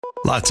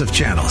Lots of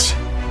channels,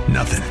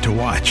 nothing to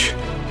watch,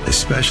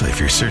 especially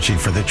if you're searching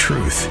for the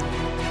truth.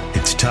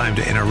 It's time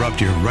to interrupt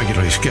your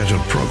regularly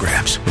scheduled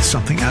programs with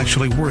something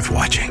actually worth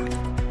watching.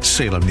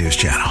 Salem News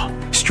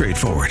Channel.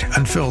 Straightforward,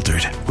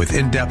 unfiltered, with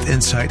in-depth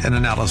insight and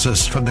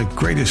analysis from the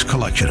greatest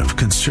collection of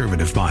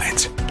conservative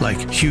minds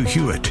like Hugh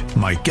Hewitt,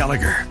 Mike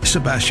Gallagher,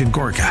 Sebastian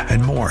Gorka,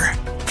 and more.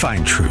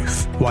 Find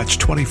truth. Watch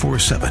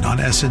 24/7 on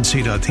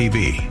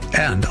snc.tv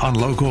and on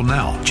Local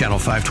Now, Channel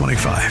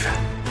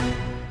 525.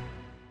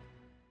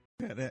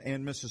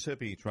 And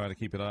Mississippi trying to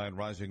keep an eye on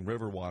rising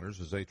river waters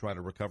as they try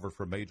to recover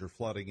from major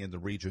flooding in the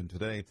region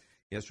today.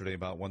 Yesterday,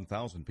 about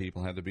 1,000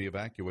 people had to be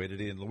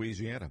evacuated in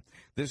Louisiana.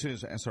 This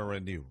is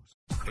SRN News.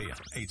 AM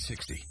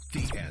 860,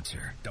 The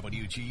Answer.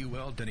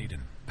 WGUL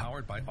Dunedin.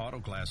 Powered by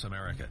Autoglass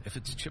America. If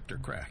it's chipped or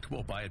cracked,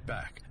 we'll buy it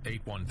back.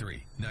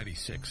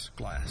 813-96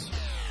 Glass.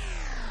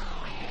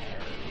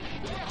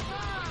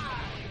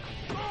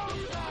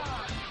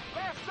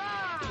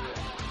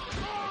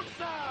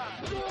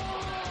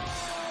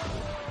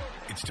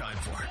 It's time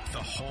for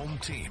The Home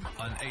Team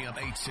on AM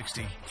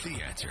 860,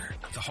 The Answer.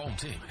 The Home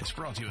Team is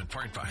brought to you in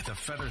part by the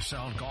Feather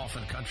Sound Golf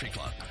and Country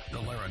Club, the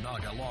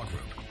Laranaga Law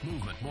Group,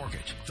 Movement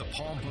Mortgage, the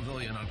Palm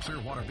Pavilion on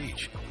Clearwater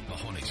Beach,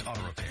 Mahoney's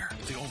Auto Repair,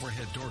 the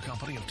Overhead Door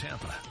Company of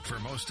Tampa, For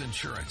Most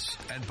Insurance,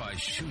 and by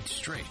Shoot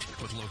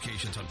Straight, with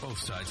locations on both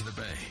sides of the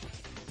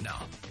bay.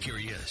 Now, here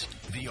he is,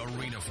 the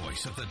arena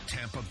voice of the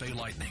Tampa Bay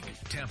Lightning,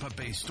 Tampa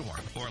Bay Storm,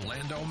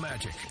 Orlando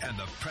Magic, and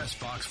the press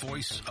box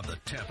voice of the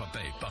Tampa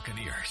Bay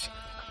Buccaneers,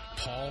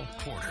 Paul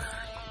Porter.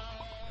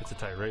 It's a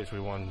tight race. We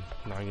won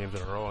 9 games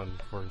in a row, and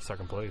we're in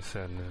second place.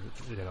 And,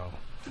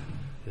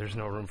 there's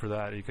no room for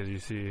that because you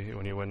see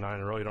when you win 9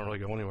 in a row, you don't really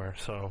go anywhere.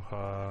 So,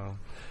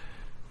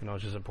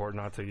 it's just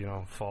important not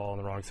to, fall on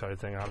the wrong side of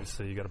thing.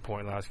 Obviously, you got a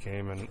point last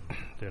game, and,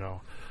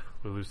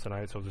 we lose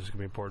tonight, so it's just going to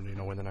be important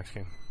to, win the next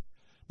game.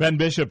 Ben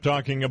Bishop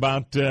talking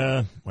about,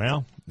 the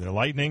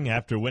Lightning,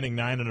 after winning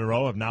 9 in a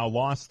row, have now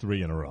lost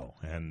 3 in a row.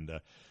 And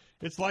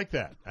it's like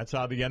that. That's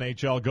how the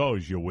NHL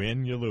goes. You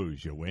win, you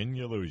lose. You win,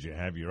 you lose. You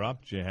have your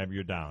ups, you have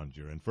your downs.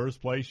 You're in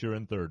first place, you're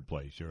in third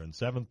place. You're in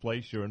seventh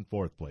place, you're in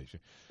fourth place.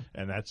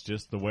 And that's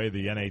just the way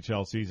the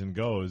NHL season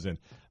goes. And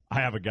I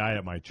have a guy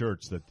at my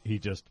church that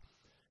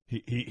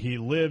he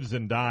lives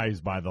and dies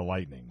by the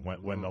Lightning.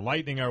 When the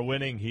Lightning are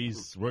winning,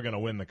 we're going to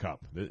win the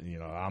cup.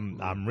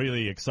 I'm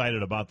really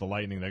excited about the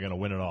Lightning. They're going to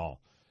win it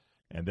all.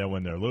 And then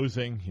when they're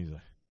losing, he's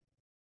like,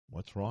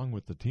 what's wrong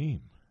with the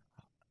team?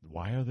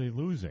 Why are they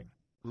losing?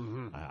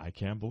 Mm-hmm. I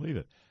can't believe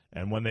it.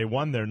 And when they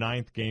won their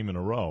 9th game in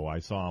a row, I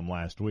saw them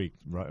last week,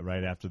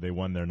 right after they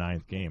won their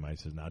 9th game. I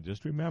said, now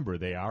just remember,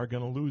 they are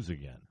going to lose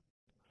again.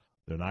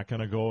 They're not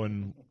going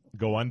to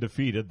go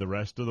undefeated the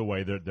rest of the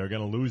way. They're going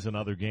to lose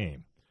another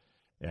game.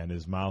 And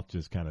his mouth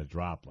just kind of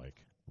dropped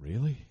like,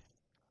 really?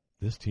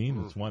 This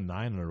team that's won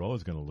 9 in a row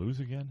is going to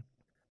lose again?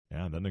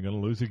 Yeah, then they're going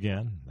to lose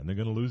again. Then they're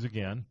going to lose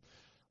again.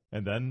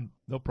 And then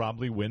they'll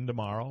probably win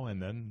tomorrow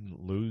and then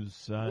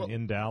lose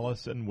in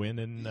Dallas and win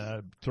in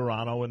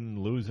Toronto and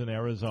lose in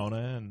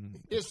Arizona. And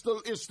it's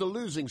the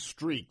losing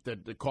streak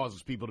that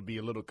causes people to be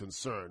a little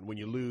concerned when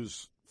you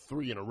lose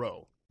 3 in a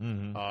row.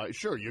 Mm-hmm.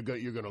 Sure, you're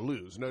going to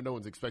lose. No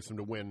one's expecting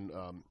them to win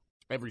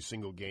every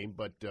single game,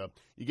 but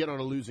you get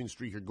on a losing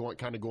streak, you're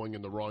going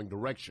in the wrong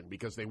direction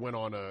because they went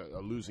on a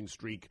losing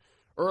streak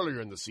earlier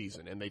in the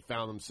season and they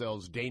found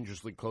themselves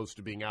dangerously close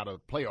to being out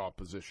of playoff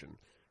position.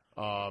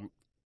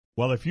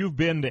 Well, if you've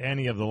been to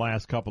any of the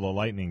last couple of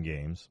Lightning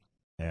games,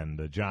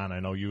 and John, I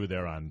know you were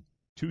there on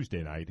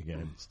Tuesday night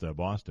against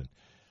Boston,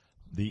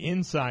 the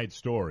inside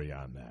story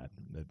on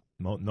that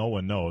no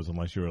one knows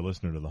unless you're a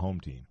listener to the home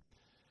team.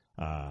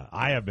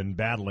 I have been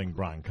battling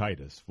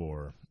bronchitis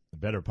for the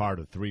better part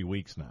of 3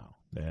 weeks now,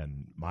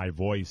 and my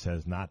voice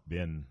has not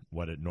been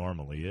what it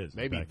normally is.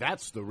 Maybe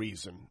that's the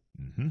reason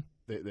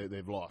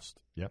they've lost.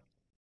 Yep.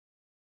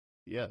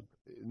 Yeah,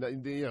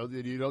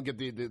 you don't get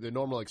the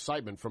normal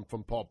excitement from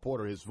Paul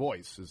Porter. His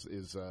voice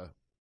is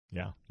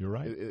yeah, you're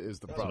right. Is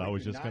the That's problem? what I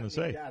was just going to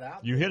say.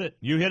 You hit it,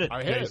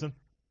 Jason.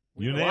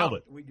 You nailed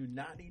it. We do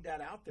not need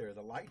that out there.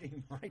 The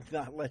Lightning might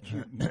not let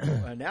you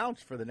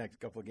announce for the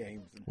next couple of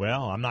games.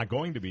 Well, I'm not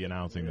going to be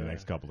announcing the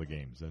next couple of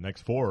games. The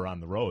next 4 are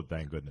on the road,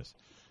 thank goodness.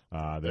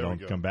 They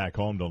don't come back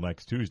home till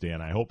next Tuesday,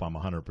 and I hope I'm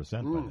 100% by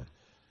then.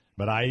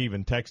 But I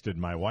even texted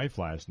my wife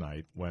last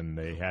night when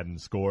they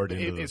hadn't scored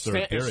into the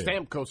third period. It's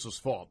Stamkos'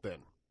 fault then.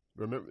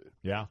 Remember?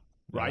 Yeah.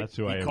 Right? That's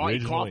who I originally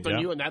originally on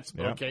you, and that's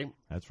okay.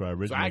 That's where I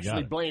originally got it. So I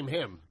actually got blame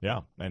him.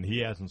 Yeah, and he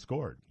hasn't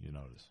scored, you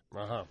notice.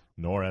 Uh-huh.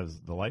 Nor has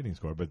the Lightning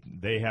scored. But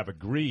they have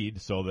agreed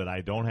so that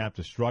I don't have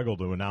to struggle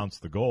to announce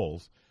the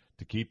goals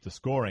to keep the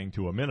scoring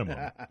to a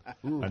minimum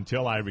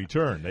until I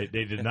return. They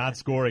did not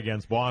score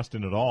against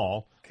Boston at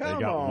all. They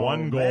got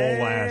one goal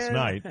last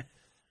night.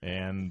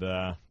 And,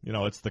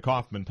 it's the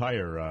Kaufman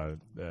Tire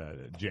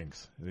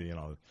jinx.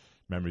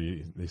 Remember,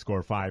 they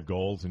score 5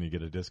 goals and you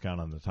get a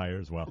discount on the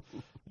tires. Well,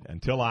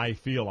 until I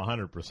feel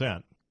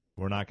 100%,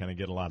 we're not going to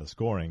get a lot of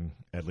scoring,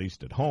 at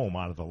least at home,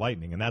 out of the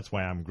Lightning. And that's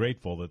why I'm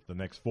grateful that the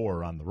next 4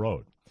 are on the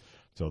road.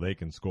 so they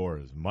can score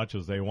as much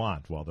as they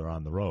want while they're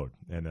on the road.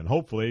 And then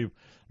hopefully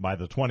by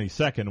the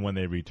 22nd when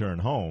they return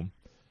home,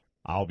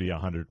 I'll be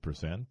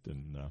 100%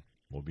 and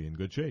we'll be in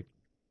good shape.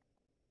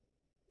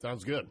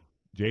 Sounds good.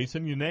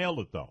 Jason, you nailed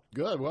it, though.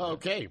 Good. Well,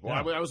 okay.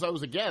 Well, Yeah. I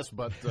was a guess,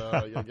 but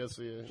I guess,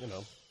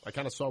 I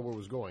kind of saw where it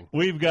was going.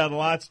 We've got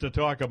lots to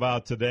talk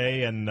about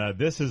today, and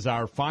this is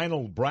our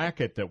final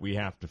bracket that we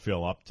have to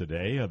fill up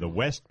today, the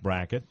West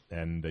bracket,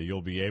 and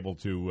you'll be able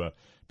to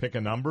pick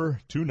a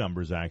number, 2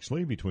 numbers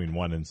actually, between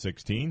 1 and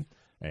 16,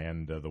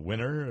 and the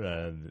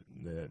winner,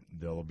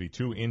 there'll be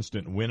 2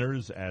 instant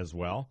winners as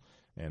well,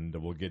 and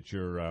we'll get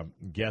your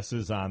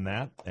guesses on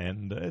that,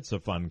 and it's a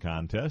fun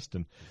contest.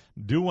 And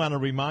do want to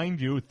remind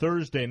you,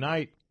 Thursday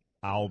night,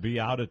 I'll be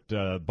out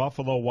at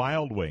Buffalo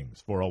Wild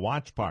Wings for a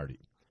watch party.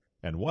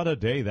 And what a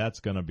day that's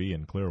going to be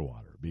in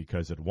Clearwater,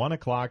 because at 1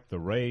 o'clock, the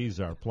Rays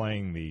are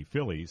playing the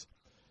Phillies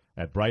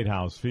at Bright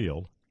House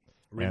Field.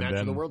 Rematch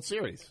of the World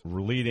Series.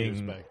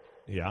 Leading,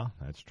 yeah,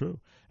 that's true.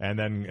 And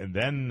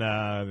then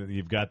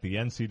you've got the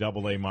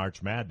NCAA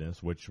March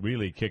Madness, which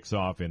really kicks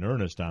off in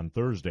earnest on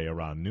Thursday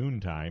around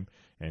noontime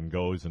and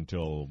goes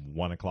until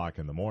 1 o'clock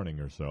in the morning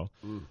or so.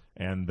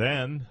 And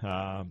then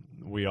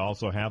we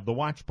also have the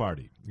watch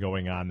party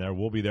going on there.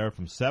 We'll be there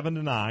from 7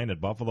 to 9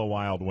 at Buffalo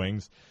Wild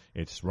Wings.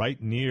 It's right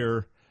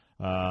near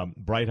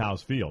Bright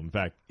House Field. In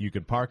fact, you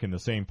could park in the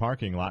same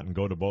parking lot and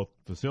go to both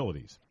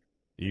facilities,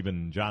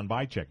 even John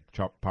Bycheck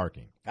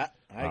parking. I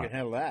can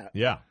handle that.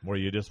 Yeah, where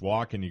you just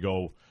walk and you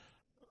go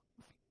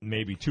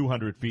maybe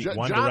 200 feet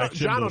one John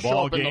direction will to the show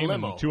ball up in the game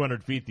limo. and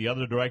 200 feet the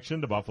other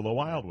direction to Buffalo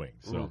Wild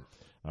Wings. So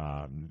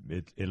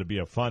it'll be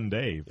a fun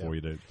day for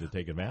you to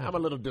take advantage. I'm a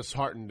little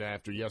disheartened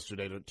after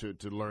yesterday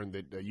to learn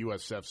that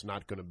USF's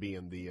not going to be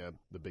in the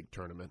big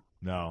tournament.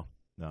 No,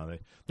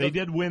 they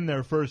did win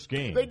their first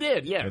game. They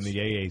did, yes, in the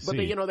AAC. But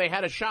they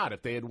had a shot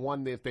if they'd have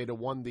won the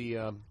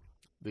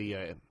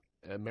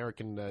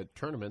American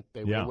tournament,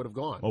 they would have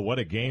gone. Well, what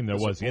a game there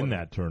was in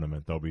that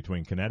tournament, though,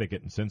 between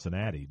Connecticut and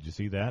Cincinnati. Did you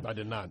see that? I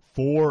did not.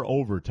 4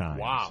 overtimes.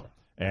 Wow.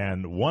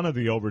 And one of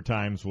the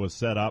overtimes was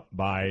set up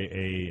by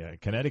a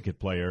Connecticut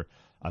player,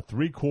 a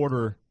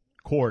 3/4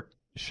 court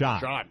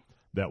shot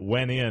that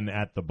went in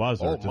at the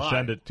buzzer to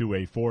send it to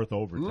a 4th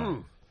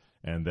overtime.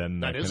 And then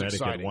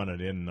Connecticut won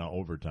it in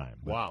overtime.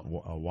 But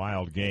wow. A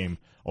wild game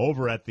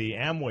over at the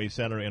Amway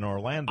Center in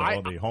Orlando,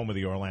 the home of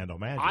the Orlando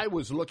Magic. I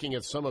was looking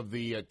at some of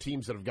the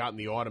teams that have gotten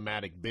the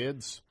automatic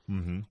bids.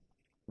 Mm-hmm.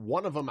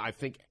 One of them, I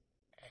think,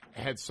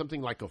 had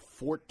something like a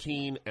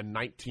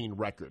 14-19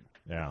 record.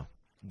 Yeah.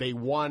 They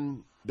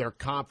won their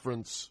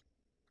conference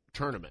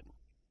tournament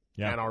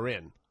and are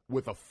in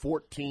with a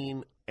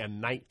 14-19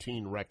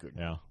 record.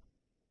 Yeah.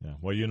 Yeah,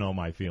 well, you know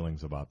my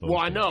feelings about those.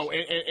 Well, teams. I know,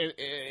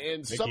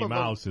 and some Mickey of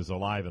Mouse is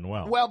alive and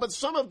well. Well, but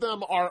some of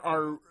them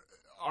are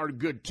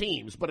good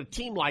teams. But a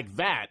team like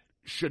that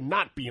should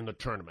not be in the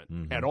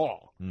tournament at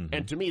all. Mm-hmm.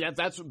 And to me,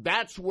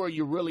 that's where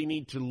you really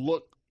need to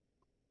look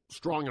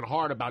strong and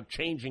hard about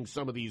changing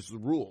some of these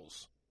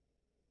rules.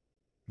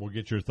 We'll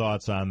get your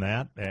thoughts on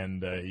that,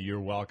 and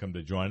you're welcome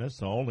to join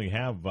us. I only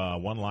have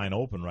one line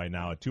open right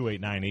now at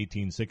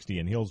 289-1860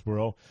 in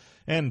Hillsborough,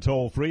 and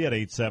toll-free at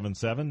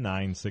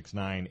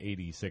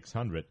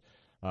 877-969-8600.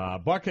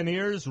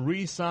 Buccaneers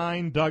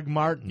re-signed Doug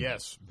Martin.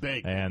 Yes,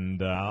 big.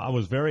 And I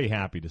was very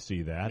happy to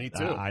see that. Me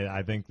too.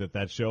 I think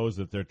that shows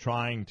that they're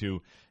trying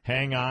to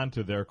hang on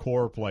to their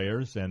core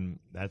players, and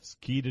that's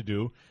key to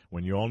do.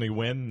 When you only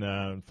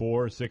win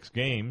 4 or 6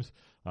 games,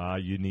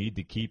 you need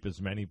to keep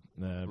as many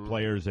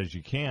players as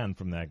you can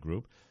from that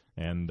group.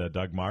 And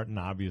Doug Martin,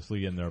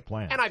 obviously, in their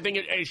plan. And I think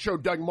it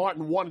showed Doug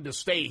Martin wanted to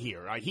stay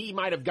here. He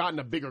might have gotten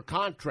a bigger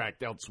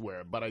contract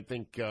elsewhere, but I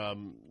think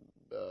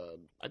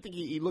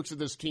he looks at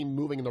this team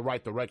moving in the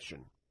right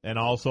direction. And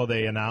also,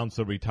 they announced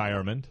the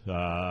retirement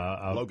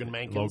of Logan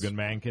Mankins. Logan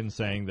Mankins,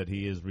 saying that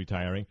he is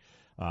retiring.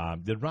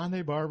 Did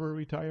Rondé Barber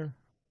retire?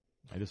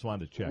 I just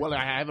wanted to check. Well,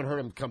 I haven't heard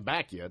him come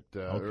back yet,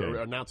 or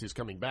announce he's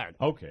coming back.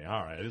 Okay,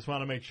 all right. I just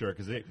want to make sure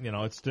because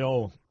it's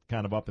still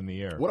kind of up in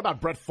the air. What about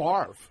Brett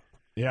Favre?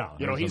 Yeah,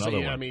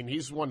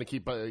 he's one to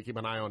keep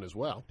an eye on as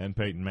well. And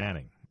Peyton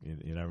Manning.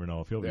 You never know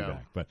if he'll be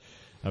back. But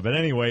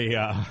anyway,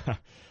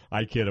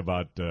 I kid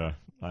about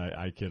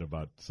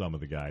some of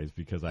the guys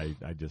because I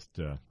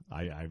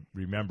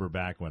remember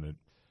back when it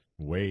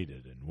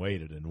waited, and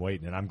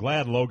I'm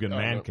glad Logan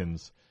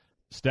Mankins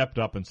stepped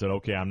up and said,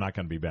 "Okay, I'm not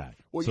going to be back."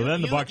 Well, so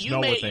then the Bucs know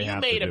what they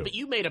have to do.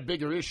 You made a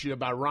bigger issue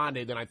about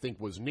Rondé than I think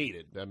was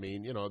needed. I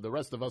mean, the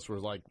rest of us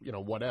were like,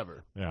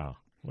 whatever. Yeah.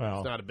 Well,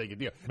 it's not a big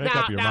deal. Make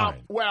up your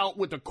mind. Well,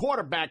 with the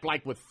quarterback,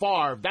 like with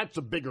Favre, that's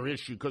a bigger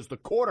issue because the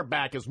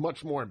quarterback is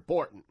much more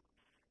important.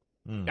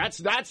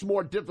 That's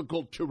more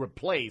difficult to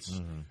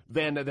replace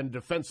than a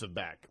defensive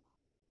back.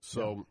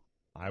 So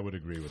I would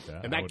agree with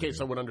that. In that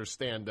case, I would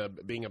understand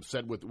being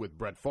upset with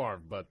Brett Favre.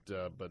 But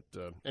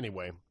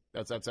anyway,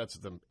 that's in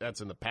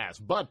the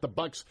past. But the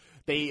Bucs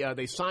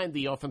they signed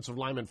the offensive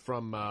lineman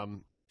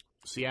from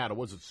Seattle.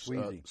 Was it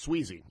Sweezy?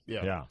 Sweezy.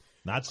 Yeah.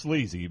 Not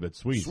Sleazy, but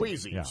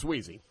Sweezy.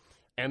 Sweezy.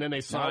 And then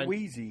they signed Not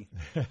Wheezy.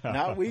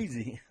 Not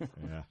Wheezy.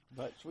 Yeah.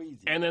 But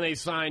Sweezy. And then they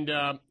signed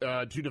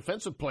two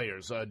defensive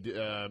players,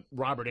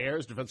 Robert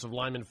Ayers, defensive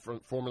lineman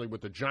formerly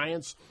with the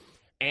Giants,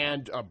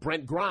 and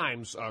Brent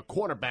Grimes,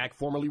 cornerback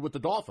formerly with the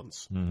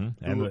Dolphins.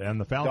 Mm-hmm. And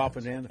the Falcons.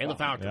 Dolphins and the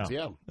Falcons,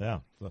 yeah. Yeah.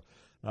 So,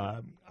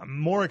 I'm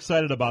more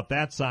excited about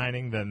that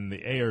signing than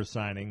the Ayers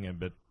signing,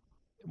 but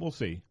we'll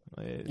see.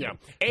 Yeah.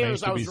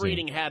 Ayers, I was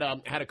reading, had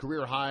a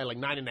career high, like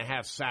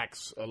 9.5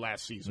 sacks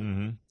last season.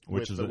 Mm-hmm.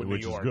 Which is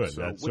good.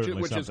 So, That's which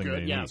certainly is something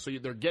good. they Yeah. need. So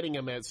they're getting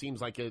him. It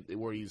seems like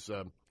where he's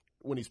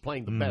when he's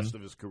playing the best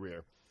of his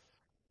career.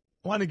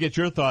 I want to get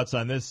your thoughts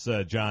on this,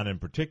 John, in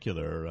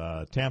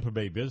particular. Tampa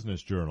Bay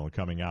Business Journal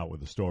coming out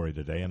with a story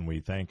today, and we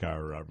thank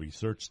our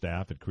research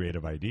staff at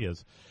Creative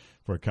Ideas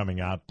for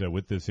coming out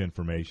with this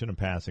information and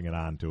passing it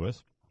on to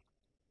us.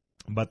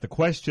 But the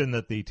question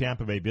that the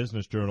Tampa Bay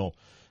Business Journal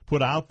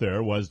put out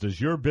there was, does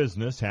your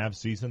business have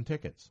season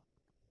tickets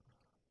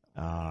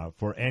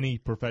for any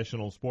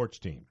professional sports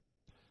team?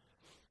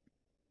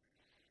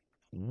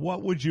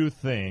 What would you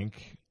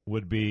think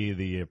would be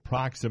the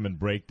approximate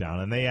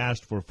breakdown? And they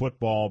asked for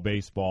football,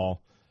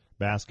 baseball,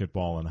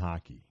 basketball, and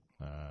hockey.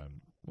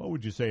 What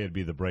would you say would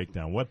be the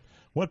breakdown?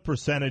 What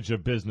percentage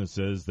of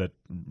businesses that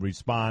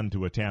respond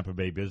to a Tampa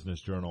Bay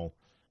Business Journal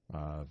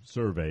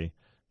survey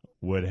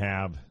would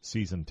have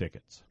season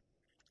tickets?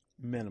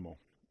 Minimal.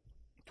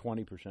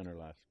 20% or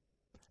less.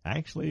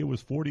 Actually, it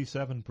was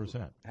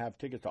 47%. Have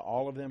tickets to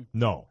all of them?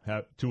 No,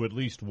 to at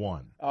least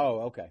one. Oh,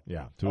 okay.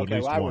 Yeah, to at Okay,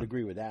 least well, I one. would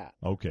agree with that.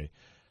 Okay.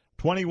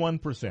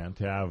 21%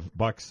 have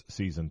Bucks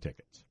season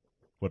tickets,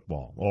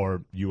 football,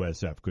 or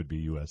USF, could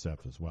be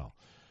USF as well.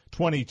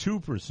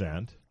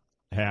 22%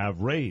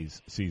 have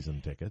Rays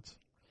season tickets.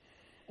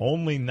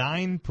 Only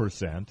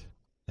 9%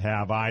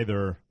 have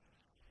either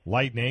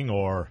Lightning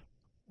or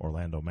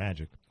Orlando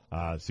Magic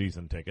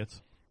season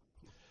tickets.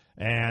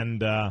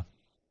 And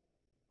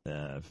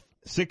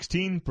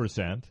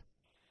 16%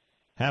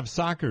 have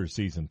soccer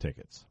season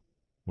tickets,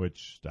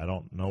 which I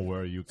don't know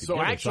where you could So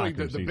get actually, a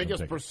soccer the season biggest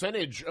ticket.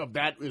 percentage of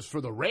that is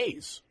for the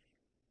Rays.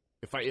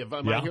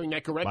 Am I hearing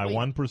that correctly? By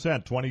 1%,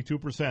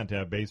 22%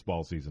 have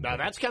baseball season Now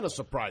tickets. that's kind of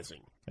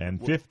surprising.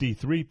 And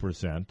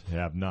 53%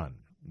 have none.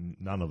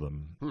 None of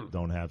them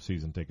don't have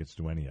season tickets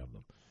to any of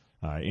them.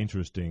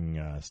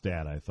 Interesting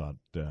stat, I thought.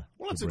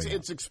 Well,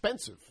 it's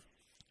expensive.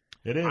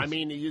 It is. I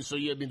mean, the business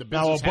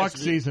now, a has Buck to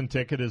do- season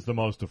ticket is the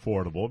most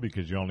affordable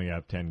because you only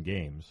have 10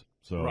 games.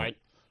 So Right.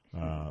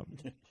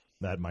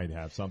 That might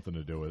have something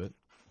to do with it,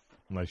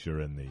 unless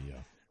you're in the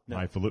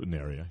highfalutin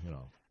area,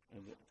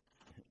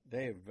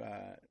 They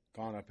have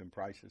gone up in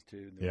prices,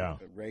 too. Yeah.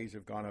 The Rays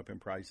have gone up in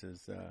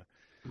prices.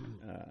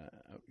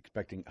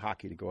 Expecting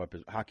hockey to go up.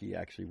 Hockey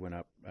actually went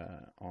up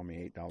on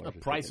me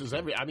 $8. prices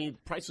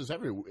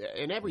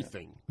in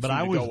everything. But seem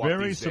I to was go up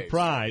very these days.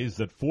 surprised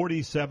that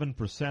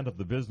 47% of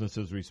the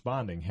businesses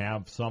responding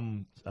have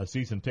a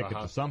season ticket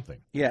to something.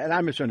 Yeah, and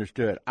I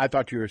misunderstood. I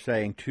thought you were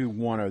saying to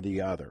one or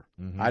the other.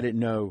 Mm-hmm. I didn't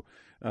know.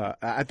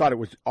 I thought it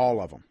was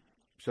all of them.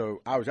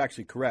 So I was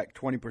actually correct.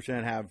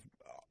 20% have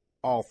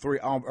all three.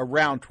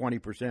 Around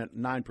 20%,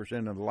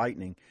 9% of the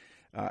Lightning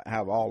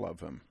have all of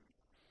them.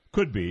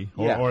 Could be,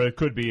 or it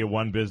could be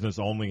one business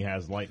only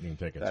has Lightning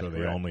tickets, That's or they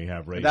correct. only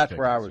have Rays That's tickets.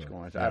 where I was So,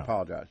 going. So yeah. I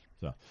apologize.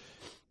 So,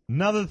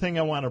 another thing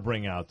I want to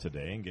bring out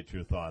today and get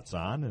your thoughts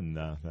on, and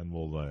then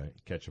we'll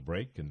catch a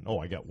break. And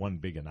I got one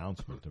big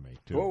announcement to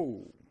make too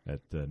Whoa.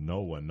 that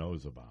no one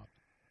knows about.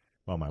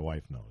 Well, my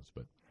wife knows,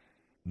 but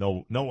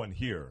no one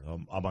here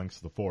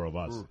amongst the four of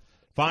us,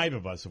 five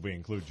of us if we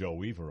include Joe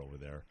Weaver over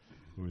there,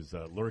 who's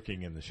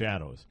lurking in the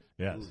shadows.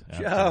 Yes,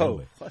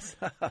 absolutely. Joe, what's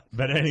up?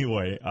 But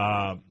anyway,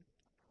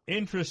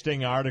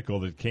 interesting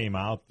article that came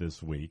out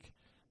this week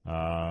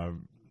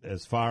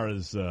as far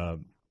as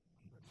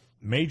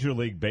Major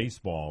League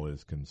Baseball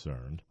is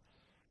concerned.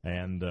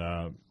 And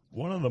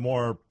one of the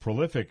more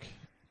prolific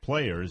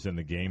players in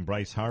the game,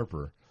 Bryce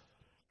Harper,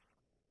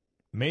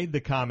 made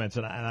the comments,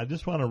 and I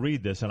just want to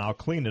read this, and I'll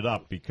clean it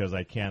up because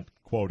I can't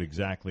quote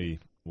exactly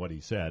what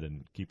he said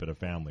and keep it a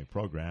family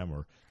program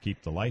or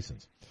keep the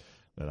license.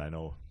 That I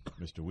know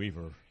Mr.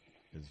 Weaver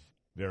is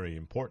very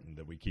important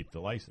that we keep the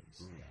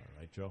license.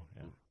 Right, Joe?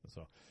 Yeah.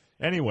 So,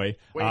 anyway.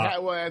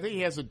 I think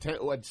he has a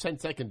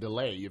 10-second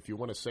delay. If you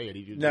want to say it,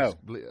 he just No,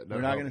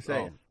 we're not going to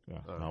say it. Yeah.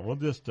 No, we'll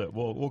just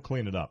we'll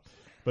clean it up.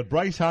 But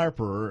Bryce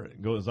Harper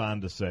goes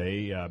on to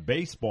say,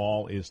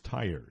 baseball is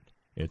tired.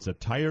 It's a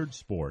tired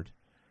sport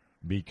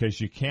because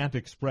you can't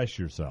express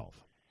yourself.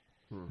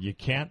 You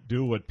can't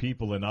do what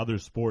people in other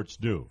sports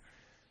do.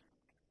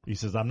 He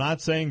says, I'm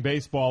not saying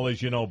baseball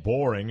is,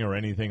 boring or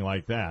anything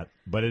like that,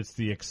 but it's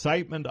the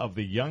excitement of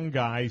the young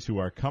guys who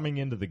are coming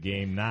into the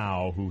game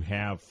now who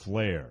have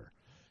flair.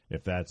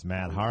 If that's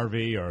Matt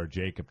Harvey or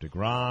Jacob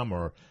deGrom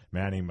or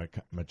Manny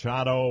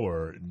Machado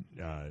or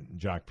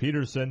Jock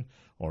Peterson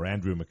or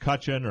Andrew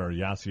McCutchen or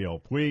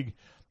Yasiel Puig,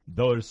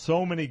 there's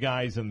so many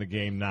guys in the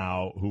game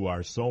now who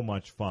are so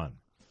much fun.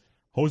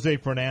 Jose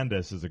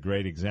Fernandez is a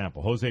great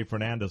example. Jose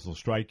Fernandez will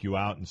strike you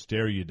out and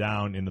stare you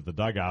down into the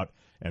dugout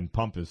and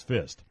pump his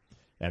fist.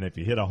 And if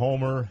you hit a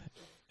homer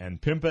and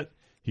pimp it,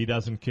 he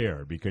doesn't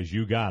care because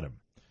you got him.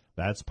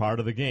 That's part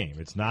of the game.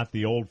 It's not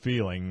the old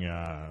feeling,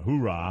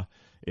 hoorah,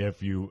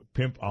 if you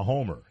pimp a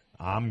homer.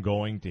 I'm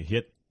going to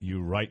hit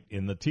you right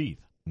in the teeth.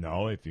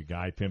 No, if your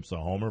guy pimps a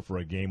homer for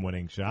a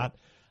game-winning shot,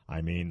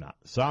 I mean,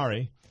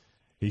 sorry.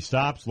 He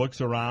stops, looks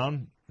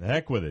around, the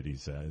heck with it, he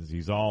says.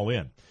 He's all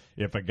in.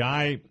 If a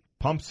guy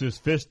pumps his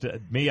fist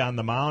at me on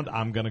the mound,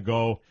 I'm going to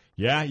go,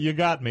 yeah, you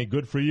got me,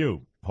 good for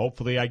you.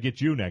 Hopefully I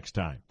get you next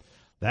time.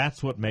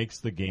 That's what makes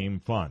the game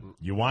fun.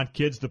 You want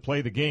kids to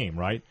play the game,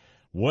 right?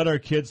 What are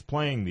kids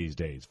playing these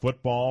days?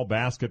 Football,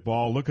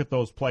 basketball. Look at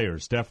those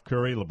players. Steph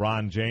Curry,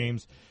 LeBron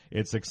James.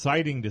 It's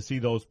exciting to see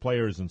those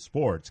players in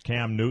sports.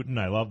 Cam Newton,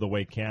 I love the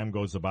way Cam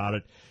goes about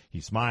it. He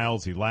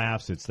smiles, he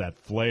laughs. It's that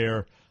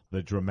flair,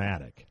 the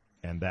dramatic.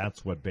 And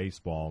that's what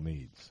baseball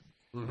needs.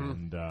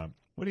 And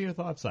what are your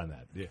thoughts on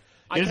that?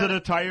 Is it a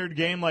tired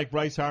game like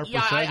Bryce Harper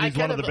said? He's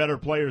one of the better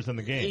players in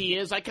the game. He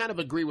is. I kind of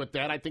agree with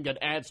that. I think it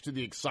adds to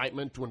the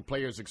excitement when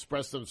players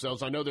express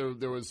themselves. I know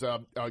there was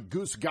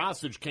Goose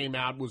Gossage came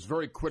out, was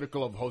very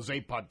critical of Jose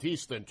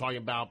Bautista and talking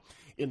about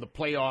in the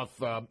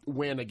playoff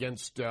win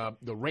against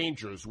the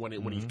Rangers when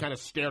he kind of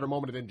stared a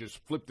moment and then just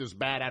flipped his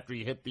bat after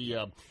he hit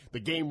the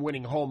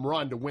game-winning home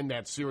run to win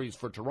that series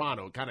for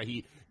Toronto.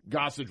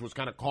 Gossage was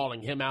kind of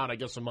calling him out, I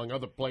guess, among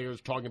other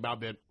players, talking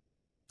about that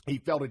he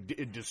felt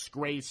it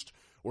disgraced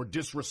or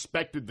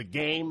disrespected the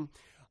game.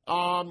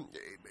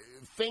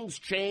 Things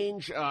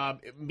change.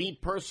 Me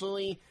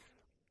personally,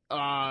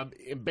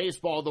 in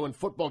baseball, though in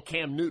football,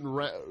 Cam Newton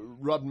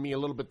rubbed me a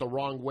little bit the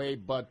wrong way.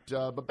 But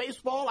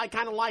baseball, I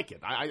kind of like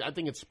it. I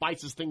think it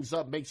spices things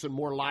up, makes it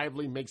more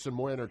lively, makes it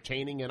more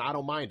entertaining, and I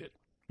don't mind it.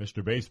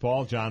 Mr.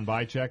 Baseball, John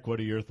Bycheck, what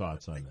are your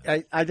thoughts on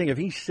that? I think if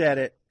he said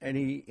it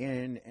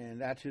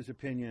and that's his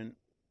opinion,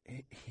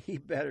 he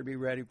better be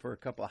ready for a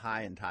couple of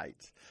high and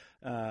tights.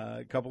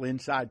 A couple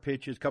inside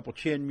pitches, couple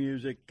chin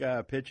music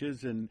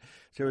pitches, and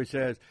so he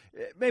says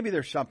maybe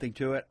there's something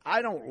to it.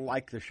 I don't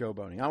like the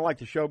showboating. I don't like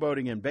the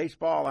showboating in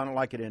baseball. I don't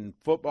like it in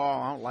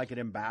football. I don't like it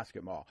in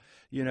basketball.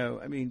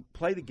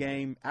 Play the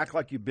game, act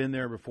like you've been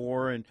there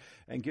before, and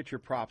get your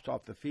props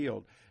off the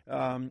field.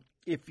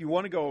 If you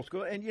want to go old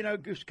school, and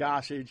Goose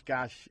Gossage,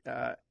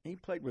 he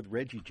played with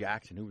Reggie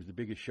Jackson, who was the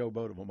biggest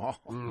showboat of them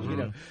all.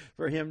 Mm-hmm.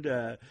 For him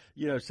to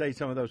say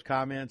some of those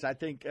comments, I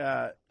think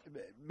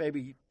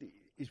maybe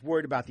he's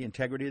worried about the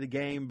integrity of the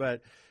game.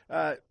 But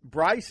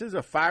Bryce is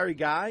a fiery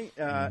guy.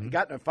 He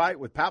got in a fight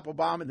with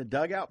Papelbon in the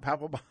dugout.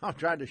 Papelbon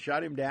tried to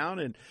shut him down,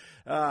 and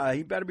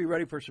he better be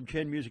ready for some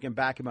chin music and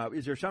back him up.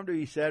 Is there something to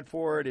be said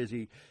for it? Is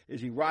he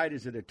right?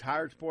 Is it a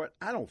tired sport?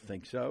 I don't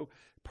think so,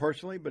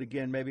 personally. But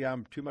again, maybe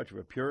I'm too much of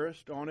a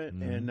purist on it,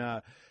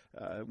 and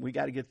we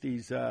got to get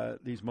these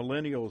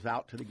millennials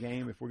out to the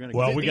game if we're going to.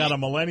 Well, we got a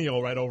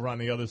millennial right over on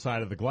the other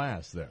side of the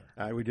glass there.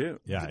 We do.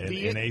 Yeah,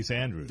 in Ace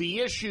Andrews. The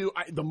issue,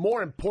 the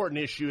more important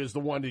issue, is the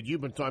one that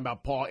you've been talking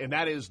about, Paul, and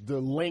that is the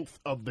length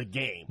of the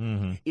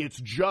game. It's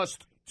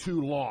just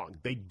too long.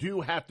 They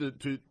do have to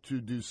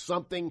do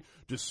something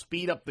to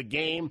speed up the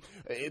game.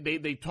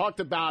 They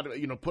talked about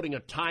putting a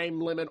time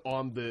limit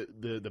on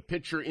the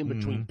pitcher in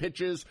between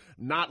pitches,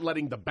 not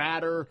letting the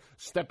batter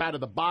step out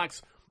of the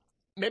box.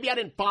 Maybe I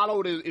didn't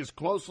follow it as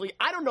closely.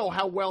 I don't know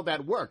how well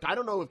that worked. I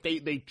don't know if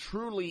they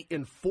truly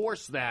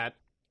enforced that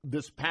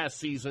this past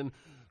season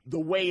the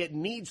way it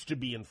needs to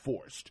be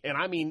enforced, and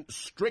I mean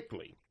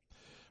strictly.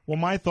 Well,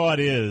 my thought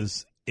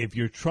is, if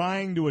you're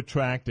trying to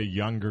attract a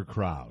younger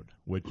crowd,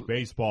 which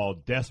baseball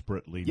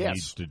desperately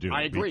needs to do,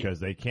 I agree. Because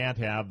they can't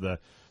have the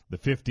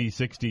 50,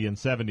 60, and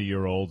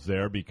 70-year-olds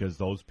there because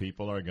those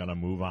people are going to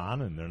move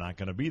on and they're not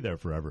going to be there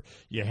forever.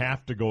 You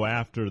have to go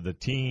after the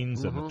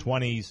teens and the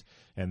 20s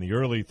and the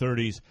early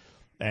 30s,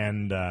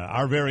 and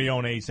our very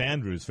own Ace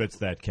Andrews fits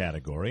that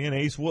category. And,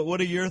 Ace, what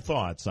are your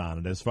thoughts on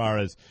it as far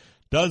as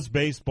does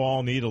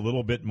baseball need a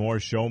little bit more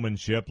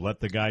showmanship? Let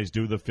the guys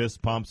do the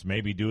fist pumps,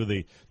 maybe do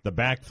the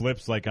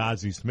backflips like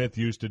Ozzie Smith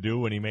used to do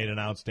when he made an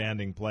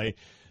outstanding play.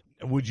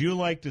 Would you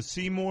like to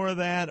see more of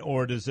that,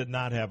 or does it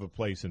not have a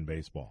place in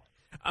baseball?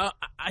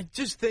 I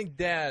just think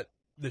that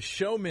the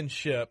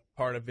showmanship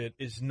part of it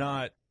is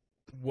not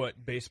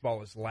what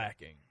baseball is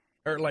lacking.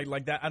 Or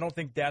like that. I don't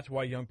think that's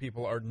why young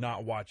people are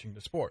not watching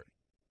the sport.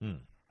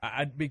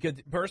 Because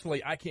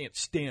personally, I can't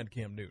stand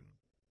Cam Newton.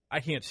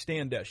 I can't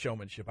stand that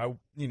showmanship. I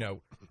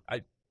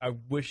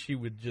wish he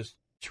would just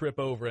trip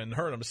over and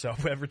hurt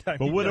himself every time.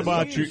 But what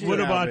about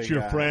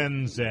your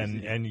friends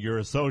and your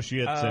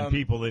associates and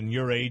people in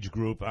your age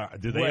group?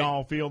 Do they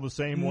all feel the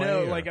same way?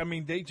 No,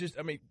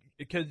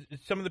 because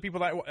some of the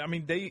people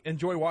they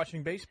enjoy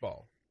watching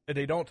baseball. And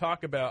they don't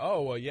talk about,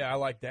 I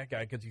like that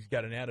guy because he's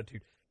got an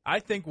attitude. I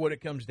think what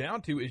it comes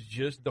down to is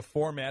just the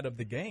format of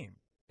the game.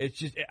 It's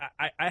just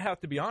I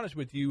have to be honest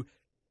with you.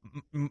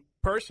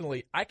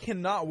 Personally, I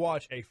cannot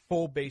watch a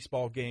full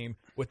baseball game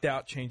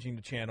without changing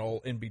the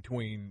channel in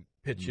between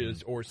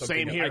pitches or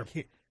something. Same here.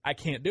 I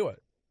can't do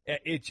it.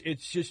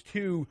 It's just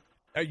too.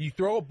 You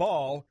throw a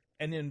ball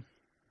and then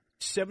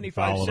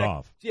 75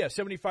 off. Yeah,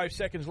 75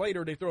 seconds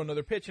later they throw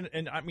another pitch,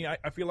 and I mean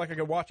I feel like I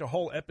could watch a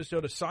whole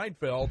episode of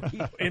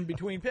Seinfeld in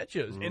between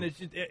pitches, and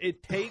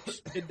it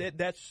takes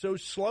that's so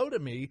slow to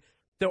me.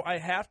 So I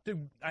have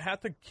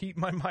to keep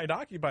my mind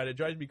occupied. It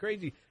drives me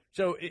crazy.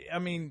 So I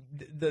mean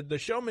the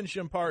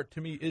showmanship part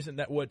to me isn't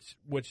that what's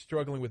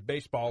struggling with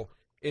baseball.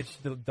 It's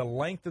the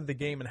length of the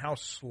game and how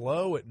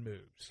slow it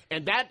moves.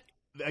 And that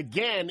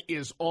again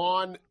is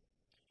on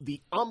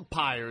the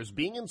umpires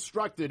being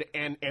instructed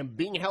and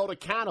being held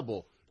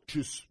accountable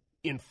to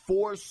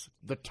enforce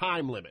the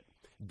time limit.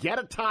 Get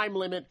a time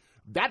limit.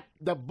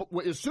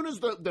 As soon as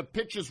the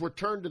pitches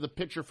return to the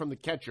pitcher from the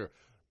catcher,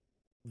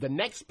 the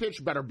next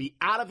pitch better be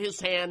out of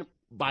his hand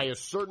by a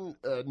certain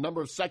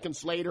number of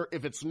seconds later.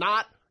 If it's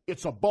not,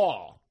 it's a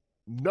ball.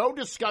 No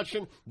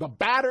discussion. The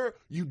batter,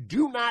 you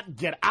do not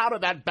get out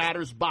of that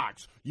batter's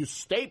box. You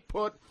stay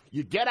put.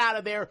 You get out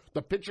of there.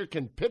 The pitcher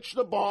can pitch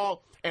the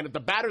ball, and if the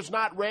batter's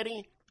not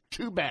ready,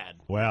 too bad.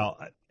 Well,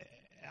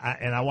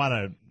 I want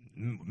to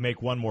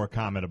make one more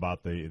comment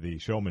about the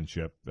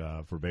showmanship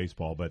for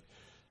baseball, but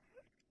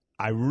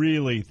I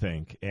really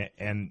think,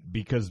 and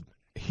because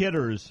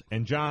hitters,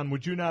 and John,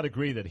 would you not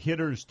agree that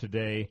hitters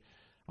today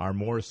are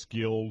more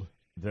skilled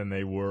than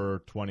they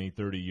were 20,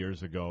 30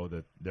 years ago,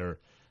 that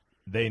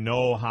they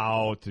know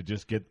how to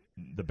just get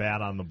the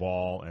bat on the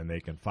ball and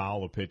they can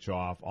foul a pitch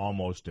off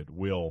almost at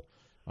will,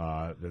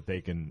 that they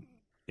can,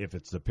 if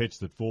it's the pitch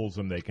that fools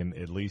them, they can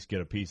at least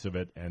get a piece of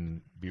it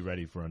and be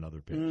ready for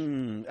another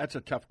pitch? That's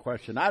a tough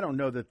question. I don't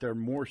know that they're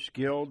more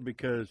skilled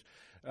because,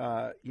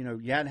 you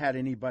hadn't had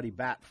anybody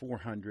bat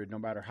 400 no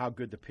matter how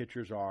good the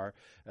pitchers are.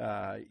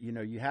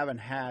 You haven't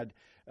had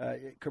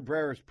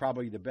Cabrera's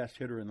probably the best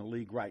hitter in the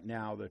league right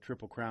now, the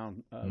Triple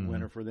Crown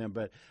winner for them.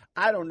 But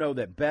I don't know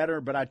that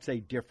better, but I'd say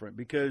different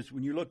because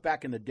when you look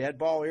back in the dead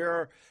ball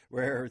era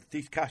where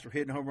these guys were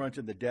hitting home runs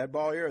in the dead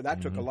ball era,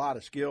 that took a lot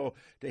of skill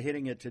to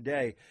hitting it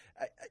today.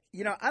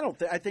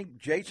 I think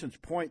Jason's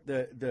point,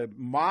 the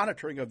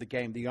monitoring of the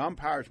game, the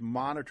umpires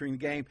monitoring the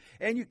game,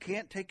 and you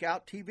can't take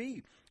out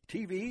TV.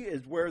 TV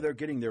is where they're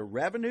getting their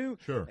revenue,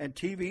 sure. And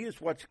TV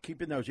is what's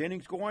keeping those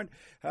innings going.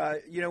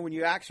 When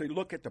you actually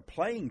look at the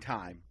playing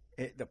time,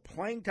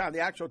 the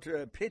actual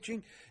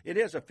pitching, it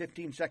is a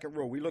 15-second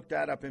rule. We looked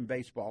that up in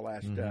baseball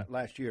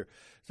last year.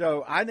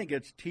 So I think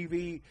it's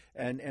TV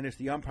and it's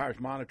the umpires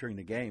monitoring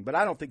the game. But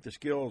I don't think the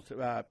skills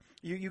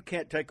you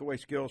can't take away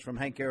skills from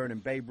Hank Aaron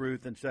and Babe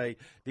Ruth and say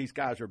these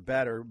guys are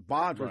better.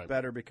 Bonds was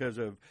better because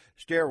of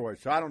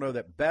steroids. So I don't know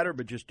that better,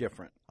 but just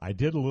different. I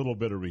did a little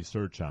bit of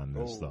research on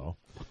this, though.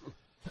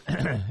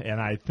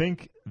 And I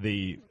think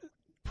the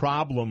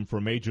problem for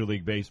Major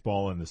League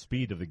Baseball and the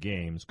speed of the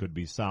games could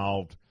be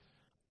solved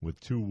with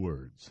two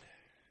words,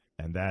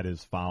 and that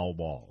is foul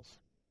balls.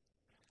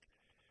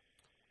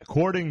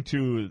 According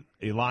to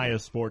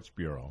Elias Sports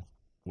Bureau,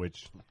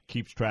 which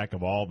keeps track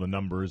of all the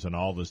numbers and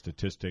all the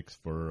statistics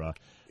for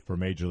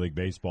Major League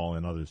Baseball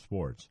and other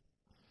sports,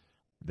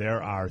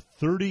 there are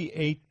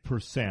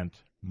 38%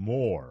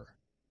 more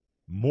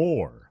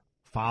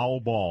foul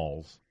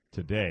balls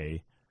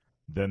today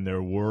than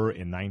there were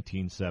in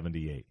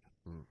 1978.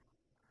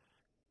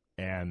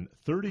 And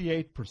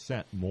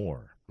 38%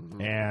 more.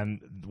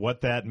 And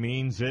what that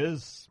means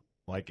is,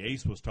 like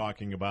Ace was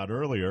talking about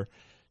earlier,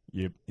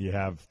 you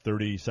have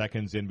 30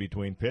 seconds in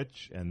between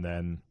pitch and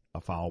then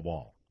a foul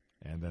ball.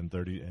 And then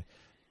 30.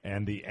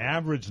 And the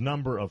average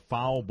number of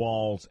foul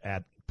balls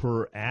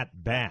per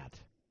at-bat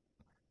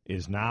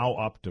is now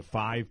up to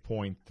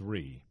 5.3,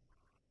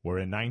 where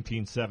in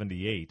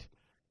 1978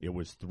 it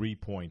was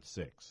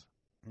 3.6.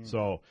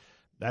 So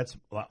that's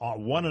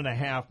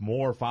 1.5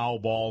 more foul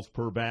balls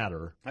per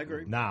batter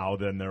now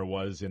than there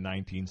was in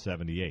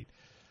 1978.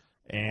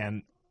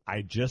 And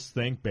I just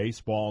think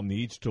baseball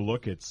needs to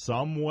look at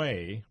some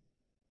way,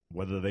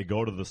 whether they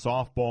go to the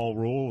softball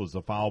rule as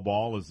a foul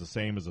ball is the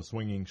same as a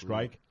swinging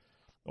strike,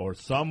 or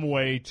some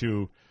way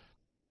to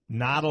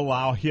not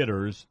allow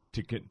hitters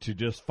to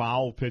just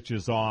foul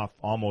pitches off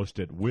almost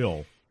at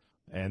will.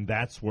 And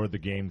that's where the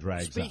game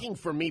drags out. Speaking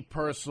for me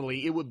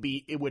personally, it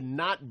would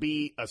not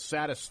be a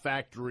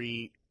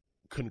satisfactory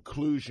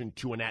conclusion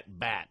to an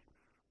at-bat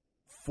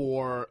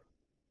for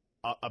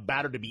a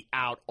batter to be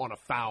out on a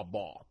foul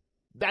ball.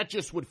 That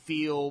just would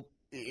feel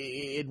 –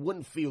 it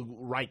wouldn't feel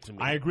right to me.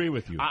 I agree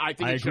with you. I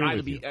think it should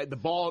either be the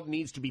ball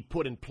needs to be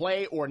put in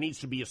play or it needs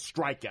to be a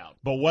strikeout.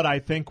 But what I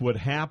think would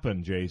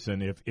happen,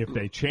 Jason, if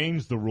they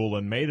changed the rule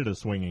and made it a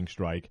swinging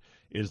strike,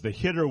 is the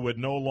hitter would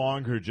no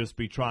longer just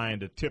be trying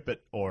to tip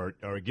it or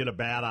get a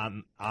bat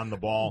on the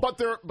ball. But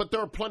there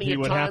are plenty of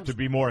times he would have to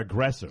be more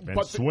aggressive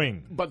and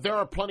swing. But there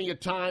are plenty of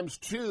times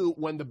too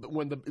when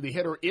the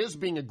hitter is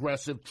being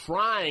aggressive,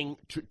 trying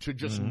to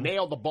just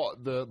nail the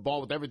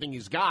ball with everything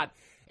he's got,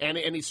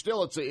 and he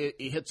still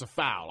he hits a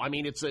foul. I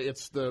mean, it's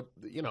the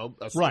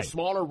Right.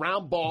 smaller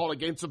round ball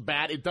against a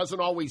bat. It doesn't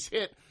always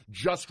hit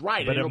just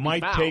right. But and it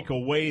might foul. take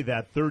away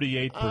that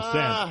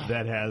 38%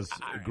 that has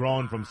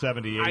grown from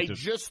 78 to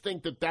just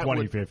think that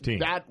 2015.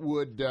 That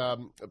would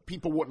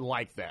people wouldn't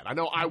like that. I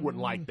know I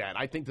wouldn't like that.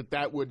 I think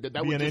that would be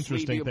would an just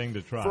interesting thing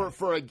to try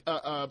for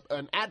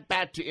an at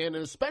bat to end,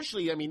 and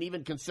especially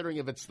even considering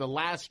if it's the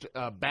last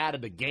bat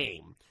of the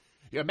game.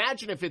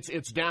 Imagine if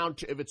it's down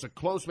to if it's a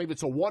close, maybe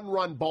it's a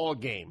 1-run ball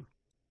game.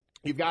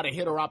 You've got a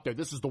hitter up there.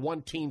 This is the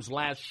one team's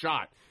last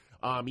shot.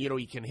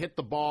 He can hit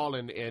the ball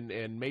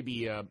and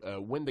maybe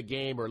win the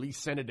game or at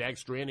least send it to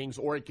extra innings.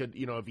 Or it could,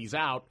 if he's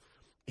out,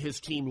 his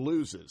team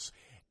loses.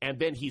 And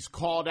then he's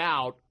called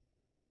out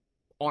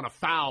on a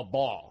foul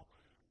ball.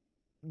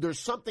 There's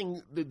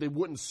something that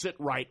wouldn't sit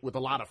right with a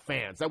lot of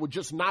fans. That would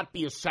just not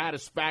be a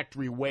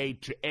satisfactory way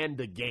to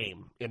end a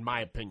game, in my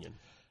opinion.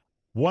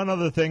 One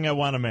other thing I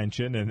want to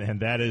mention,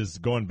 and that is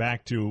going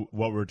back to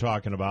what we were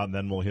talking about, and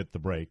then we'll hit the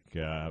break.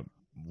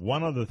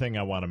 One other thing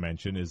I want to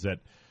mention is that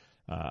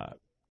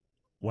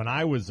when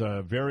I was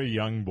a very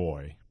young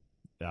boy,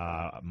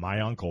 my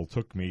uncle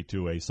took me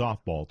to a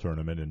softball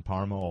tournament in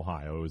Parma,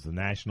 Ohio. It was the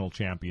national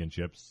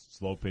championships,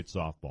 slow pitch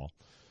softball.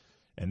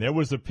 And there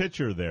was a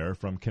pitcher there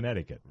from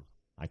Connecticut.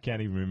 I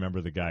can't even remember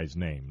the guy's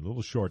name, a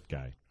little short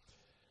guy.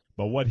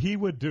 But what he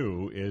would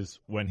do is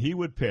when he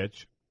would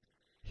pitch,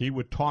 he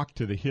would talk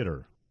to the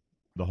hitter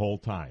the whole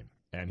time.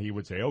 And he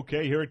would say,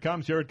 okay, here it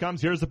comes,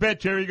 here's the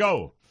pitch, here you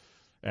go.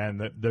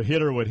 And the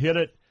hitter would hit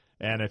it,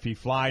 and if he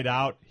flied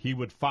out, he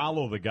would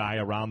follow the guy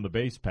around the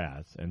base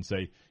paths and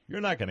say,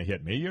 you're not going to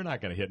hit me,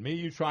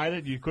 you tried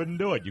it, you couldn't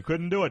do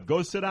it,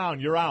 go sit down,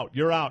 you're out.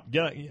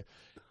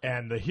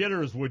 And the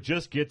hitters would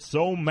just get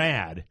so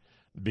mad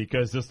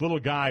because this little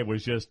guy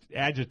was just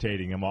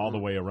agitating him all the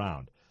way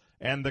around.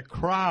 And the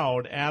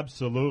crowd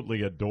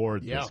absolutely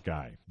adored this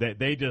guy.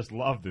 They just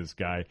loved this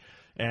guy.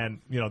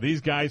 And,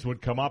 these guys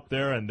would come up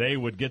there and they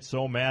would get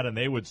so mad and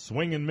they would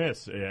swing and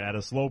miss at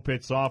a slow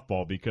pitch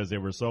softball because they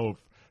were so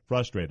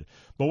frustrated.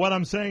 But what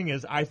I'm saying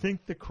is I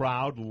think the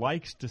crowd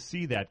likes to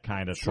see that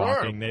kind of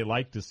talking. They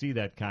like to see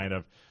that kind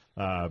of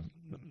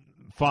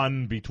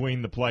fun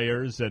between the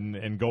players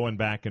and going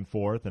back and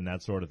forth and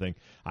that sort of thing.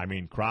 I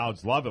mean,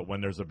 crowds love it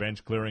when there's a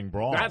bench-clearing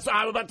brawl. I was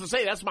about to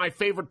say, that's my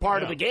favorite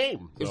part of the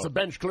game, is the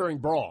bench-clearing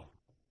brawl.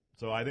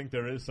 So I think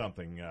there is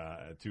something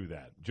to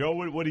that. Joe,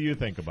 what do you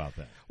think about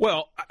that?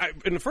 Well,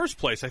 in the first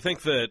place, I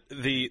think that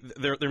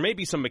there may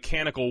be some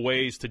mechanical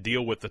ways to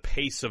deal with the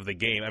pace of the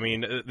game. I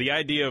mean, the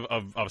idea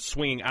of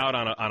swinging out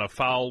on a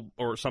foul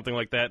or something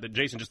like that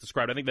Jason just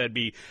described, I think that'd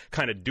be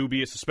kind of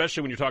dubious,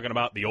 especially when you're talking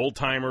about the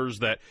old-timers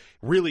that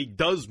really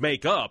does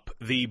make up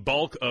the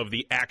bulk of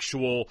the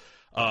actual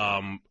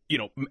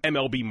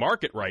MLB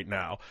market right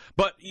now.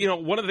 But,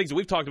 one of the things that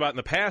we've talked about in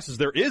the past is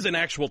there is an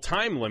actual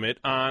time limit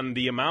on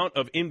the amount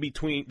of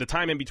the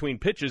time in between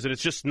pitches, and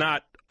it's just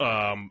not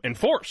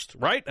enforced,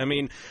 right? I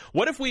mean,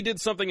 what if we did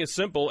something as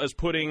simple as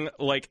putting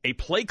like a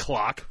play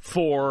clock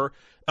for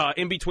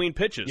in between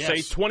pitches,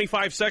 say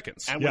 25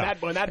 seconds. And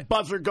when that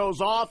buzzer goes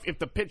off, if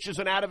the pitch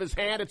isn't out of his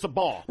hand, it's a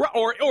ball. Right,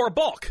 or a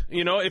balk.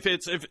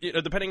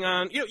 If depending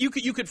on you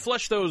could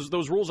flesh those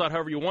rules out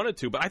however you wanted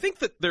to. But I think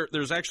that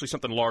there's actually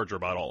something larger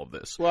about all of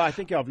this. Well, I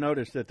think y'all have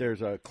noticed that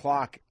there's a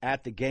clock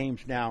at the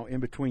games now in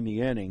between the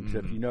innings.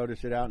 Mm-hmm. If you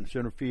notice it out in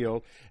center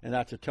field, and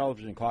that's a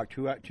television clock,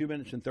 2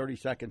 minutes and 30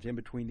 seconds in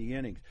between the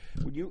innings.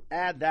 When you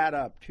add that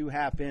up, 2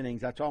 half innings,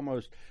 that's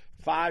almost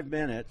 5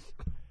 minutes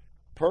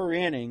per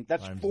inning.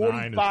 That's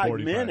 45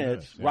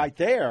 minutes right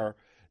there.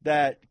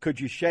 That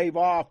could you shave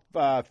off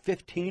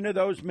 15 of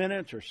those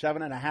minutes or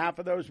 7.5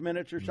 of those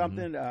minutes or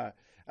something?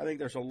 I think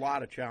there's a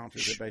lot of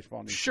challenges that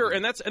baseball needs. Sure,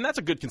 and that's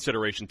a good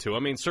consideration too. I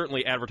mean,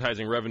 certainly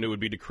advertising revenue would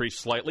be decreased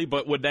slightly,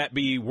 but would that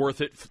be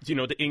worth it?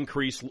 To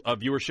increase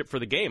viewership for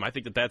the game? I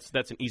think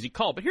that's an easy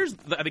call. But here's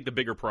I think the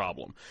bigger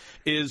problem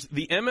is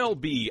the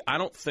MLB. I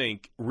don't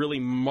think really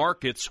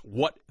markets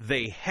what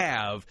they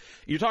have.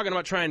 You're talking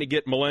about trying to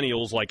get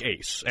millennials like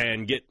Ace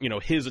and get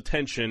his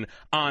attention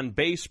on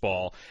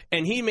baseball,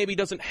 and he maybe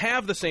doesn't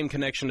have the same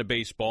connection to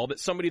baseball that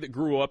somebody that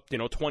grew up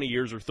 20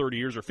 years or 30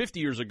 years or 50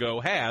 years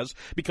ago has,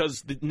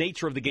 because the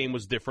nature of the game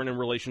was different in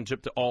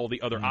relationship to all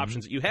the other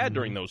options that you had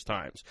during those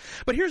times.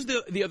 But here's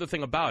the other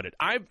thing about it.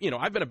 I've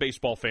been a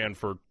baseball fan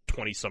for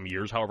 20-some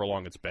years, however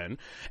long it's been.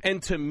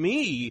 And to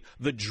me,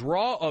 the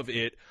draw of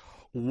it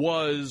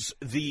was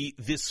the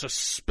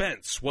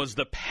suspense, was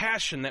the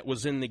passion that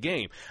was in the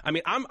game. I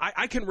mean,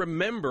 I can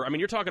remember. I mean,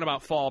 you're talking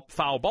about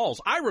foul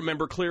balls. I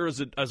remember clear as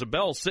a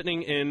bell,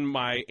 sitting in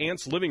my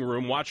aunt's living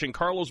room watching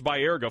Carlos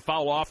Baerga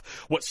foul off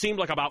what seemed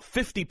like about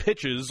 50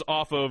 pitches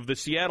off of the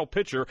Seattle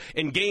pitcher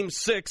in Game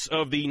 6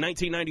 of the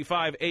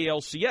 1995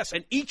 ALCS,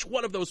 and each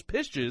one of those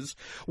pitches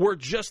were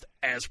just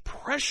as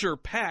pressure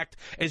packed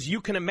as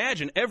you can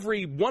imagine.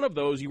 Every one of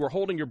those, you were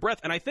holding your breath,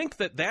 and I think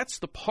that that's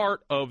the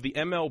part of the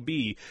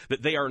MLB that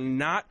that they are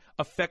not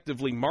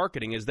effectively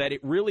marketing is that it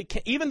really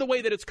can, even the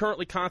way that it's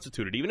currently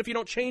constituted, even if you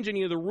don't change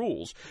any of the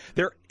rules,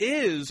 there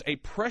is a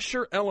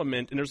pressure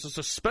element and there's a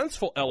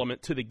suspenseful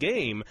element to the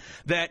game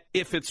that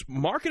if it's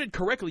marketed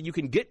correctly, you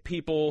can get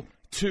people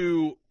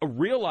to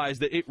realize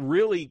that it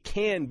really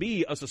can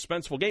be a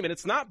suspenseful game, and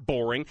it's not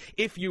boring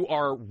if you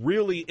are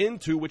really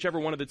into whichever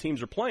one of the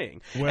teams are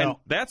playing. Well, and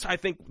that's, I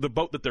think, the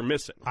boat that they're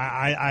missing.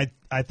 I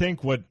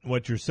think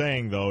what you're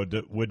saying, though,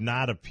 would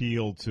not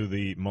appeal to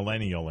the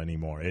millennial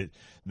anymore.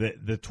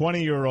 The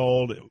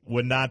 20-year-old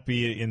would not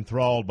be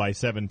enthralled by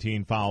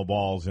 17 foul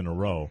balls in a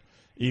row,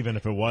 even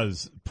if it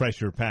was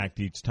pressure-packed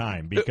each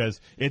time,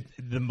 because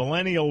the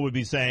millennial would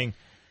be saying,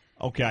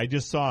 okay, I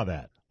just saw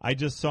that.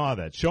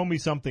 Show me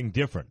something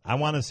different. I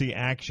want to see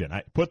action.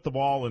 Put the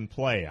ball in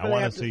play. I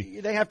want to see.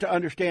 They have to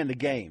understand the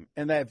game,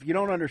 and that if you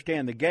don't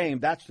understand the game,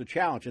 that's the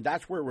challenge, and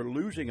that's where we're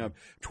losing them.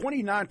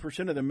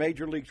 29% of the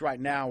major leagues right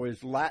now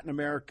is Latin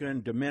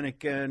American,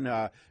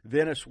 Dominican,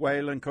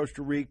 Venezuelan,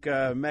 Costa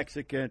Rica,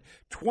 Mexican.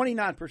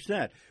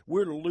 29%.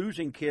 We're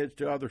losing kids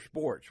to other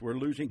sports. We're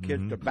losing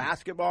kids to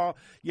basketball.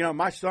 You know,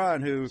 my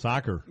son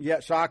soccer.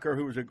 Yeah, soccer.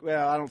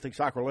 I don't think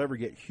soccer will ever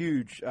get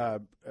huge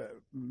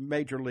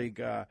major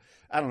league.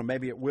 I don't know,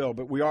 maybe it will,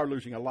 but we are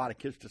losing a lot of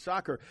kids to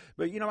soccer.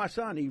 But, you know, my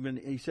son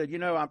he said,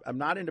 I'm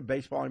not into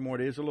baseball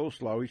anymore. It is a little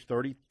slow. He's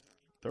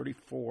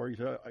 34. He's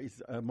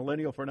a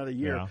millennial for another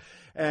year. Yeah.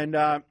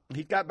 And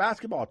he's got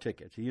basketball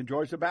tickets. He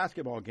enjoys the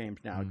basketball games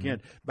now.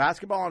 Again,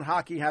 basketball and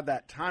hockey have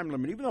that time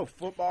limit. Even though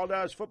football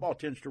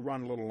tends to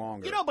run a little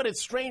longer. But it's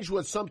strange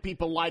what some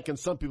people like and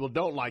some people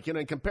don't like.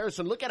 In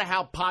comparison, look at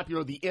how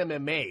popular the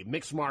MMA,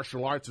 mixed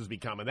martial arts, has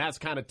become. And that's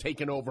kind of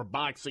taken over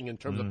boxing in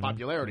terms of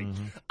popularity.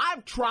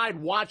 I've tried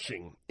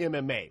watching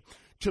MMA.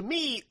 To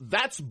me,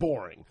 that's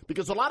boring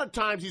because a lot of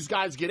times these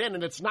guys get in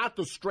and it's not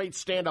the straight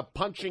stand-up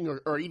punching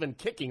or even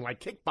kicking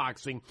like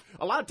kickboxing.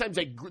 A lot of times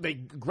they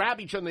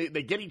grab each other,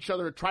 they get each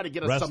other, try to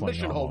get a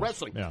submission hold,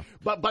 wrestling. Yeah.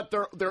 But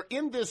they're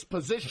in this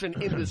position,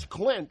 in this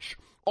clinch,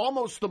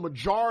 almost the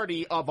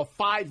majority of a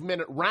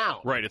 5-minute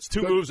round. Right, it's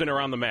two moves and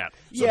around the mat.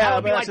 So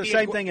but that's the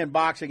same thing in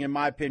boxing, in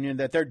my opinion,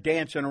 that they're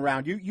dancing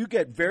around. You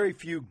get very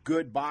few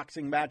good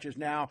boxing matches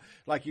now.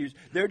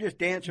 They're just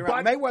dancing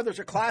around. Mayweather's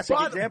a classic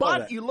example of that.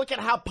 But you look at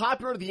how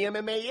popular the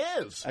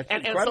MMA is.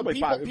 And some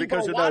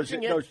people are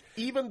watching it,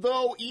 even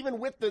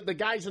with the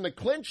guys in the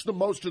clinch the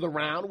most of the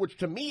round, which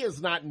to me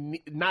is not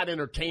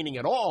entertaining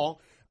at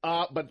all.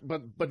 But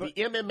the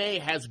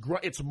MMA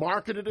it's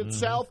marketed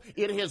itself.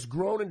 It has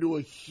grown into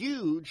a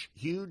huge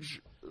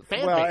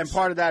fan base. And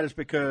part of that is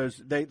because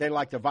they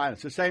like the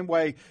violence. The same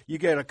way you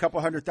get a couple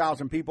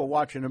 100,000 people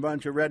watching a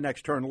bunch of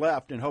rednecks turn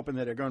left and hoping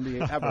that they're going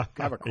to have a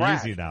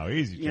crash. Easy.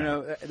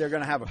 They're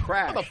going to have a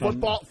crash.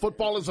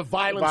 Football is a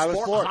violent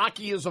sport.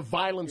 Hockey is a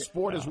violent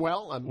sport as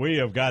well. We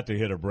have got to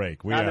hit a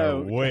break. We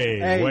are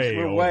way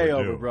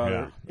over,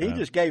 brother. Yeah. He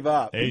just gave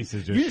up. Ace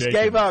is you just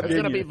gave up. It's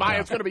going to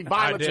be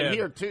violence in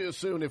here too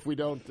soon if we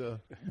don't.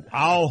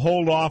 I'll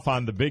hold off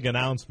on the big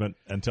announcement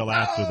until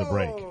after the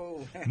break.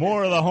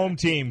 More of the home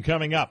team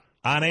coming up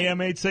on AM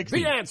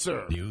 860. The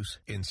Answer. News,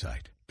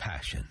 insight,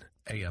 passion.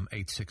 AM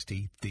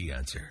 860, The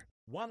Answer.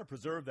 Want to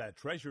preserve that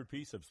treasured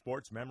piece of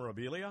sports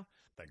memorabilia?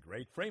 The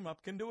Great Frame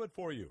Up can do it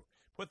for you.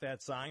 Put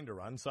that signed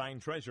or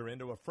unsigned treasure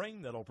into a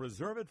frame that'll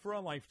preserve it for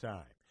a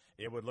lifetime.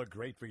 It would look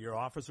great for your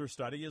office or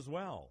study as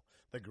well.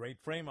 The Great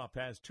Frame Up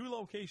has 2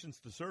 locations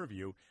to serve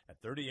you at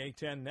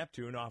 3810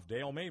 Neptune off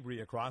Dale Mabry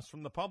across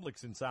from the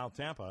Publix in South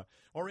Tampa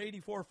or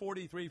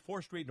 8443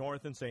 4th Street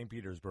North in St.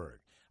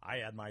 Petersburg. I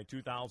had my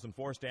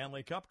 2004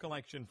 Stanley Cup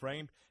collection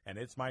framed, and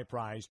it's my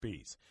prized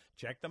piece.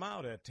 Check them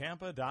out at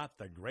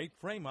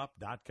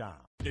tampa.thegreatframeup.com.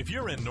 If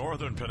you're in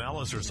northern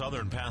Pinellas or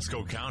southern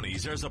Pasco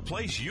counties, there's a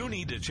place you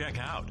need to check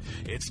out.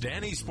 It's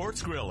Danny's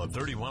Sports Grill at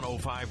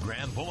 3105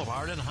 Grand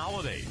Boulevard in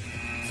Holiday.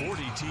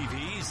 40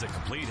 TVs, the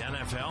complete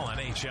NFL,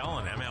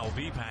 NHL, and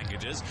MLB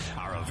packages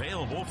are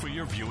available for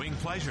your viewing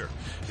pleasure.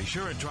 Be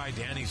sure and try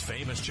Danny's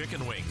famous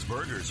chicken wings,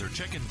 burgers, or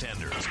chicken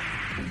tenders.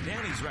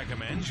 Danny's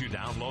recommends you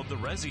download the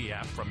Resi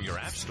app from your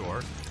app store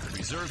and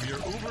reserve your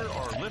Uber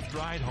or Lyft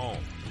ride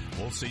home.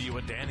 We'll see you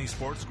at Danny's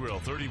Sports Grill,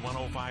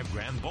 3105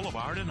 Grand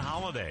Boulevard in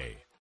Holiday.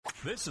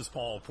 This is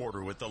Paul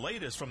Porter with the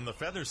latest from the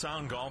Feather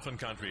Sound Golf and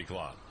Country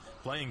Club.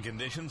 Playing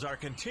conditions are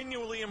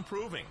continually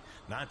improving,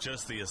 not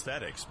just the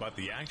aesthetics, but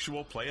the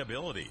actual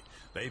playability.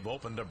 They've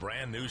opened a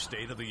brand new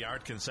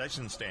state-of-the-art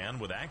concession stand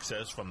with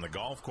access from the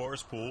golf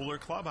course, pool, or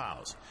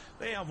clubhouse.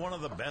 They have one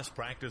of the best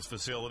practice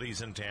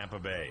facilities in Tampa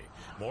Bay.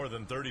 More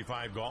than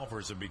 35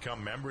 golfers have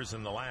become members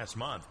in the last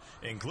month,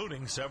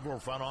 including several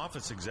front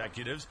office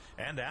executives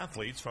and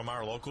athletes from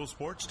our local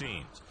sports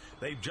teams.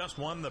 They've just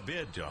won the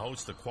bid to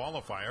host the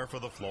qualifier for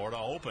the Florida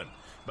Open.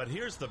 But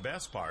here's the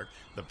best part.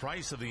 The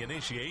price of the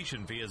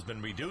initiation fee has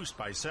been reduced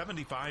by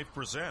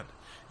 75%.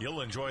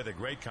 You'll enjoy the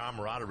great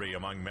camaraderie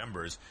among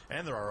members,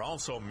 and there are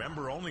also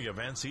member-only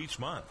events each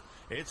month.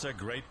 It's a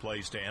great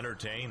place to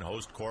entertain,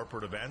 host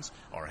corporate events,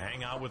 or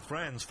hang out with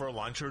friends for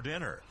lunch or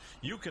dinner.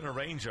 You can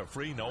arrange a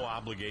free,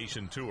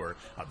 no-obligation tour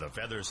of the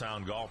Feather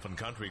Sound Golf and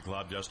Country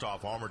Club just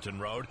off Homerton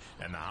Road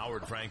and the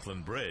Howard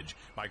Franklin Bridge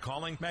by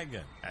calling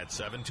Megan at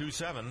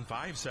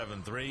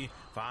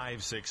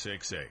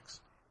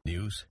 727-573-5666.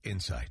 News,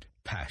 insight,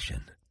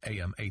 passion.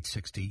 AM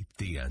 860,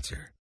 The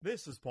Answer.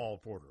 This is Paul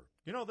Porter.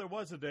 You know, there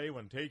was a day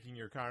when taking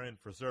your car in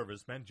for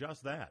service meant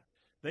just that.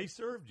 They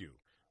served you.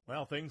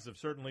 Well, things have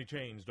certainly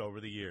changed over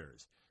the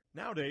years.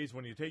 Nowadays,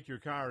 when you take your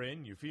car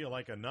in, you feel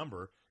like a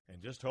number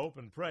and just hope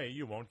and pray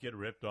you won't get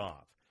ripped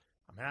off.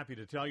 I'm happy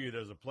to tell you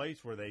there's a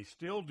place where they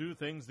still do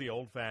things the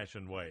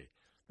old-fashioned way.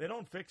 They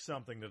don't fix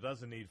something that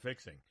doesn't need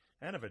fixing.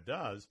 And if it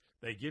does,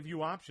 they give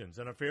you options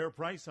and a fair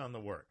price on the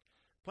work.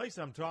 Place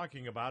I'm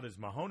talking about is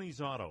Mahoney's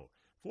Auto,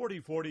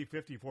 4040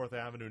 54th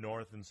Avenue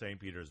North in St.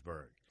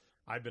 Petersburg.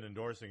 I've been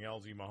endorsing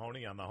LZ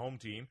Mahoney on the home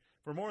team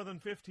for more than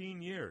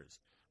 15 years.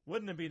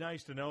 Wouldn't it be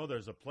nice to know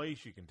there's a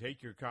place you can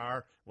take your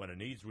car when it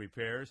needs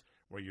repairs,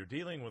 where you're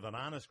dealing with an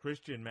honest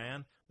Christian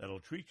man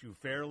that'll treat you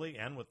fairly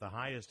and with the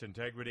highest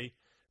integrity?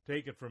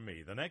 Take it from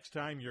me. The next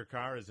time your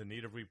car is in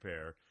need of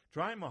repair,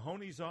 try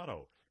Mahoney's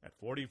Auto at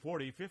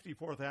 4040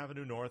 54th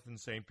Avenue North in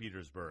St.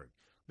 Petersburg.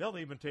 They'll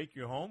even take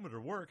you home or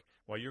to work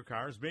while your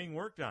car is being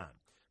worked on.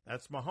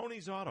 That's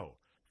Mahoney's Auto,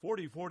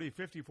 4040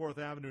 54th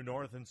Avenue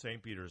North in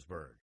St.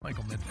 Petersburg.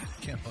 Michael Midman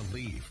can't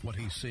believe what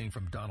he's seeing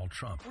from Donald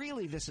Trump.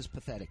 Really, this is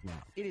pathetic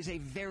now. It is a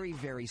very,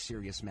 very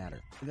serious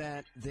matter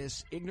that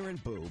this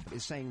ignorant boob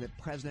is saying that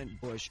President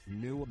Bush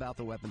knew about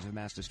the weapons of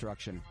mass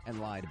destruction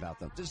and lied about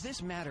them. Does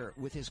this matter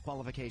with his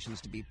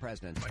qualifications to be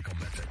president? Michael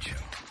Midman Show.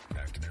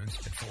 Afternoons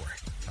at 4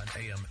 on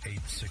AM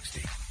 860.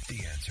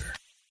 The Answer.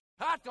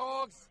 Hot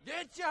dogs!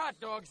 Get your hot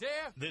dogs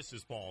here! This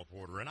is Paul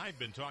Porter, and I've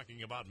been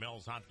talking about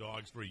Mel's Hot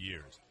Dogs for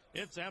years.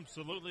 It's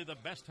absolutely the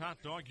best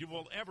hot dog you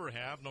will ever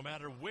have, no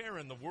matter where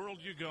in the world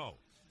you go.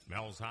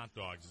 Mel's Hot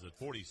Dogs is at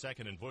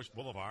 42nd and Bush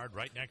Boulevard,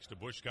 right next to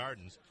Busch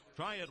Gardens.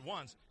 Try it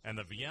once, and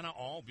the Vienna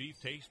all-beef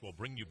taste will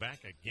bring you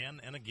back again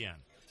and again.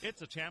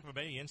 It's a Tampa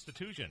Bay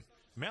institution.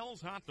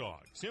 Mel's Hot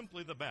Dogs,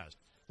 simply the best.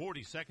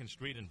 42nd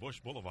Street and Bush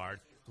Boulevard,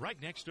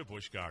 right next to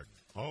Busch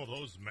Gardens. Oh,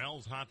 those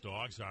Mel's Hot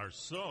Dogs are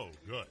so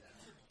good.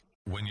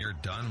 When you're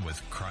done with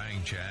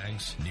crying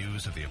Jags,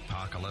 news of the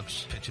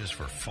apocalypse, pitches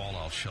for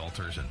fallout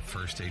shelters and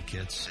first aid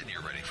kits, then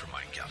you're ready for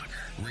Mike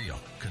Gallagher. Real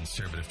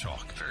conservative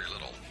talk, very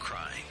little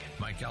crying.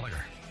 Mike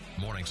Gallagher,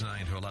 mornings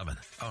 9 to 11,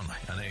 only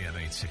on AM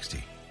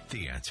 860.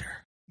 The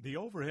Answer. The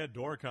Overhead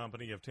Door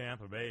Company of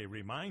Tampa Bay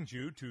reminds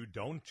you to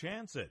don't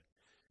chance it.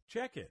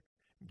 Check it.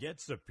 Get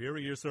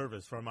superior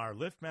service from our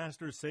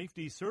LiftMaster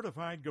Safety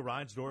Certified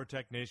Garage Door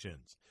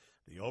Technicians.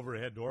 The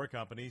Overhead Door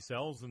Company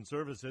sells and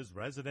services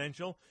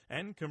residential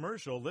and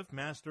commercial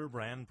LiftMaster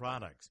brand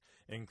products,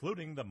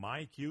 including the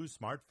MyQ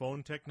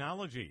smartphone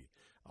technology,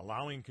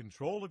 allowing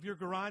control of your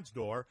garage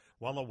door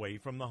while away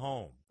from the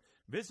home.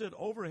 Visit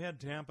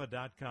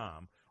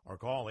overheadtampa.com or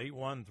call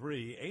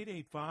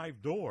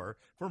 813-885-DOOR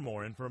for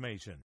more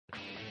information.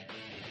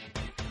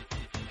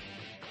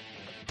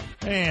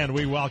 And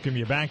we welcome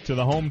you back to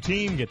the home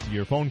team. Get to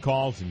your phone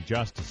calls in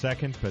just a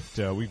second, but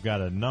we've got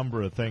a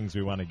number of things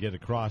we want to get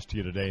across to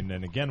you today. And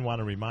then again, want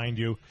to remind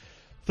you,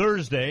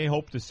 Thursday,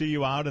 hope to see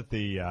you out at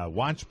the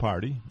watch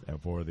party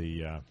for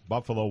the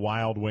Buffalo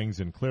Wild Wings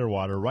in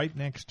Clearwater, right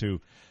next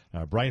to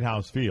Bright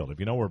House Field.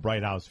 If you know where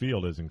Bright House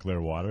Field is in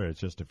Clearwater,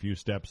 it's just a few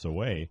steps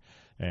away.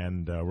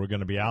 And we're going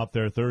to be out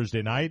there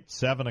Thursday night,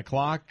 7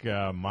 o'clock,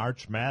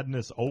 March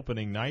Madness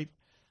opening night.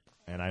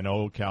 And I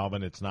know,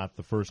 Calvin, it's not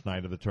the first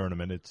night of the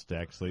tournament. It's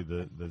actually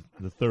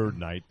the third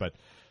night. But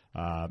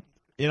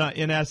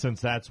in essence,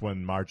 that's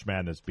when March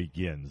Madness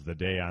begins, the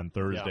day on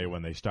Thursday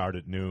when they start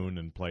at noon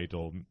and play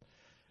till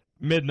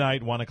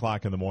midnight, 1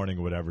 o'clock in the morning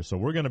or whatever. So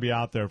we're going to be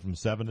out there from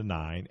 7 to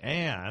 9.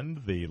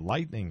 And the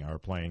Lightning are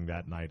playing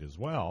that night as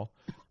well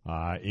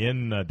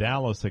in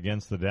Dallas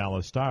against the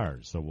Dallas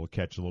Stars. So we'll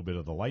catch a little bit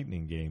of the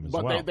Lightning game as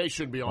well. But they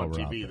should be on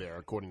TV there,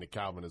 according to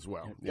Calvin as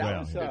well.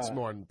 Dallas, it's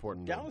more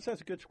important. Dallas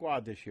has a good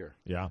squad this year.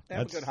 Yeah. They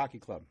have a good hockey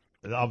club.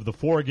 Of the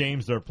 4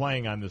 games they're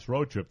playing on this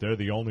road trip, they're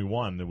the only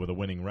one with a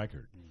winning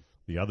record.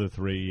 The other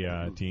 3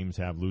 teams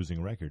have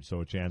losing records,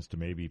 so a chance to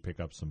maybe pick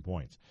up some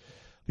points.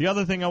 The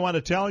other thing I want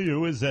to tell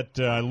you is that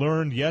I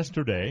learned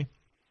yesterday,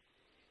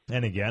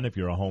 and again, if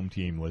you're a home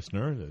team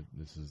listener,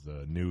 this is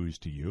the news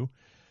to you,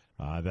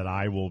 that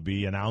I will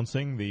be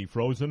announcing the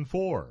Frozen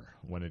Four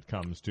when it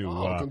comes to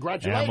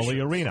Amalie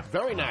Arena.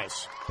 Very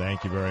nice.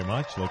 Thank you very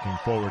much. Looking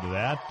forward to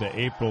that.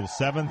 April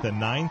 7th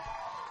and 9th,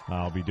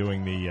 I'll be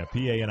doing the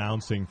PA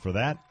announcing for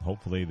that.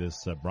 Hopefully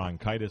this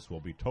bronchitis will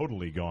be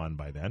totally gone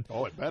by then.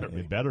 Oh, it better be.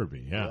 It better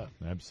be, yeah.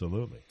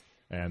 Absolutely.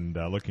 And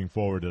looking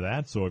forward to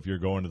that. So if you're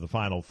going to the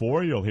Final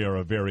Four, you'll hear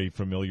a very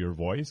familiar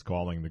voice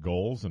calling the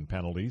goals and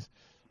penalties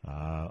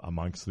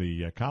amongst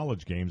the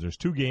college games. There's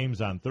 2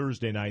 games on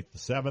Thursday night, the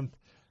 7th,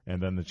 and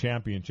then the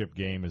championship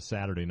game is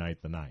Saturday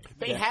night, the 9th.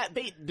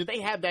 Did they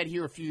have that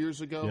here a few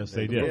years ago? Yes,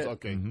 they did.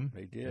 Okay,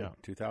 they did. Yeah.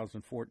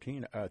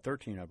 2013, I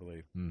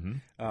believe.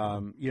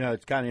 Mm-hmm.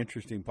 It's kind of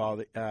interesting,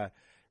 Paul.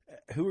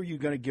 who are you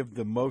going to give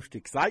the most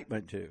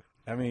excitement to?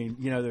 I mean,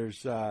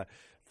 there's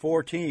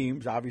 4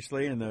 teams,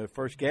 obviously, in the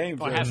first game.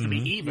 Well, it has to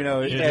be even.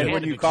 And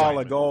when you call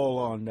a goal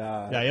on...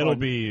 it'll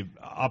be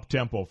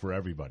up-tempo for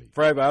everybody.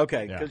 For everybody,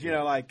 okay. Because,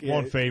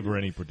 won't favor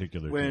any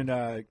particular when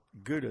team.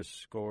 Gudis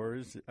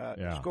scores,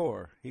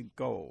 he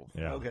goal.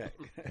 Yeah. Okay.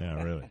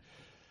 Yeah, really.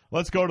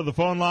 Let's go to the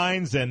phone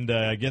lines and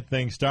get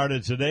things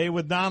started today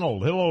with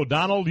Donald. Hello,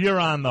 Donald. You're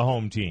on the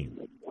home team.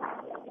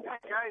 Hi,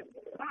 guys.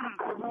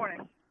 Good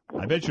morning.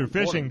 I bet you're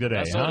fishing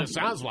today, That's what it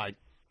sounds like.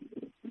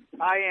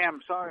 I am.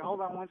 Sorry,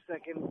 hold on one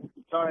second.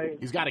 Sorry.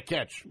 He's got a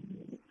catch.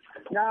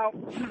 Now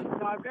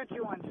I've got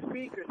you on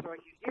speaker so I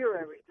can hear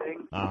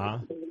everything. Uh-huh.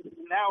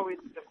 Now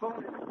the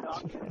phone is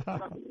stuck.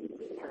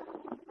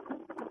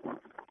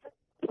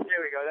 There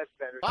we go. That's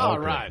better. All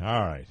Okay. right.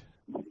 All right.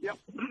 Yep.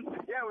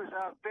 Yeah, it was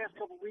past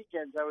couple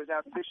weekends. I was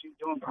out fishing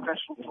doing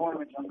professional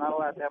tournaments. I'm not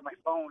allowed to have my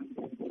phone,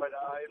 but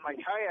in my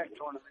kayak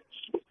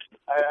tournaments,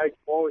 I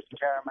always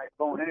carry my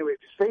phone anyway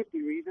for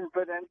safety reasons.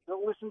 But then to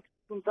listen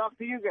and talk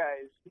to you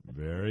guys.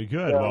 Very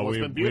good. Yeah, well, it's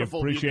been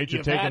beautiful. We appreciate you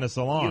You've taking had, us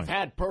along. You've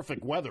had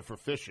perfect weather for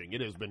fishing.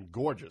 It has been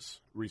gorgeous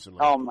recently.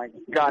 Oh my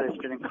God, it's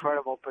been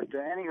incredible. But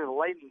any of the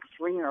lightning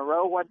 3 in a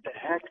row, what the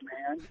heck,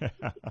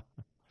 man?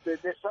 There's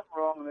something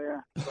wrong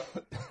there.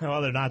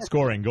 Well, they're not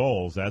scoring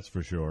goals, that's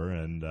for sure.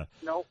 And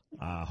nope.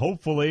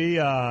 Hopefully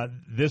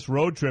this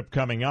road trip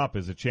coming up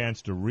is a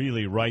chance to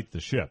really right the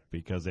ship,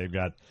 because they've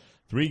got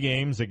 3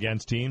 games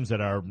against teams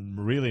that are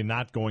really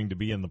not going to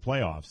be in the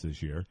playoffs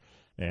this year.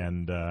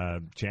 And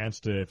chance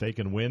to, if they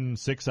can win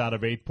 6 out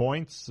of 8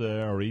 points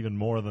or even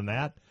more than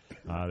that,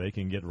 they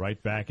can get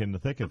right back in the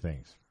thick of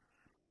things.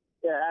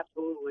 Yeah,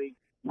 absolutely.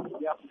 Yep.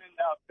 And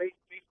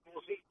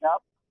baseball's heating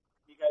up.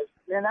 You guys,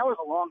 man, that was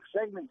a long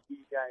segment for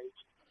you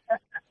guys.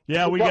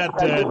 Yeah, we got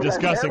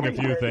discussing a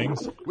few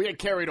things. We get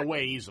carried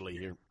away easily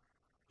here.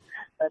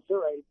 That's all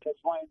right. That's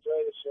why I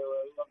enjoy the show.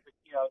 I love the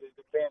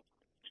fans,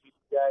 you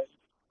guys.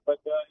 But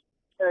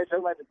I talk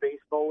about the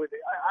baseball with it.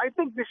 I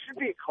think this should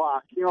be a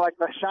clock. Like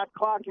the shot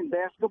clock in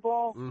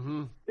basketball.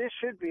 Mm-hmm. This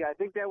should be. I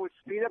think that would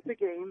speed up the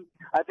game.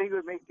 I think it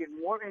would make it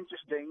more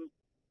interesting.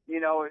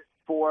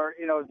 For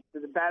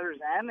the batters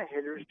and the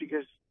hitters,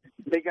 because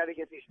they got to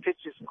get these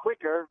pitches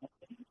quicker.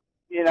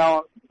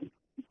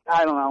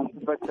 I don't know,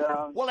 but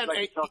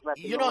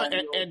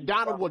and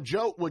Donald, what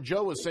Joe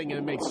was saying, and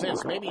it makes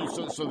sense. Maybe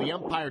so the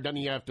umpire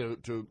doesn't have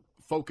to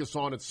focus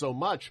on it so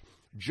much.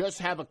 Just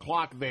have a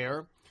clock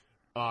there,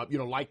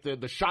 like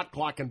the shot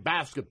clock in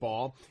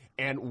basketball,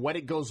 and when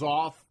it goes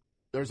off,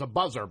 there's a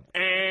buzzer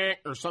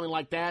or something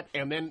like that,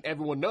 and then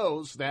everyone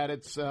knows that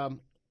it's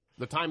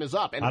the time is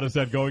up. And how does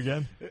that go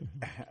again?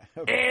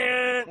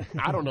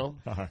 I don't know.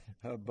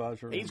 A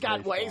buzzer. He's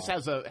got. Well, Ace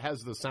has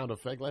the sound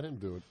effect. Let him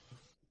do it.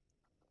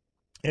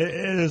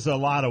 It is a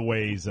lot of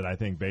ways that I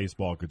think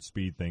baseball could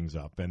speed things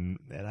up, and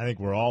I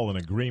think we're all in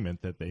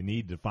agreement that they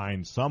need to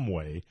find some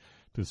way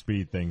to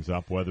speed things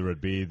up, whether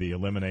it be the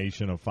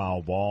elimination of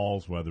foul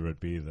balls, whether it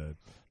be the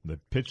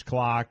pitch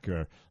clock,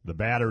 or the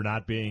batter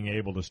not being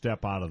able to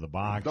step out of the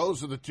box.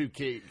 Those are the 2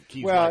 keys.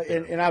 Well, right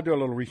there. and I'll do a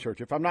little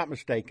research. If I'm not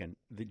mistaken,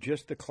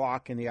 just the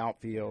clock in the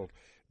outfield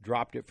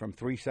dropped it from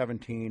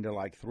 3:17 to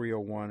like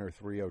 3:01 or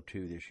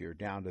 3:02 this year,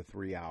 down to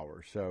 3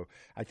 hours. So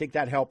I think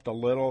that helped a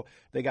little.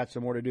 They got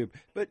some more to do.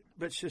 But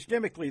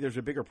systemically, there's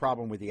a bigger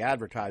problem with the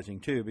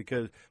advertising, too,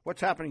 because what's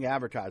happening in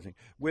advertising?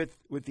 With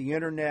the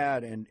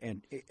Internet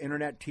and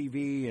Internet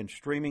TV and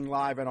streaming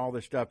live and all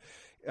this stuff,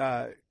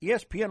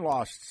 ESPN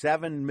lost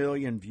 7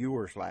 million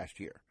viewers last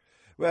year.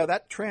 Well,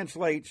 that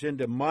translates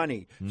into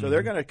money. Mm-hmm. So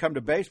they're going to come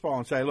to baseball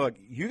and say, look,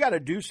 you got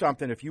to do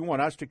something if you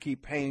want us to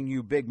keep paying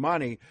you big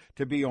money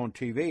to be on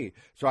TV.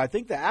 So I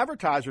think the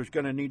advertiser is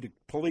going to need to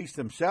police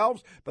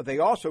themselves, but they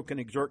also can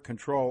exert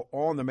control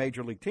on the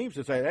major league teams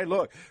to say, hey,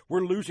 look,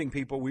 we're losing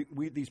people.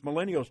 We these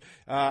millennials,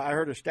 I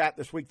heard a stat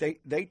this week,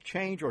 they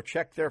change or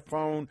check their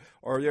phone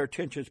or their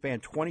attention span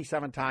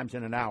 27 times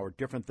in an hour,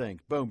 different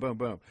things. Boom, boom,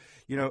 boom.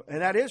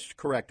 And that is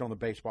correct on the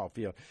baseball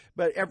field.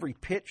 But every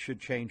pitch should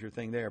change your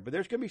thing there. But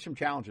there's going to be some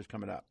challenges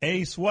coming up.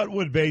 Ace, what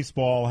would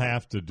baseball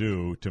have to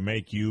do to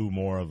make you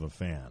more of a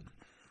fan?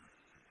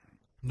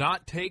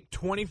 Not take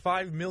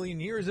 25 million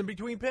years in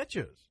between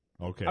pitches.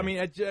 Okay. I mean,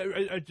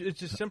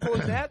 it's as simple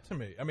as that to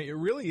me. I mean, it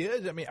really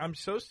is. I mean, I'm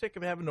so sick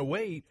of having to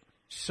wait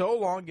so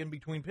long in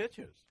between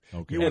pitches.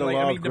 Okay. And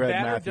the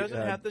batter doesn't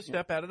have to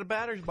step out of the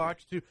batter's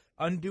box to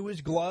undo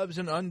his gloves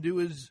and undo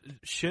his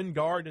shin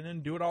guard and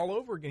then do it all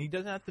over again. He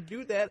doesn't have to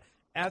do that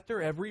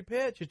after every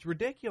pitch. It's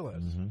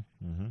ridiculous.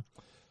 Mm-hmm. Mm-hmm.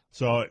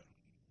 So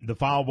the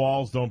foul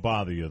balls don't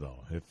bother you,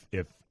 though,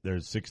 if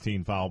there's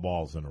 16 foul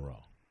balls in a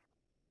row?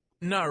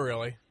 Not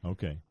really.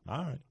 Okay.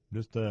 All right.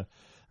 Just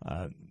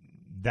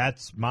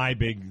that's my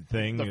big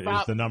thing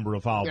is the number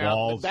of foul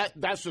balls.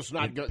 That's just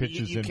not good.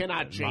 You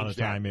cannot change amount of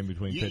that. time in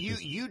between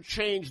pitches.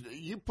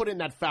 You put in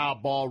that foul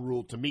ball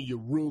rule, to me, you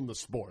ruin the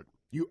sport.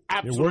 You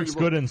absolutely it works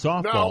good in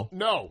softball.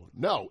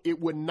 No, it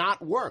would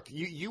not work.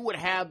 You would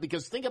have,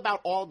 because think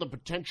about all the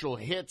potential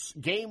hits,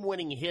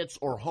 game-winning hits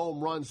or home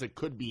runs that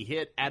could be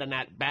hit at an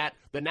at-bat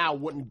that now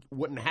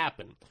wouldn't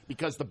happen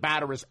because the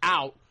batter is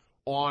out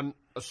on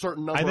a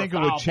certain number I think of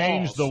it would foul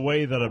change balls. the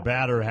way that a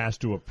batter has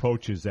to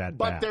approach his at-bat.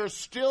 But there's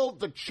still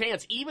the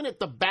chance, even if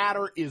the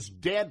batter is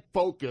dead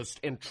focused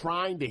and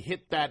trying to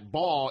hit that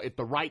ball at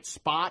the right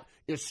spot,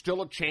 there's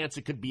still a chance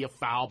it could be a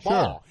foul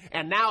ball.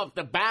 And now if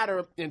the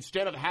batter,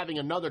 instead of having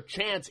another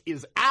chance,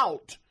 is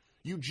out,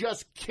 you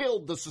just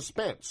killed the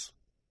suspense.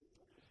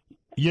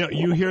 You know,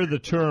 you hear the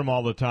term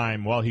all the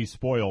time, well, he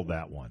spoiled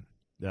that one.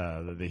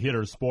 The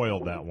hitter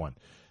spoiled that one.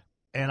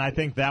 And I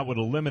think that would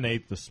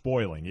eliminate the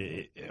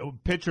spoiling.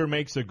 Pitcher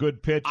makes a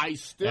good pitch,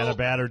 and a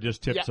batter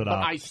just tips it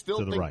off I still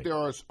to the think right.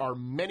 there are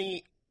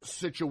many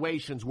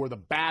situations where the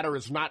batter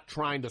is not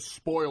trying to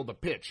spoil the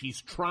pitch.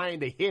 He's trying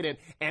to hit it,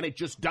 and it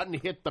just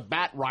doesn't hit the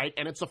bat right,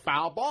 and it's a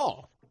foul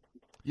ball.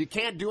 You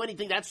can't do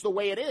anything. That's the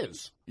way it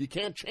is. You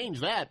can't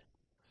change that.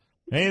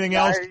 Anything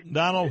else,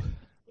 Donald?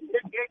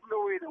 It can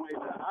go either way.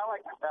 But I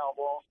like the foul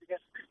balls because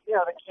the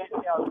people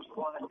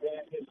in the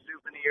stand get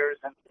souvenirs,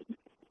 and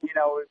I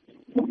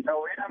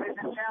mean, it's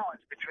a challenge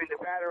between the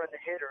batter and the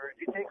hitter.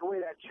 If you take away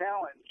that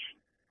challenge,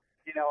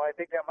 I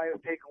think that might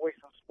take away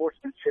some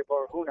sportsmanship,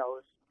 or who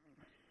knows.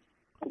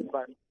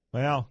 But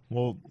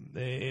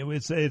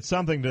it's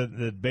something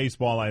that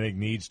baseball, I think,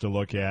 needs to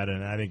look at,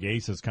 and I think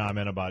Ace's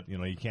comment about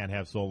you can't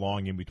have so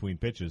long in between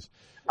pitches.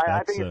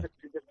 I think it's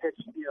the pitch,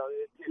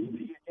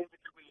 in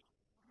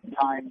between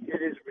time.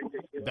 It is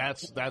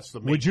ridiculous. That's the.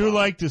 Would you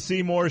like to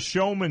see more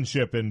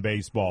showmanship in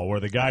baseball, where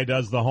the guy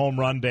does the home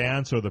run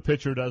dance, or the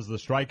pitcher does the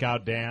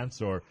strikeout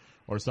dance, or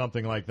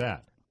something like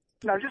that?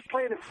 No, just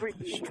play the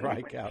freaky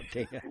strikeout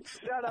dance.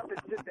 Shut up and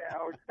sit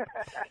down.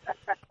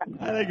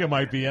 I think it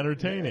might be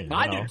entertaining.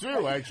 I do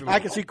too, actually. I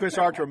can see Chris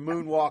Archer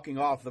moonwalking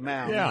off the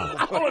mound. Yeah,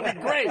 that would be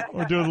great.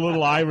 Or doing a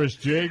little Irish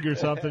jig or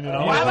something.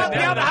 How about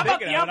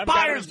the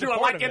umpires do it,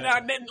 like in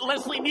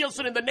Leslie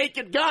Nielsen in The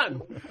Naked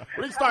Gun?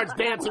 When he starts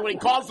dancing when he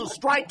calls the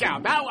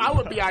strikeout. That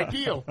would be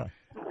ideal.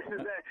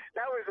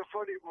 That was a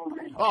funny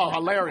movie. Oh,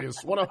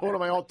 hilarious. One of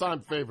my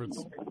all-time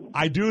favorites.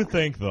 I do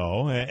think,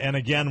 though, and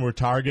again, we're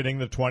targeting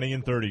the 20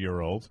 and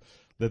 30-year-olds,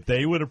 that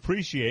they would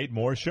appreciate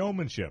more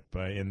showmanship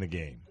in the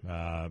game.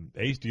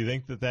 Ace, do you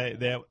think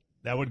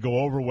that would go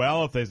over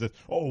well if they said,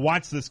 oh,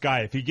 watch this guy.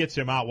 If he gets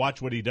him out,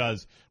 watch what he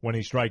does when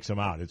he strikes him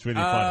out. It's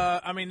really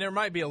funny. I mean, there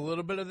might be a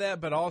little bit of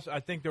that, but also I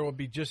think there will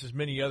be just as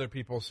many other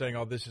people saying,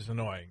 oh, this is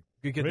annoying.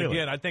 Because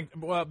again,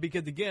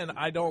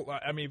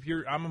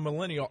 I'm a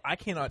millennial, I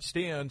cannot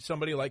stand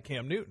somebody like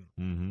Cam Newton.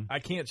 Mm-hmm. I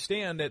can't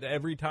stand that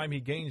every time he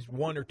gains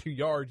 1 or 2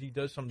 yards, he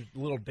does some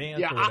little dance.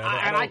 Yeah, or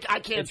whatever. I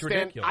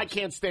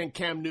can't stand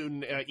Cam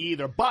Newton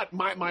either. But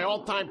my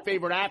all-time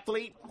favorite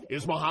athlete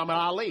is Muhammad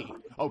Ali.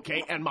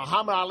 Okay, and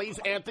Muhammad Ali's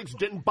antics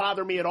didn't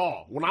bother me at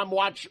all. When I'm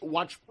watch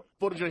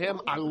footage of him,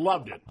 I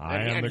loved it.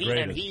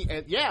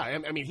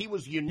 He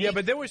was unique. Yeah,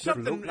 but there was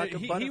something.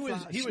 He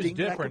was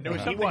different.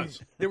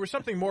 There was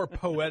something more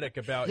poetic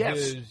about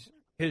his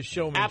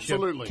showmanship.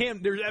 Absolutely.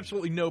 There's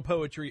absolutely no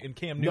poetry in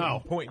Cam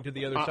Newton pointing to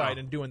the other side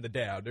and doing the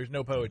dab. There's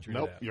no poetry.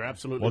 Nope, to that. you're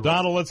absolutely Well, right.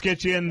 Donald, let's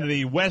get you into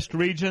the West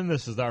region.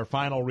 This is our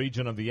final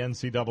region of the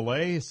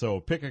NCAA, so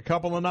pick a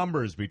couple of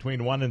numbers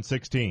between 1 and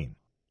 16.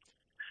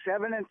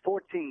 7 and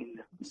 14.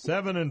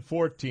 7 and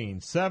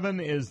 14. 7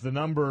 is the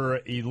number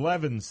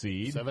 11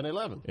 seed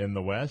 7-11 in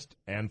the West,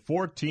 and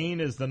 14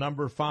 is the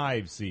number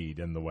 5 seed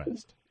in the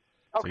West.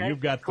 Okay, so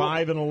you've got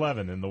 5 and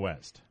 11 in the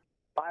West.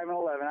 5 and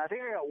 11. I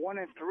think I got 1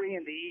 and 3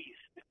 in the East.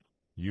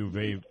 You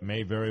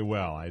may very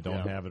well. I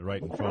don't have it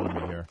right in front of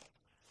me here.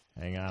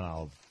 Hang on,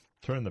 I'll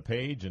turn the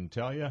page and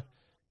tell you.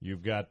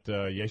 You've got,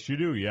 yes, you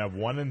do. You have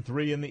 1 and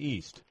 3 in the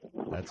East.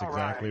 That's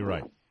exactly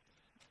right.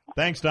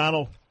 Thanks,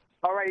 Donald.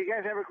 All right, you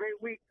guys have a great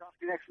week. Talk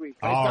to you next week.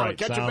 All right,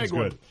 catch a sounds big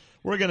good. one.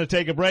 We're going to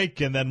take a break,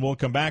 and then we'll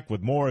come back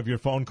with more of your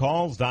phone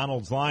calls.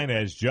 Donald's line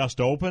has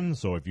just opened,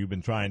 so if you've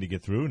been trying to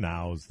get through,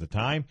 now's the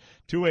time.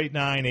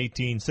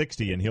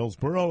 289-1860 in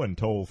Hillsborough, and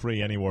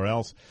toll-free anywhere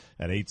else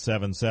at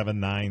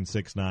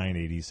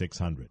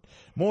 877-969-8600.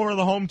 More of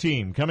the home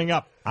team coming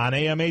up on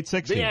AM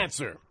 860. The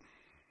Answer.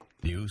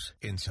 News,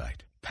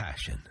 insight,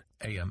 passion.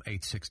 AM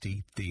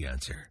 860, The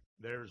Answer.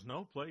 There's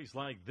no place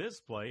like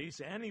this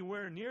place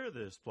anywhere near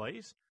this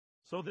place,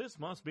 so this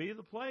must be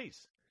the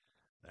place.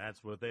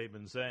 That's what they've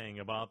been saying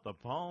about the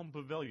Palm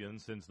Pavilion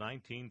since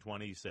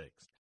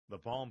 1926. The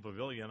Palm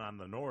Pavilion on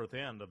the north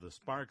end of the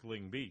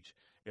sparkling beach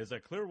is a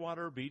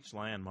Clearwater Beach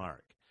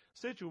landmark.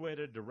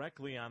 Situated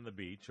directly on the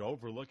beach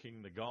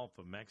overlooking the Gulf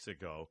of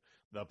Mexico,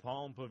 the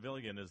Palm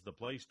Pavilion is the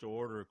place to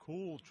order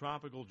cool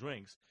tropical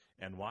drinks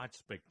and watch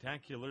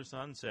spectacular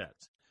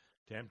sunsets.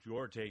 Tempt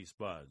your taste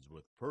buds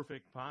with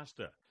perfect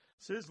pasta,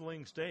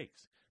 sizzling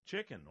steaks,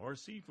 chicken or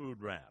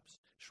seafood wraps,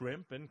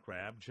 shrimp and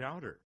crab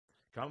chowder.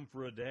 Come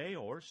for a day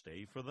or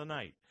stay for the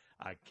night.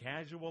 A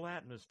casual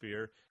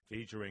atmosphere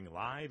featuring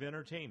live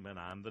entertainment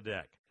on the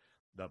deck.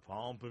 The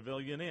Palm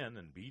Pavilion Inn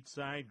and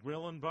Beachside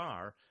Grill and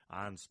Bar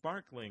on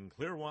sparkling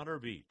Clearwater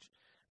Beach.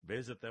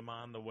 Visit them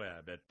on the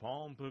web at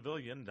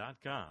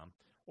palmpavilion.com,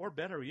 or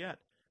better yet,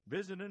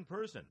 visit in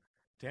person,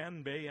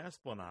 10 Bay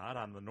Esplanade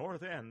on the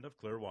north end of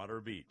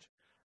Clearwater Beach.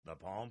 The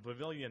Palm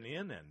Pavilion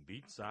Inn and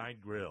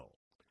Beachside Grill.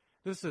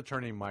 This is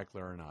attorney Mike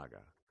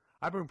Larinaga.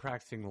 I've been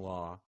practicing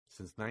law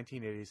since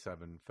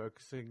 1987,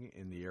 focusing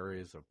in the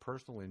areas of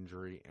personal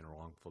injury and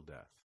wrongful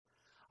death.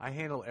 I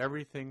handle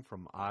everything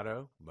from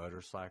auto,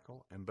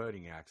 motorcycle, and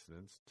boating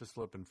accidents to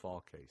slip and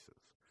fall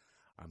cases.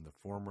 I'm the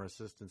former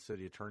assistant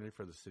city attorney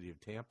for the city of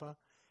Tampa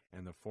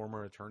and the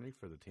former attorney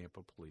for the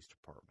Tampa Police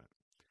Department.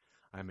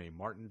 I'm a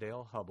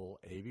Martindale-Hubbell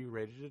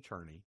AV-rated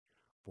attorney,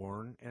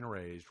 born and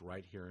raised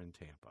right here in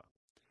Tampa.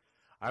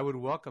 I would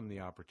welcome the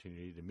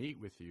opportunity to meet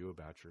with you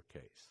about your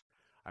case.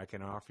 I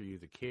can offer you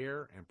the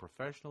care and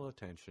professional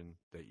attention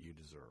that you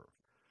deserve.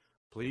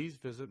 Please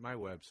visit my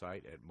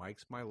website at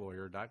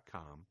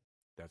mikesmylawyer.com.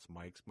 That's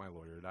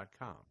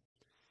mikesmylawyer.com.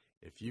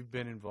 If you've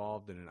been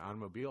involved in an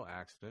automobile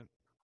accident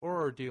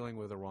or are dealing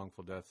with a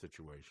wrongful death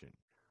situation,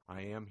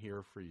 I am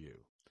here for you.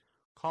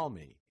 Call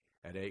me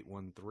at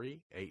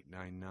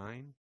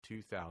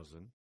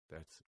 813-899-2000.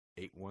 That's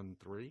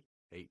 813-899-2000.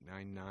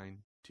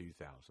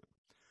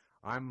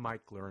 I'm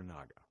Mike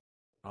Larinaga.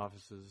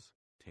 Offices,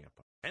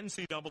 Tampa.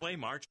 NCAA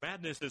March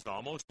Madness is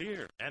almost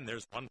here, and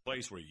there's one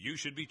place where you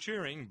should be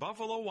cheering: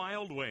 Buffalo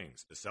Wild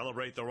Wings. To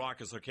celebrate the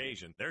raucous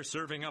occasion, they're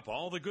serving up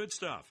all the good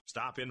stuff.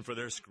 Stop in for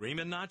their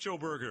Screamin' Nacho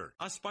Burger,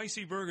 a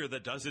spicy burger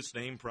that does its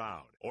name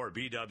proud. Or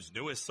B-Dub's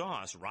newest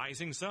sauce,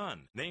 Rising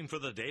Sun, named for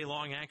the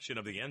day-long action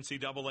of the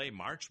NCAA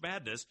March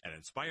Madness and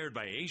inspired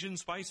by Asian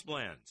spice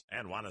blends.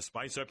 And want to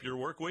spice up your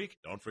work week?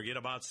 Don't forget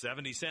about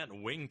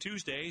 70-cent Wing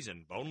Tuesdays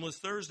and Boneless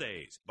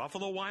Thursdays.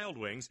 Buffalo Wild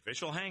Wings,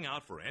 official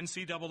hangout for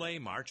NCAA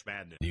March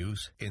Madness.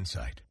 News,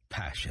 insight,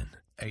 passion.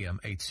 AM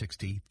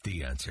 860,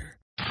 The Answer.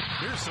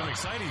 Here's some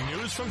exciting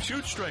news from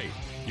Shoot Straight.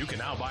 You can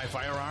now buy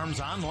firearms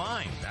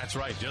online. That's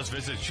right, just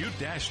visit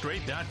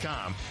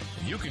shoot-straight.com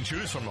and you can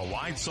choose from a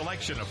wide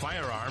selection of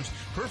firearms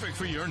perfect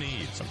for your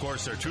needs. Of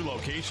course, there are 2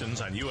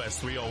 locations on US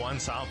 301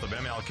 south of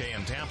MLK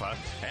in Tampa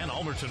and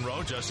Almerton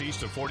Road just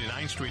east of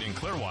 49th Street in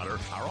Clearwater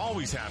are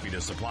always happy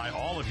to supply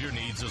all of your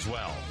needs as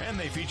well. And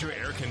they feature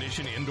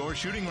air-conditioned indoor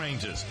shooting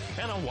ranges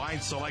and a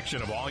wide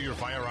selection of all your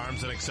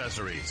firearms and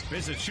accessories.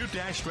 Visit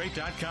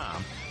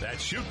shoot-straight.com.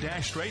 That's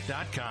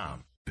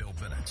shoot-straight.com. Bill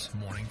Bennett's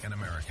Morning in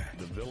America.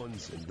 The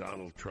villains in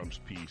Donald Trump's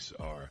piece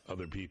are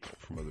other people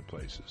from other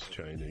places.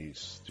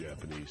 Chinese,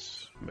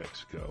 Japanese,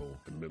 Mexico,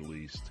 the Middle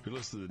East. If you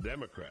listen to the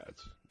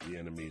Democrats, the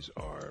enemies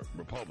are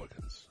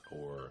Republicans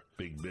or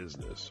big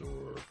business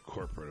or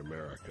corporate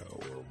America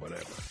or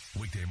whatever.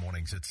 Weekday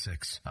mornings at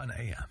 6 on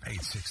AM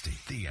 860.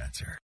 The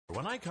Answer.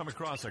 When I come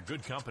across a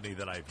good company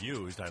that I've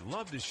used, I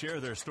love to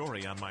share their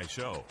story on my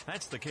show.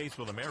 That's the case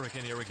with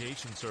American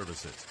Irrigation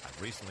Services.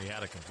 I've recently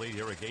had a complete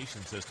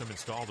irrigation system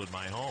installed in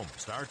my home.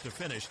 Start to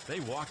finish,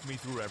 they walked me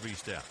through every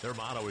step. Their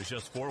motto is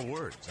just 4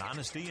 words: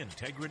 honesty,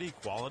 integrity,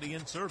 quality,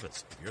 and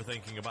service. If you're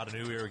thinking about a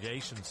new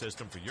irrigation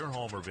system for your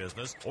home or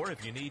business, or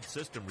if you need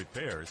system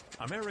repairs,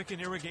 American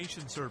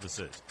Irrigation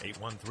Services,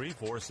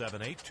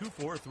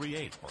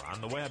 813-478-2438, or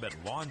on the web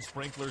at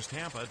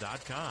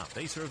LawnSprinklersTampa.com.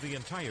 They serve the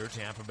entire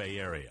Tampa Bay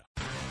area.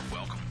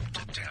 Welcome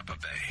to Tampa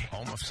Bay,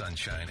 home of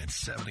sunshine and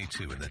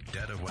 72 in the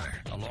dead of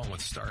winter, along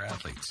with star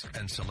athletes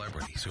and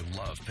celebrities who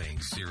love paying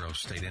 0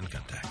 state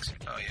income tax.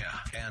 Oh yeah,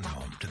 and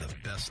home to the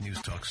best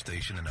news talk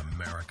station in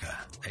America,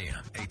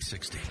 AM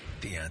 860,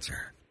 The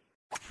Answer.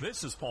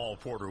 This is Paul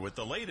Porter with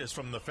the latest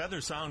from the Feather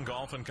Sound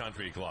Golf and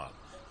Country Club.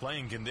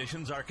 Playing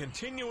conditions are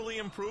continually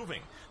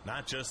improving,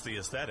 not just the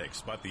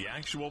aesthetics, but the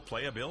actual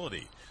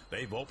playability.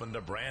 They've opened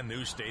a brand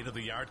new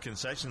state-of-the-art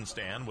concession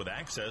stand with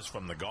access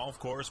from the golf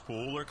course,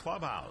 pool, or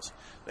clubhouse.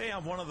 They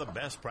have one of the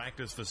best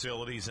practice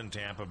facilities in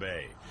Tampa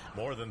Bay.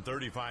 More than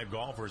 35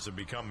 golfers have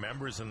become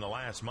members in the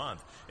last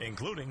month,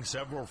 including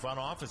several front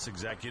office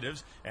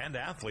executives and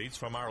athletes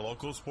from our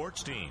local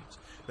sports teams.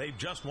 They've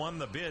just won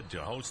the bid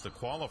to host the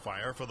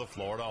qualifier for the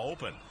Florida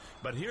Open.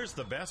 But here's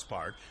the best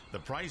part. The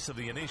price of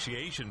the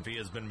initiation fee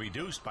has been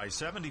reduced by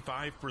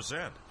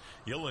 75%.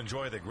 You'll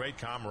enjoy the great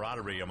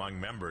camaraderie among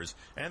members,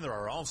 and there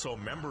are also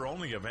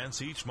member-only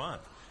events each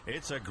month.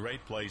 It's a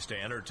great place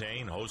to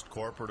entertain, host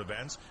corporate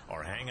events,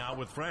 or hang out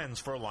with friends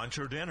for lunch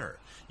or dinner.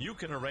 You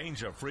can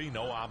arrange a free,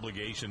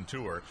 no-obligation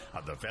tour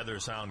of the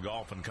Feather Sound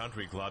Golf and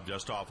Country Club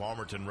just off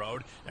Almerton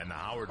Road and the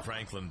Howard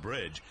Franklin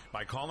Bridge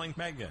by calling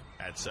Megan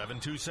at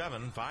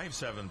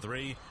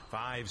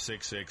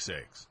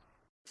 727-573-5666.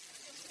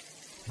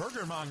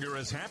 Burger Monger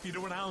is happy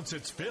to announce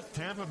its 5th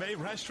Tampa Bay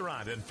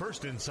restaurant and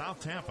first in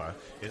South Tampa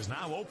is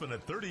now open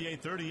at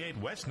 3838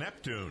 West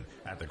Neptune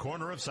at the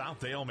corner of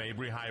Southdale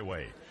Mabry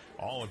Highway.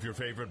 All of your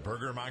favorite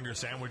Burger Monger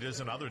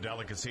sandwiches and other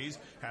delicacies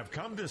have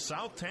come to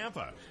South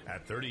Tampa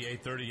at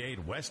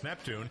 3838 West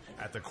Neptune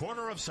at the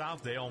corner of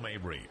Southdale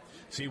Mabry.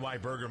 See why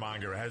Burger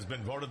Monger has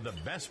been voted the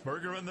best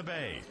burger in the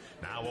Bay.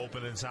 Now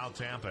open in South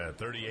Tampa at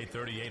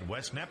 3838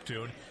 West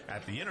Neptune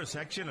at the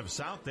intersection of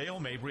Southdale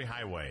Mabry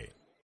Highway.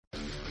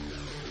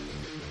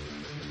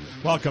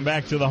 Welcome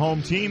back to the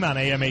home team on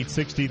AM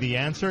 860 The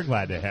Answer.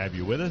 Glad to have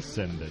you with us.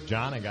 And,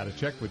 John, I got to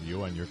check with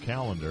you on your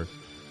calendar.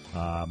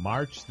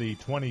 March the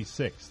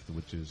 26th,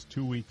 which is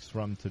 2 weeks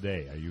from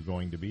today. Are you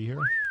going to be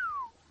here?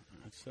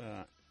 It's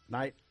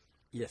night.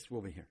 Yes, we'll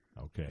be here.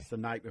 Okay. It's the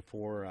night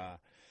before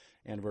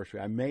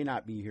anniversary. I may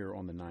not be here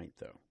on the 9th,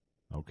 though.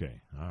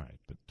 Okay, all right.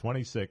 But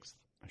 26th.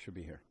 I should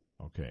be here.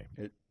 Okay.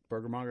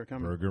 Burgermonger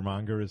coming?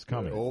 Burgermonger is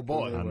coming. Oh,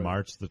 boy. On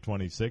March the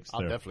 26th.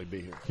 I'll definitely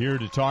be here. Here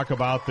to talk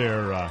about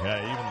their,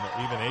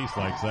 even Ace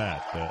likes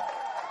that.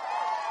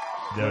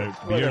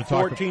 A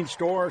 14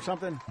 store or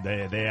something?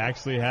 They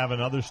actually have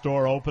another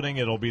store opening.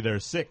 It'll be their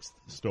 6th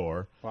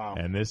store. Wow.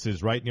 And this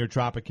is right near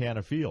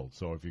Tropicana Field.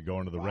 So if you go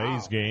into the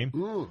Rays game,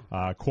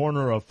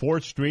 corner of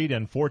 4th Street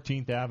and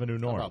 14th Avenue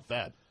North. How about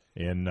that?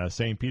 In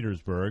St.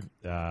 Petersburg.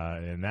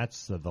 And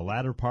that's the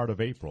latter part of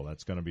April.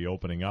 That's going to be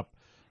opening up.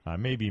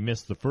 Maybe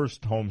missed the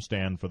first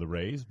homestand for the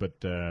Rays,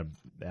 but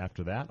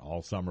after that,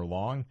 all summer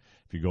long,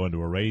 if you go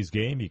into a Rays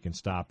game, you can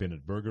stop in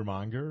at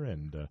Burgermonger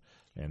and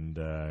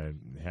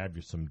have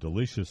you some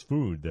delicious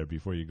food there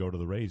before you go to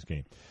the Rays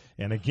game.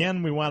 And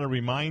again, we want to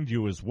remind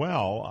you as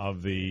well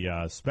of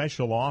the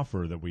special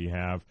offer that we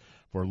have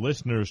for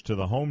listeners to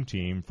the home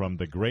team from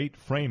the Great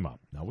Frame Up.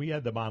 Now, we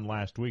had them on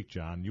last week,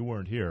 John. You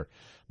weren't here,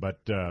 but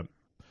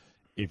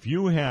if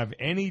you have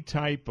any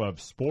type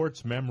of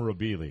sports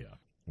memorabilia,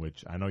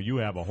 which I know you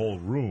have a whole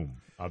room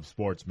of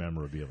sports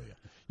memorabilia.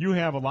 You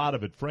have a lot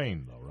of it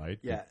framed, though, right?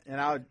 Yeah, and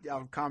I'll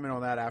comment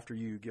on that after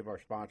you give our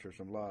sponsor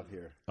some love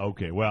here.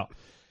 Okay, well,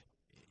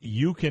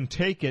 you can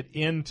take it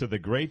into the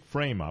Great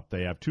Frame Up.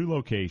 They have 2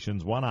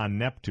 locations, one on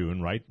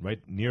Neptune, right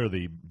near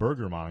the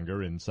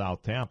Burgermonger in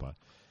South Tampa,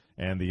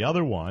 and the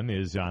other one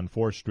is on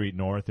 4th Street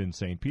North in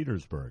St.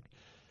 Petersburg.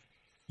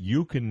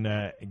 You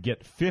can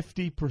get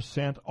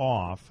 50%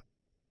 off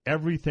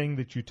everything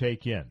that you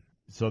take in.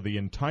 So the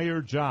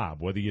entire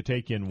job, whether you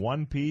take in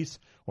 1 piece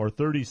or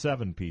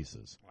 37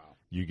 pieces,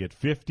 you get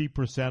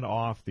 50%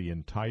 off the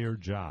entire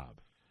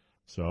job.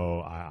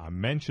 So I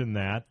mentioned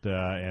that,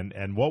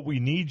 and what we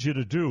need you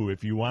to do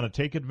if you want to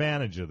take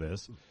advantage of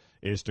this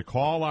is to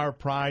call our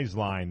prize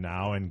line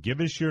now and give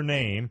us your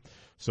name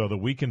so that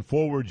we can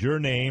forward your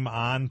name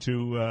on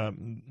to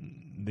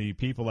the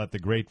people at the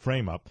Great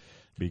Frame Up,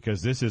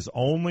 because this is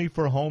only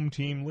for home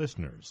team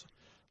listeners.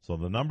 So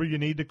the number you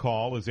need to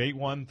call is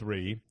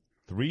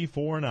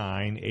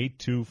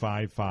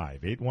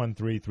 813-349-8255,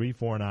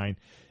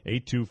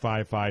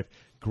 813-349-8255.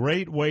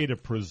 Great way to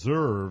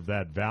preserve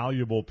that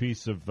valuable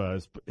piece of,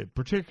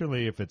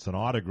 particularly if it's an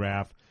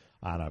autograph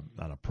on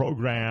a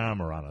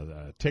program or on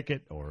a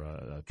ticket or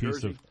a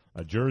piece of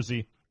a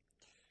jersey.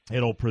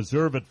 It'll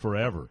preserve it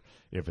forever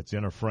if it's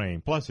in a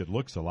frame. Plus, it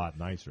looks a lot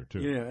nicer, too.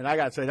 Yeah, and I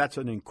got to say, that's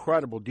an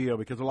incredible deal,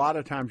 because a lot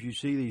of times you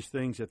see these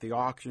things at the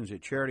auctions,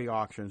 at charity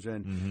auctions,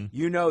 and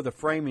you know the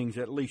framing's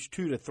at least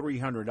 $200 to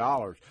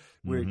 $300,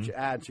 which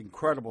adds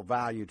incredible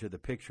value to the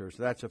picture.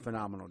 So that's a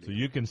phenomenal deal. So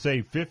you can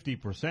save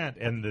 50%.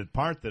 And the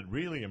part that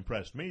really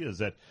impressed me is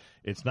that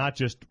it's not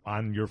just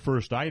on your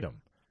first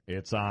item.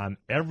 It's on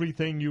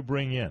everything you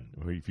bring in.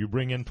 If you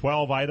bring in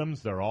 12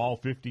 items, they're all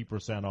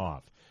 50%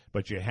 off.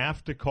 But you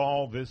have to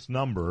call this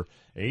number,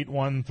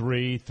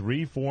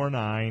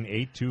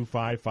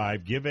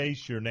 813-349-8255. Give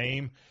Ace your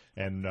name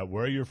and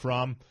where you're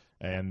from,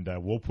 and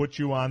we'll put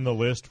you on the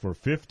list for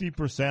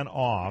 50%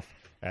 off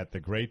at the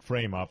Great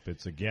Frame Up.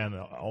 It's, again,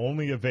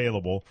 only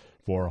available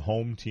for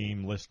home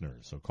team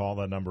listeners. So call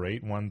that number,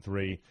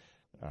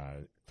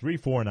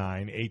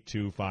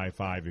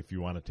 813-349-8255, if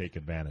you want to take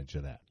advantage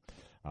of that.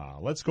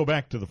 Let's go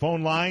back to the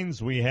phone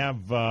lines. We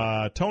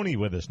have Tony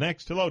with us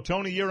next. Hello,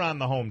 Tony. You're on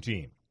the home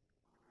team.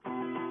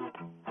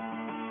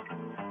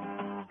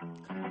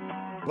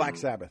 Black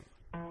Sabbath.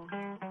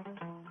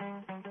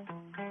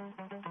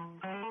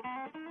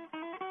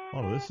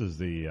 Oh, this is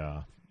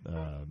the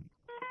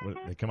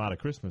they come out at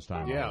Christmas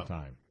time all the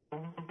time.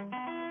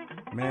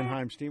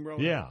 Mannheim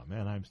Steamroller? Yeah,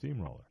 Mannheim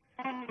Steamroller,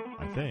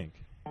 I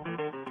think.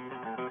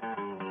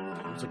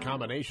 It's a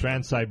combination.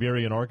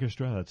 Trans-Siberian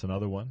Orchestra, that's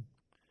another one.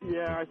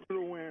 Yeah, I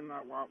threw in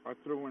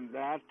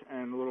that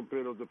and a little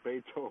bit of the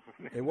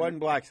Beethoven. It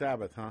wasn't Black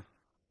Sabbath, huh?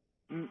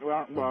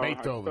 Well,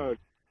 Beethoven.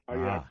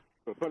 Yeah,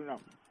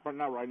 but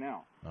not right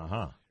now.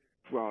 Uh-huh.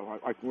 Well,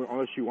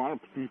 unless you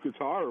want to play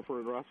guitar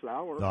for the rest of the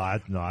hour. No,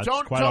 that's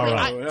Tony, quite all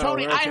right.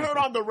 Tony, I heard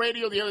on the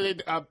radio the other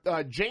day,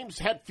 James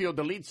Hetfield,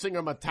 the lead singer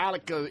of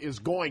Metallica, is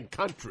going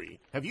country.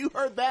 Have you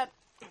heard that?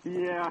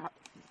 Yeah,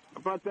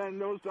 but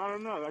then I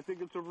don't know. I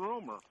think it's a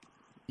rumor.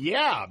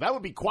 Yeah, that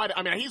would be quite.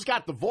 I mean, he's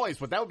got the voice,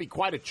 but that would be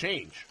quite a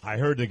change. I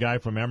heard the guy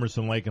from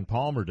Emerson, Lake and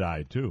Palmer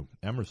died too.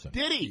 Emerson.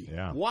 Did he?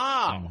 Yeah.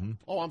 Wow. Mm-hmm.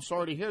 Oh, I'm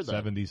sorry to hear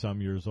that. 70-some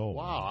years old.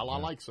 Wow, I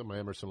like some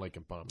Emerson, Lake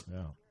and Palmer.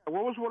 Yeah.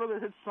 What was one of their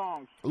hit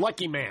songs?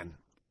 Lucky Man.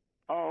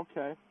 Oh,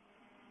 okay.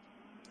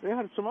 They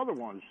had some other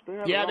ones.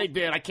 They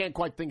did. I can't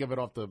quite think of it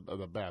off the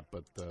bat,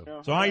 but.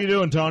 So how you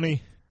doing,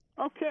 Tony?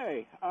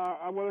 Okay.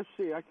 Well, let's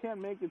see. I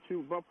can't make it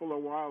to Buffalo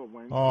Wild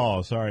Wings.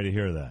 Oh, sorry to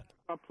hear that.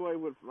 I play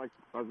with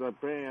the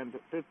band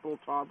Pitbull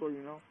Toddler,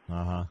 you know.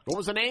 What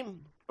was the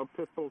name?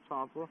 Pitbull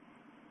Toddler.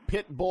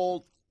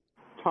 Pitbull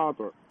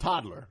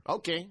Toddler.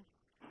 Okay.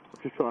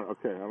 Just trying.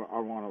 Okay, I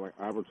don't want to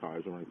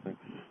advertise or anything,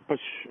 but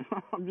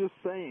I'm just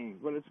saying.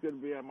 But it's going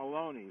to be at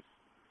Maloney's.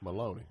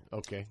 Maloney.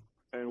 Okay.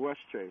 And West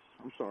Chase.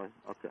 I'm sorry.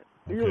 Okay.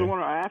 You're the one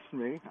who asked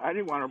me. I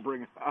didn't want to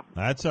bring it up.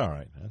 That's all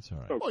right.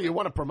 Well, you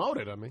want to promote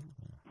it, I mean.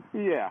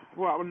 Yeah.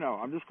 Well, no,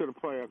 I'm just going to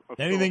play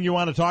a Anything you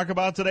want to talk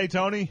about today,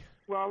 Tony?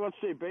 Well, let's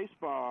see,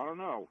 baseball. I don't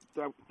know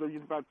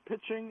about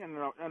pitching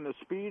and the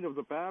speed of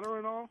the batter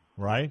and all.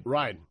 Right.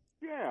 Right.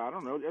 Yeah, I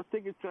don't know. I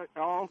think it's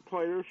all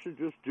players should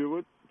just do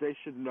it. They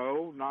should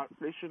know.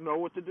 They should know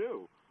what to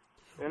do.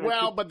 And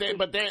well, but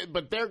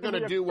they're going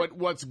to do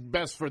what's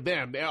best for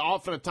them.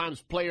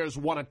 Oftentimes, players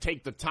want to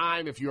take the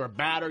time. If you're a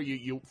batter,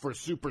 you for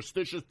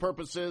superstitious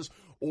purposes,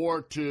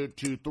 or to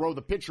throw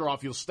the pitcher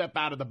off, you'll step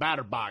out of the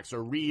batter box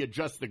or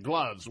readjust the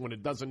gloves when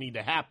it doesn't need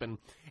to happen.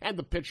 And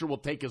the pitcher will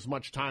take as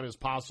much time as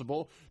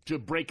possible to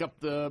break up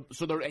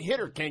so the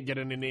hitter can't get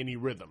in any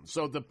rhythm.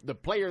 So the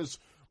players,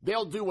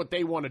 they'll do what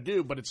they want to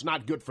do, but it's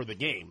not good for the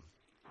game.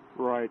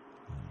 Right.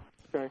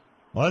 Okay.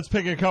 Well, let's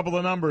pick a couple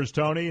of numbers,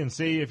 Tony, and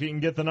see if you can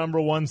get the number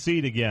 1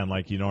 seed again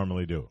like you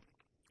normally do.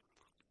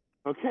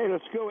 Okay,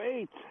 let's go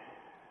 8.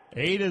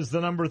 8 is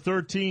the number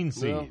 13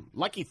 seed. Well,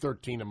 lucky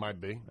 13 it might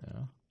be.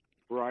 Yeah.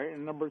 Right,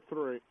 and number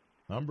 3.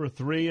 Number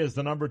 3 is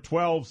the number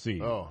 12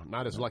 seed. Oh,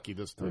 not as lucky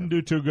this time. Didn't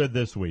do too good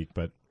this week,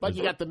 but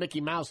you got the Mickey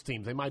Mouse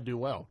teams. They might do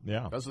well.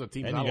 Yeah. Those are the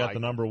teams and I you got like.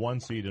 the number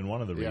 1 seed in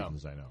one of the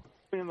regions, I know.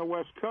 In the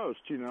West Coast,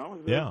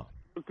 Yeah.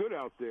 They're good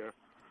out there.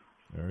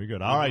 Very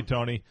good. All right,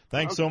 Tony.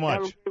 Thanks so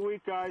much. Have a good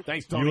week, guys.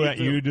 Thanks, Tony.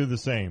 You do the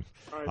same.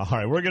 All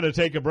right. We're going to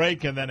take a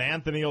break, and then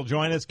Anthony will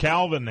join us.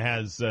 Calvin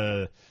has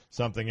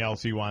something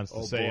else he wants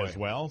to say as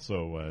well,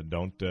 so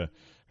don't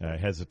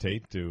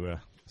hesitate to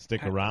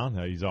stick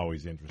around. He's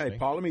always interesting. Hey,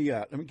 Paul, let me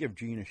give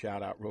Jean a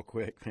shout-out real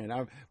quick.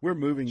 Man, we're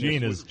moving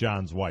Jean this is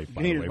John's wife,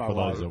 by Jean the way, is my for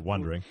wife. those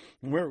wondering.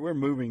 We're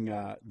moving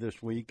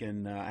this week,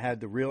 and I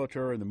had the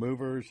realtor and the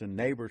movers and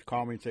neighbors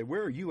call me and say,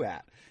 "Where are you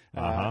at?"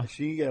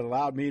 She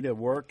allowed me to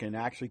work and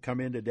actually come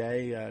in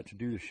today to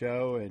do the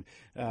show, and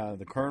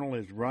the Colonel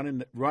is running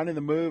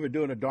the move and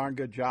doing a darn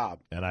good job.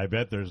 And I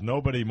bet there's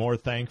nobody more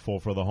thankful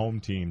for the home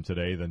team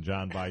today than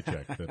John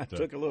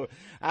Bychek.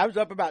 I was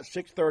up about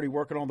 6:30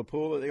 working on the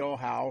pool at the old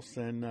house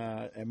and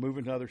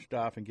moving other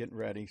stuff and getting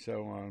ready.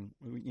 So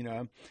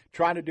I'm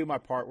trying to do my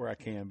part where I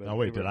can. But now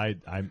wait, I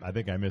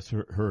think I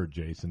misheard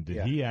Jason.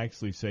 Did he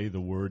actually say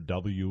the word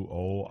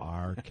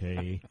WORK?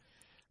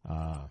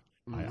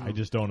 I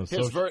just don't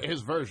associate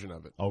his version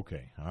of it.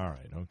 Okay, all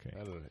right, okay.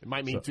 It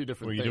might mean two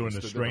different things. Were you doing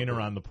the strainer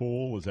on the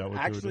pool? Was that what you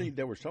were doing? Actually,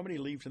 there were so many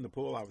leaves in the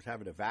pool, I was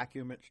having to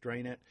vacuum it,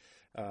 strain it,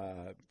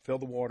 fill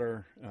the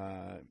water.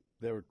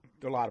 There were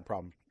a lot of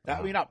problems.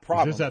 I mean, not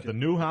problems. Is this at the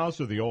new house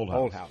or the old house?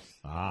 Old house.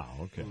 Ah,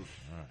 okay.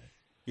 All right.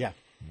 Yeah.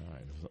 All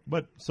right.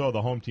 But so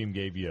the home team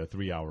gave you a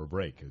 3-hour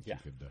break. Yeah.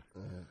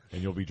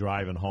 And you'll be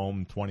driving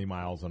home 20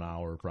 miles an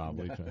hour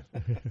probably.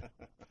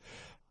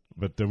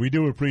 But we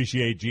do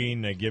appreciate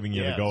Gene giving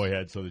you the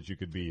go-ahead so that you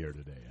could be here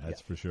today.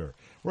 That's for sure.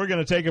 We're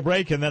going to take a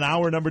break, and then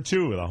hour number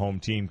 2 of the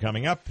home team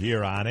coming up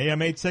here on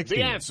AM 860.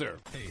 The Answer.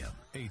 AM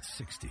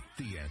 860.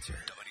 The Answer.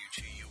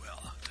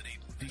 WGUL,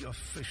 the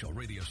official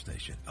radio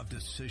station of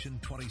Decision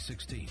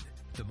 2016,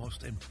 the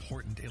most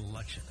important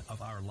election of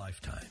our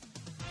lifetime.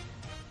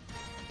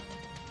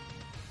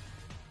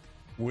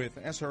 With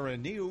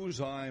SRN News,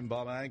 I'm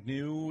Bob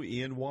Agnew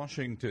in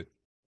Washington.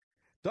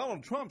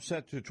 Donald Trump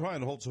set to try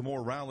and hold some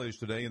more rallies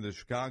today in the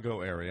Chicago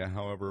area.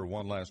 However,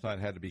 one last night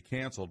had to be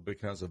canceled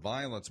because of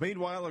violence.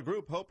 Meanwhile, a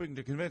group hoping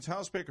to convince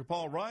House Speaker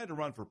Paul Ryan to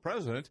run for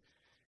president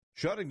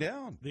shutting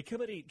down. The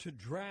committee to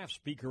draft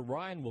Speaker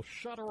Ryan will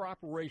shutter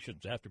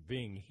operations after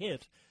being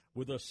hit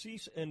with a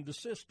cease and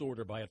desist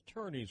order by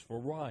attorneys for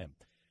Ryan.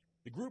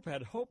 The group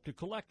had hoped to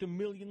collect 1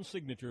 million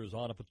signatures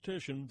on a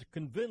petition to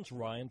convince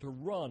Ryan to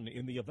run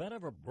in the event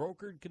of a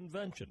brokered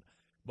convention.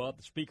 But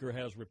the Speaker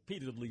has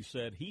repeatedly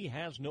said he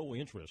has no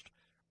interest.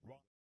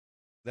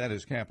 That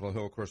is Capitol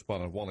Hill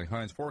correspondent Wally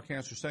Hines.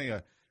 Forecasters say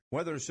a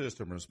weather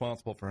system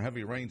responsible for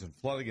heavy rains and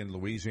flooding in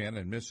Louisiana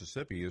and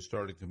Mississippi is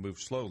starting to move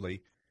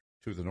slowly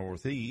to the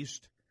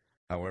northeast.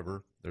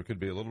 However, there could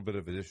be a little bit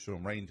of additional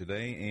rain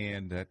today,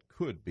 and that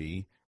could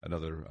be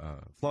another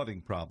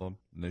flooding problem,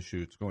 an issue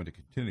that's going to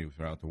continue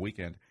throughout the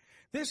weekend.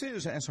 This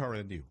is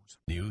SRN News.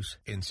 News,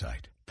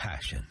 insight,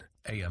 passion.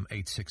 AM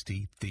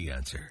 860, The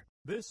Answer.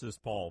 This is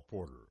Paul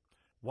Porter.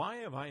 Why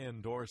have I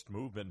endorsed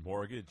Movement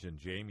Mortgage and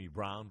Jamie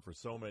Brown for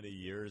so many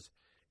years?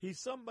 He's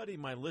somebody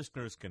my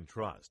listeners can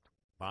trust.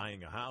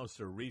 Buying a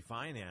house or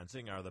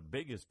refinancing are the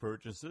biggest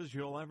purchases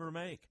you'll ever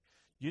make.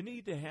 You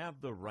need to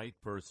have the right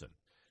person.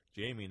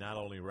 Jamie not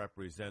only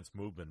represents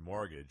Movement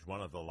Mortgage,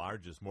 one of the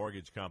largest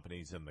mortgage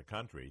companies in the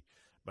country,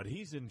 but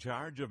he's in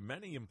charge of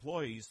many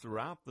employees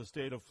throughout the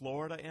state of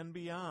Florida and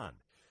beyond.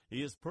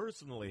 He has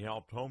personally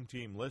helped Home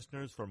Team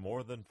listeners for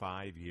more than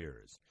 5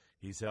 years.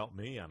 He's helped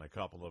me on a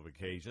couple of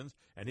occasions,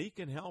 and he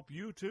can help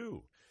you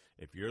too.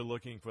 If you're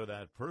looking for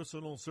that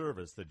personal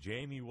service that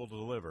Jamie will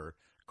deliver,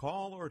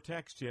 call or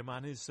text him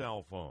on his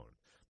cell phone.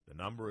 The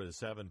number is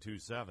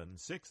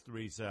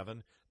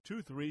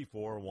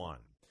 727-637-2341.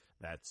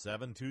 That's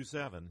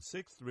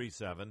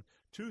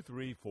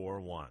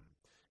 727-637-2341.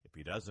 If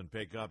he doesn't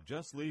pick up,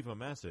 just leave a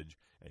message,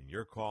 and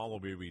your call will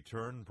be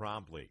returned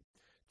promptly.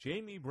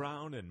 Jamie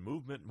Brown and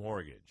Movement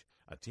Mortgage,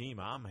 a team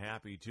I'm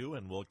happy to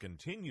and will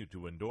continue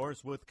to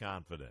endorse with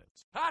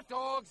confidence. Hot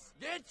dogs!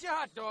 Get your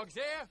hot dogs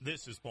here!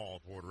 This is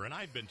Paul Porter, and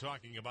I've been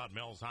talking about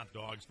Mel's Hot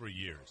Dogs for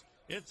years.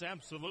 It's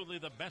absolutely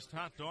the best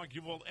hot dog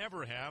you will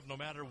ever have, no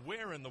matter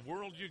where in the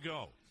world you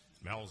go.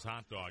 Mel's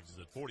Hot Dogs is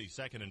at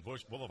 42nd and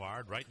Bush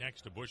Boulevard, right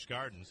next to Busch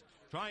Gardens.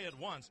 Try it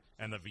once,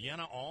 and the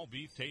Vienna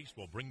all-beef taste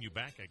will bring you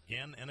back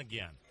again and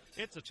again.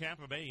 It's a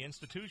Tampa Bay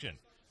institution.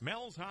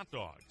 Mel's Hot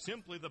Dogs,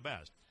 simply the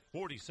best.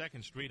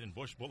 42nd Street and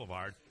Bush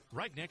Boulevard,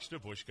 right next to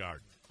Busch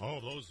Gardens.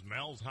 Oh, those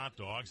Mel's Hot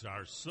Dogs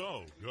are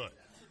so good.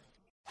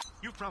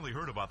 You've probably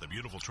heard about the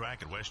beautiful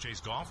track at West Chase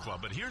Golf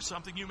Club, but here's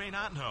something you may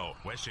not know.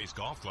 West Chase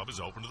Golf Club is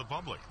open to the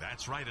public.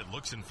 That's right, it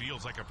looks and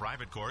feels like a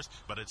private course,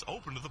 but it's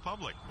open to the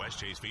public. West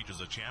Chase features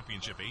a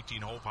championship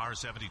 18-hole par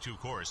 72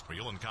 course where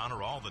you'll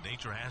encounter all that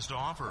nature has to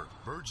offer.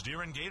 Birds,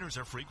 deer, and gators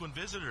are frequent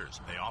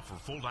visitors. They offer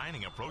full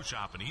dining, a pro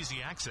shop, and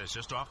easy access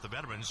just off the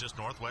Veterans, just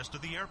northwest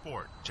of the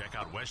airport. Check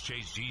out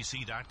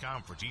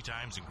westchasegc.com for tee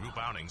times and group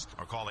outings,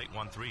 or call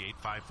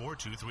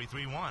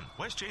 813-854-2331.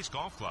 West Chase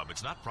Golf Club,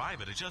 it's not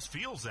private, it just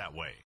feels that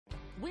way.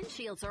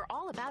 Windshields are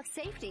all about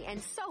safety,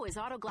 and so is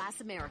Auto Glass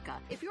America.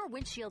 If your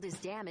windshield is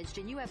damaged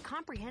and you have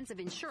comprehensive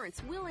insurance,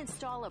 we'll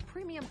install a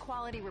premium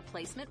quality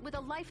replacement with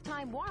a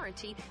lifetime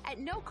warranty at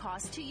no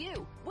cost to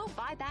you. We'll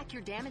buy back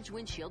your damaged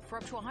windshield for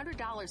up to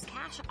 $100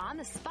 cash on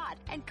the spot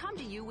and come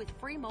to you with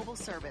free mobile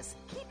service.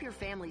 Keep your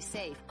family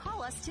safe.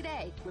 Call us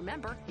today.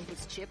 Remember, if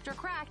it's chipped or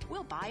cracked,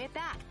 we'll buy it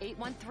back.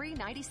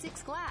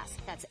 813-96-GLASS.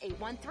 That's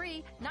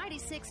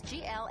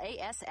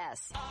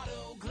 813-96-GLASS.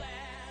 Auto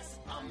Glass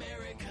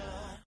America.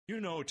 You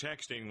know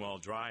texting while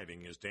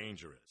driving is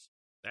dangerous.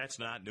 That's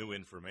not new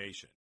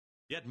information.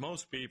 Yet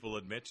most people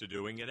admit to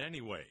doing it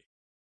anyway.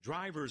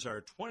 Drivers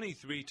are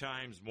 23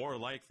 times more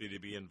likely to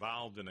be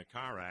involved in a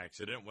car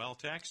accident while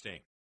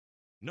texting.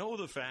 Know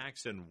the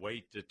facts and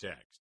wait to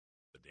text.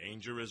 The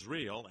danger is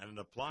real and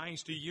it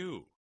applies to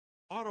you.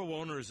 Auto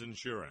Owners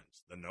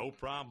Insurance, the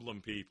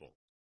no-problem people.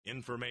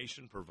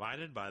 Information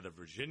provided by the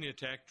Virginia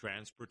Tech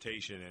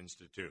Transportation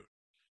Institute.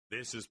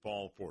 This is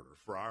Paul Porter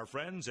for our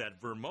friends at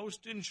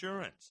Vermost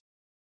Insurance.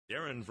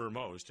 Darren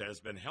Vermost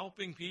has been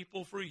helping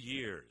people for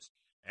years,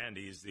 and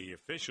he's the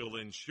official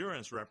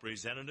insurance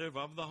representative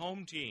of the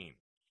home team.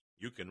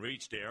 You can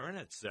reach Darren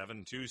at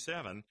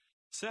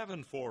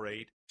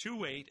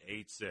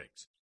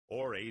 727-748-2886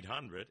 or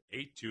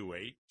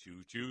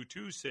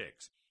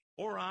 800-828-2226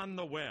 or on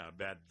the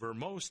web at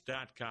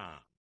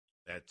vermost.com.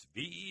 That's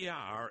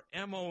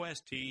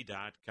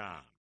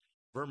VERMOST.com.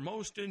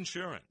 Vermost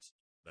Insurance.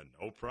 The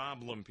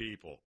no-problem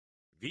people.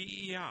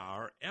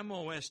 VERMOST.com.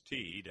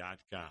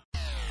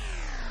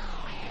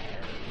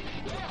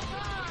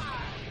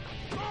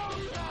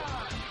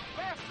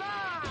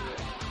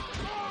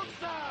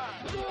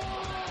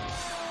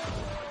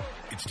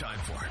 It's time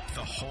for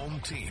The Home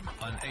Team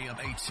on AM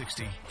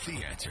 860,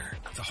 The Answer.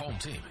 The Home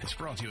Team is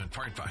brought to you in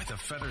part by the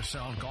Feather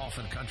Sound Golf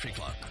and Country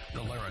Club,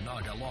 the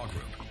Laranaga Law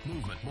Group,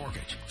 Movement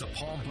Mortgage, the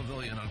Palm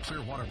Pavilion on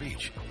Clearwater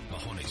Beach,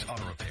 Mahoney's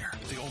Auto Repair,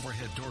 the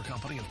Overhead Door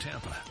Company of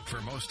Tampa,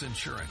 Vermost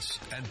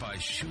Insurance, and by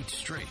Shoot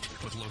Straight,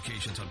 with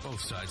locations on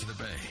both sides of the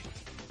bay.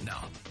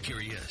 Now, here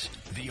he is,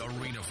 the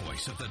arena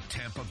voice of the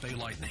Tampa Bay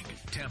Lightning,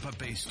 Tampa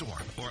Bay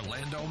Storm,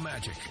 Orlando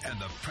Magic, and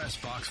the press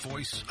box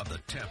voice of the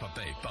Tampa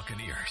Bay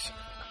Buccaneers,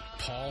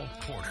 Paul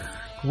Porter.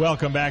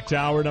 Welcome back to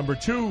hour number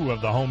 2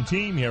 of the home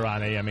team here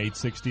on AM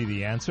 860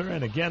 The Answer.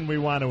 And again, we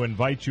want to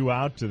invite you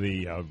out to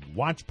the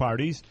watch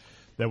parties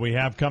that we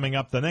have coming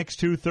up the next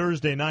 2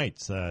 Thursday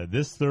nights.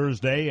 This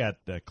Thursday at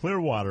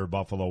Clearwater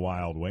Buffalo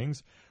Wild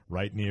Wings,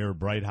 right near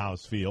Bright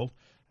House Field.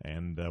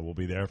 And we'll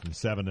be there from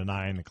 7 to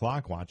 9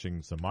 o'clock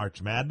watching some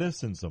March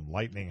Madness and some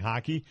Lightning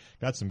hockey.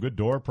 Got some good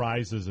door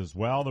prizes as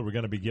well that we're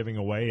going to be giving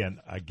away.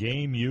 And a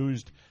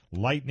game-used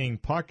Lightning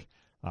puck,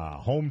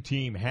 home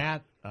team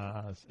hat,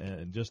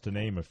 and just to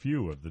name a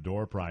few of the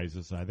door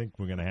prizes. And I think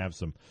we're going to have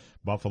some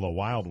Buffalo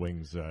Wild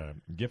Wings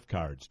gift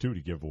cards, too,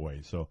 to give away.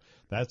 So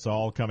that's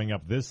all coming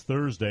up this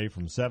Thursday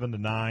from 7 to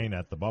 9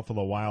 at the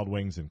Buffalo Wild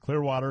Wings in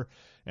Clearwater.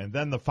 And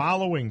then the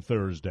following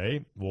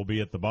Thursday, we'll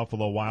be at the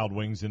Buffalo Wild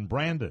Wings in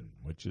Brandon,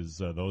 which is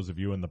those of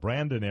you in the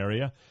Brandon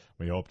area.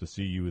 We hope to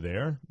see you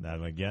there.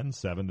 And again,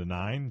 7 to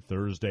 9,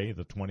 Thursday,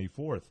 the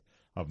 24th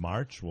of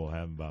March. We'll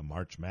have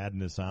March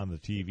Madness on the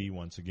TV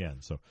once again.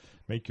 So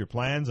make your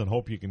plans and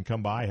hope you can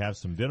come by, have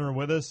some dinner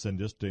with us, and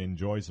just to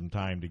enjoy some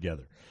time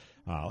together.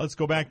 Let's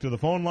go back to the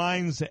phone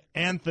lines.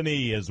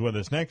 Anthony is with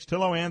us next.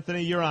 Hello,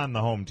 Anthony. You're on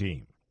the home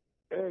team.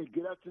 Hey,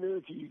 good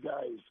afternoon to you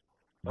guys.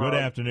 Good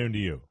afternoon to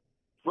you.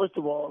 First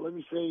of all, let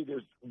me say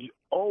there's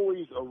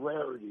always a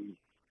rarity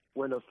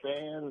when a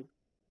fan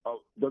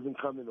doesn't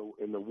come in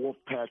the wolf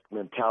pack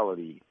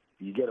mentality.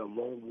 You get a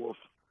lone wolf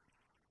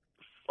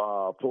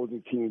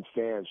opposing team's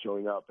fan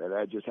showing up, and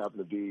that just happened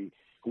to be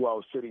who I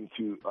was sitting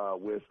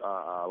with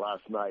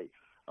last night,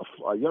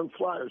 a young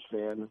Flyers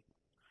fan,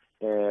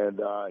 and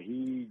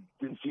he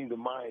didn't seem to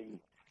mind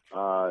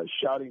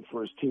shouting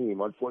for his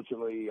team.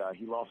 Unfortunately,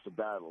 he lost the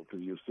battle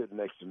because he was sitting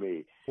next to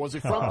me. Was he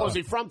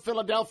from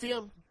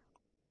Philadelphia?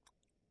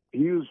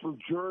 He was from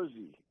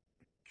Jersey.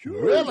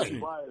 Really?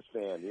 Flyers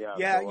fan, yeah.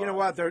 Yeah, so, you know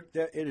what?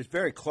 It is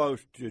very close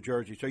to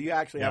Jersey. So you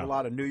actually have a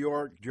lot of New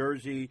York,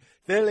 Jersey,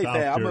 Philly South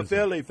fan. I'm a Jersey.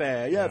 Philly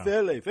fan. Yeah,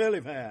 Yeah.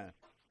 Philly fan.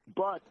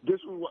 But this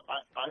was what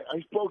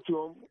I spoke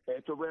to him.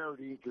 It's a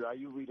rarity because I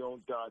usually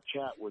don't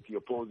chat with the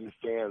opposing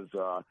fans.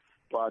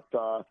 But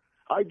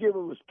I give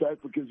him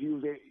respect because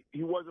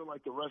he wasn't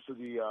like the rest of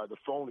the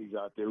phonies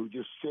out there who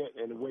just sit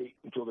and wait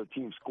until the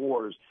team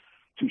scores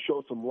to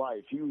show some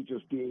life. He was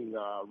just being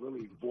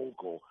really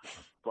vocal.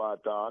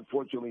 But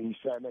unfortunately, he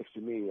sat next to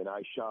me and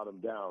I shot him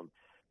down.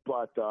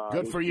 But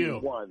Good for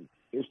you.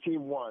 His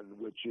team won,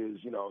 which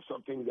is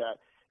something that.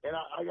 And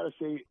I got to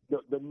say,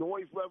 the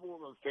noise level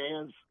of the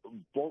fans,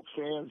 both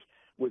fans,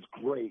 was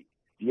great.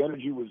 The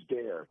energy was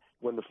there.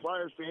 When the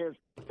Flyers fans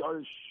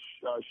started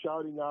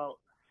shouting out,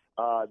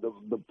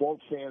 the both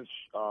fans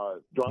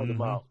drowned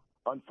them out.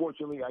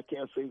 Unfortunately, I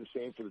can't say the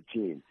same for the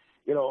team.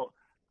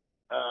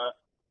 I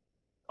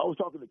was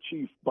talking to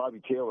Chief Bobby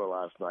Taylor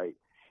last night,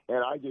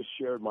 and I just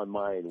shared my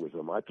mind with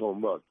him. I told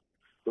him, look,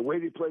 the way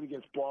they played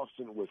against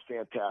Boston was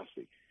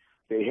fantastic.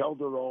 They held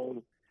their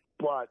own,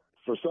 but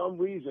for some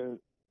reason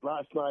 –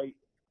 last night,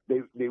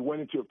 they went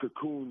into a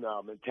cocoon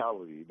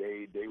mentality.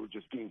 They were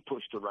just being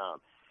pushed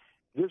around.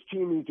 This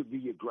team needs to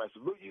be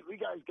aggressive. Look, you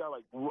guys got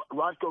like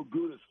Roscoe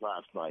Gudas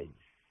last night,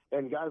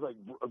 and guys like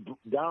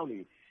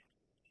Downey.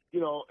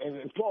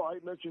 And Paul, I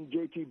mentioned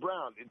J.T.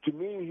 Brown. To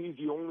me, he's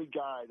the only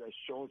guy that's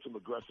shown some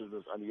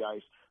aggressiveness on the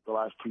ice the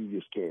last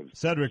previous games.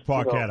 Cedric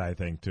Paquette, I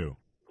think, too.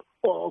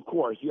 Well, of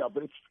course, yeah,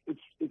 but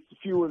it's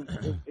few and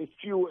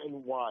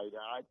wide.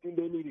 I think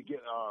they need to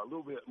get a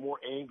little bit more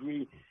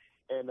angry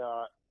and.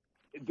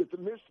 The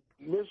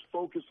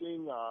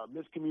misfocusing,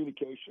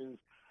 miscommunications,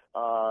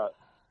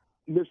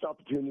 missed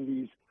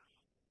opportunities,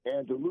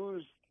 and to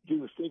lose to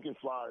the stinking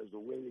Flyers the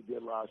way they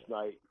did last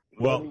night,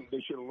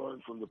 they should have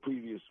learned from the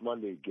previous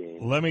Monday game.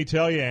 Let me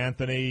tell you,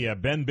 Anthony,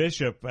 Ben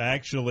Bishop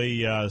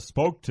actually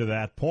spoke to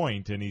that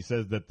point, and he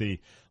says that the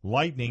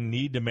Lightning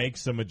need to make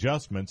some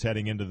adjustments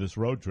heading into this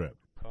road trip.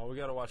 We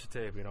got to watch the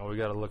tape. We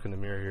got to look in the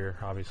mirror here.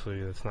 Obviously,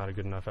 it's not a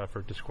good enough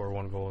effort to score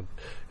one goal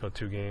in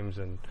 2 games,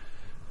 and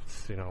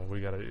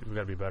we got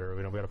to be better.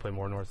 We got to play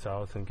more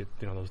north-south and get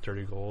those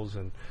dirty goals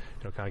and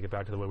kind of get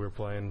back to the way we were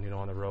playing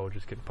on the road,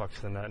 just getting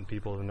pucks in the net and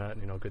people in the net,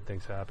 and good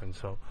things happen.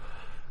 So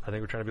I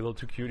think we're trying to be a little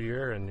too cute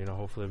here, and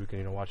hopefully we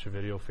can watch the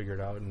video, figure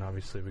it out, and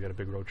obviously we got a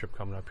big road trip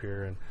coming up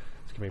here, and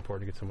it's gonna be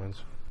important to get some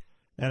wins.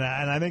 And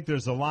I think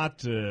there's a lot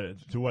to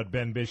what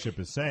Ben Bishop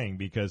is saying,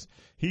 because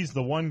he's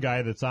the one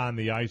guy that's on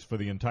the ice for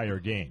the entire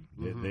game.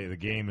 Mm-hmm. The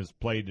game is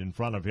played in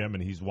front of him,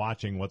 and he's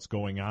watching what's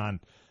going on.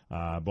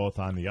 Both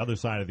on the other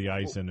side of the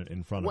ice and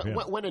in front of him.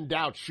 When in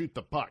doubt, shoot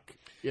the puck.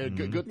 Yeah,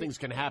 good things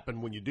can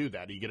happen when you do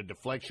that. You get a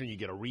deflection, you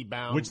get a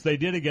rebound. Which they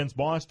did against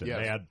Boston.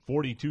 Yes. They had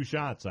 42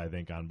 shots, I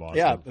think, on Boston.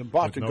 Yeah, the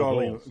Boston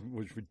goalie goals.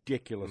 was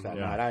ridiculous that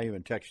night. I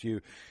even text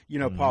you.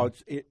 Paul,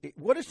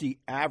 what is the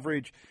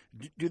average?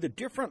 Do the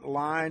different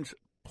lines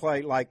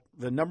play, like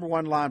the number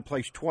 1 line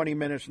plays 20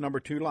 minutes, number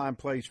 2 line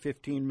plays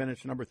 15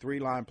 minutes, number 3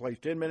 line plays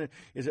 10 minutes?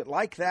 Is it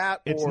like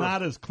that? It's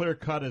not as clear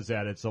cut as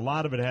that. It's a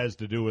lot of it has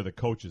to do with the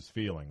coach's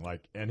feeling.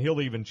 And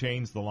he'll even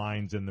change the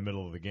lines in the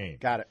middle of the game.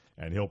 Got it.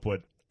 And he'll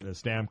put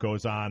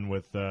Stamkos on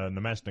with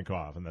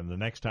Nemesnikov, and then the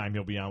next time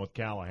he'll be on with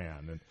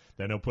Callahan, and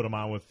then he'll put him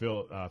on with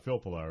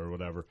Filppula or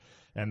whatever.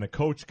 And the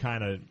coach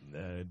kind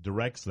of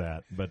directs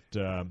that, but.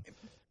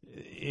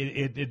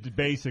 It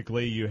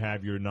basically, you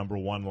have your number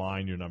 1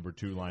 line, your number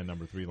 2 line,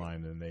 number 3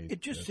 line, and they.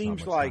 It just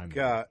seems like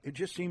the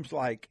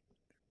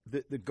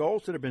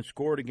goals that have been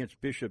scored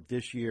against Bishop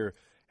this year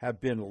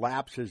have been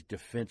lapses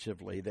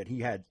defensively that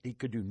he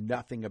could do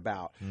nothing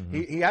about.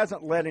 Mm-hmm. He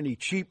hasn't let any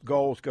cheap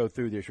goals go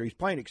through this year. He's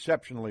playing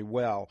exceptionally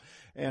well,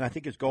 and I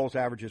think his goals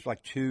average is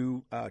like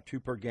two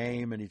per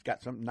game, and he's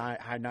got some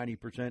high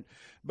 90%.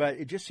 But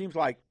it just seems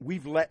like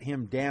we've let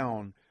him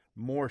down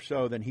more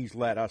so than he's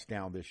let us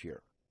down this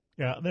year.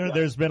 Yeah,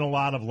 there's been a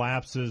lot of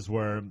lapses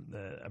where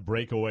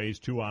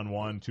breakaways,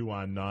 2-on-1,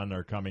 2-on-none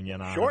are coming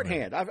in on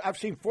shorthand. I've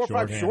seen 4 or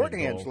 5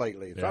 shorthands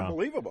lately. It's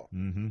unbelievable.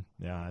 Mm-hmm.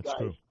 Yeah, that's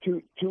true.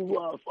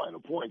 Two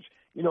final points.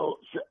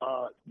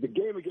 The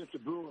game against the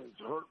Bruins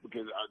hurt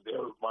because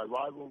they're my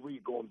rivalry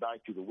going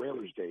back to the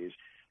Whalers days,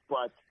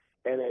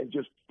 and then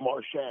just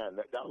Marchand.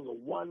 That was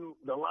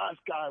the last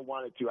guy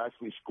wanted to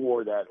actually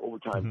score that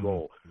overtime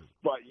goal.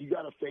 But you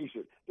got to face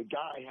it. The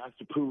guy has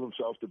to prove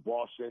himself to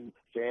Boston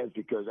fans,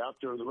 because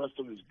after the rest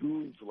of his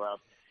goons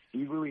left,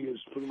 he really is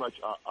pretty much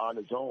on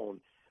his own.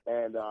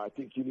 And I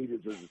think he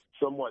needed to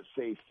somewhat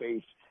save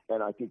face,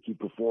 and I think he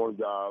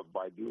performed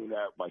by doing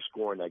that, by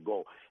scoring that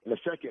goal. And the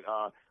second,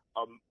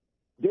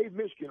 Dave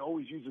Mishkin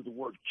always uses the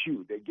word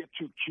cute. They get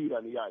too cute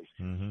on the ice.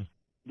 Mm-hmm.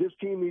 This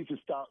team needs to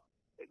stop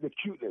the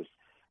cuteness.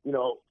 I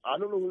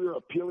don't know who they're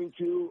appealing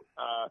to,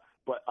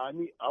 but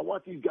I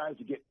want these guys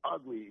to get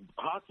ugly.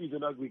 Hockey's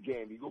an ugly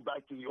game. You go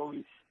back to the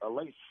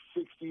late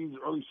 60s,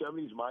 early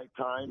 70s, my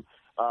time.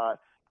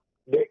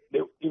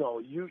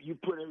 You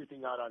put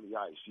everything out on the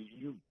ice.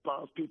 You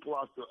bounce people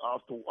off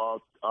the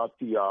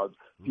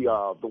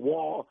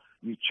wall.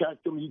 You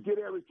checked them. You did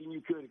everything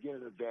you could to get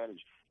an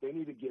advantage. They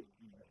need to get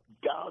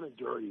down and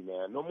dirty,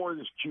 man. No more of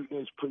this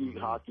cuteness, pretty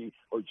hockey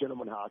or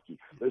gentleman hockey.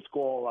 Let's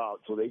go all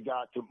out. So they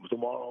got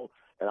tomorrow,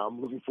 and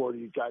I'm looking forward to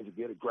these guys to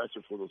get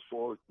aggressive for those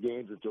 4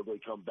 games until they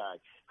come back,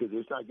 because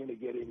it's not going to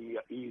get any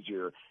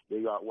easier.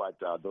 They got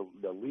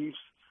the Leafs,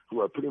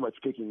 who are pretty much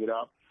picking it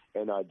up,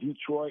 and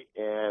Detroit.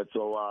 And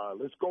so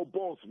let's go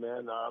Bulls,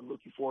 man. I'm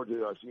looking forward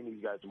to seeing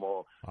these guys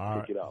tomorrow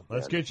pick it up.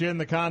 Let's get you in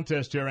the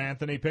contest here,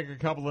 Anthony. Pick a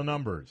couple of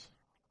numbers.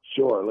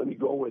 Sure. Let me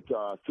go with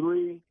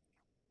 3.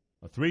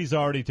 A 3's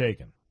already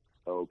taken.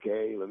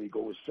 Okay. Let me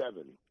go with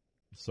 7.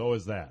 So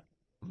is that.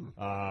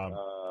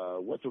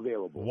 What's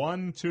available?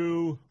 1,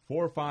 2,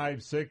 4,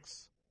 5,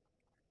 6,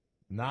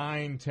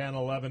 9, 10,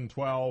 11,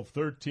 12,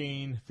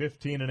 13,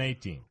 15, and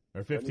 18.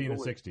 Or 15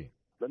 and 16.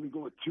 Let me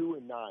go with 2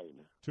 and 9.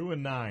 2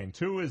 and 9.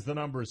 2 is the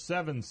number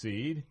 7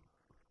 seed,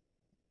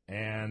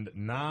 and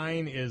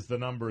 9 is the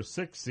number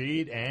 6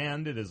 seed,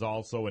 and it is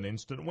also an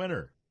instant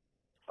winner.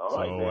 All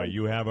right, so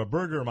you have a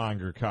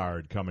Burgermonger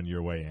card coming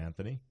your way,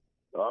 Anthony.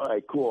 All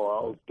right, cool.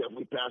 I'll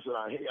definitely pass it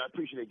on. Hey, I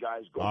appreciate it,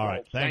 guys. Go All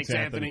right. Thanks,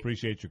 Anthony.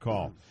 Appreciate your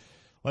call.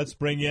 Let's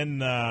bring in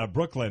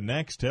Brooklyn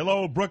next.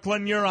 Hello,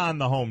 Brooklyn. You're on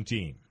the home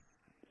team.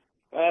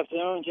 Good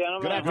afternoon,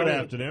 gentlemen. Good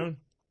afternoon.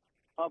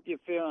 Hope you're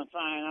feeling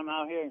fine. I'm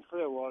out here in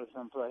Clearwater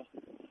someplace.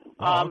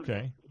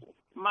 Okay.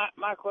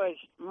 My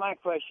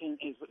question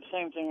is the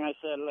same thing I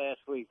said last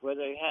week, where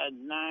they had 8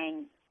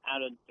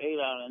 out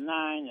of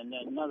 9, and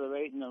then another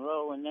 8 in a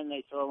row, and then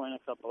they throw in a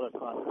couple of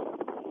clubs.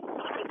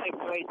 How did they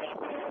play that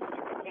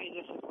bad? To me,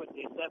 this is what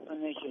the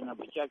definition of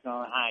a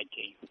Jekyll and Hyde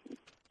team.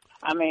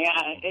 I mean,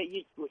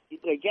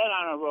 they get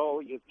on a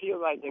roll, you feel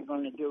like they're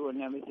going to do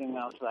and everything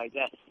else like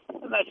that.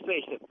 And let's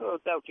face it,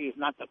 Philadelphia is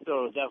not the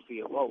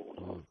Philadelphia of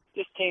old.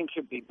 This team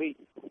should be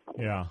beaten.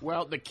 Yeah.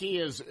 Well, the key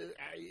is,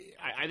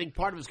 I think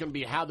part of it's going to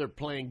be how they're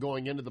playing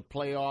going into the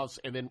playoffs,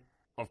 and then,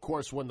 of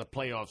course, when the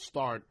playoffs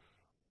start,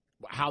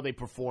 how they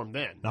perform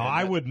then. Now,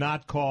 I would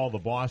not call the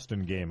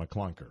Boston game a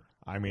clunker.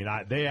 I mean,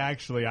 I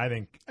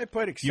think they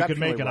played exceptionally you could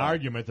make an well.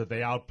 argument that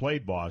they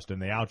outplayed Boston.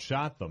 They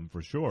outshot them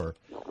for sure.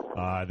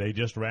 They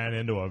just ran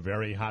into a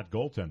very hot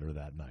goaltender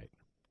that night.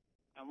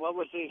 And what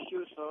was the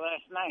excuse for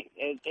last night?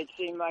 It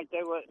seemed like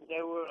they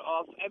were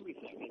off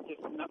everything. It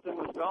just nothing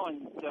was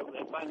going until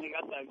they finally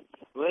got that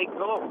late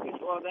goal.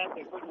 Before that,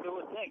 they couldn't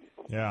do a thing.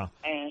 Yeah.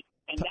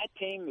 And that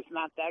team is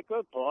not that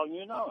good, Paul.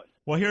 You know it.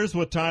 Well, here's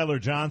what Tyler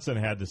Johnson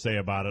had to say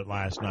about it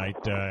last night,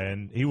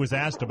 and he was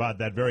asked about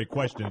that very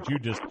question that you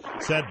just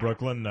said,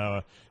 Brooklyn.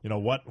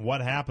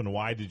 What happened?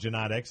 Why did you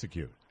not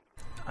execute?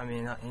 I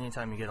mean,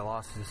 anytime you get a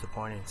loss is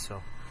disappointing.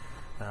 So,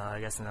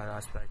 I guess in that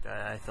aspect,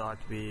 I thought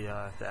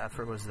the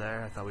effort was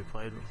there. I thought we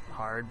played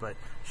hard, but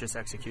it's just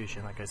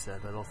execution. Like I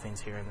said, little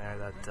things here and there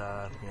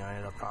that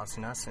ended up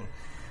costing us, and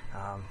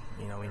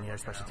we need our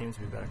special teams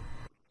to be better.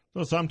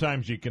 So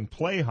sometimes you can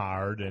play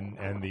hard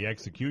and the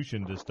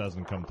execution just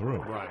doesn't come through.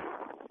 Right.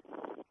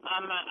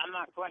 I'm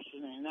not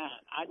questioning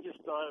that. I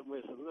just thought it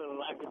was a little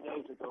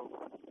lackadaisical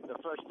the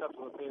first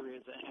couple of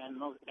periods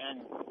and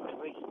at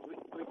least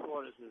three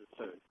quarters of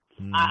the third.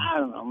 I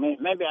don't know.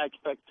 Maybe I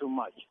expect too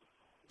much,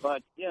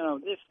 but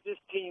this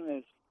team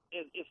is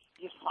it's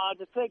just hard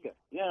to figure.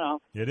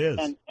 It is.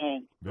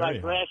 And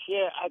like hard. last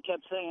year, I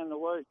kept saying the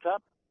word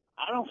cup.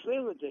 I don't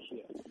feel it this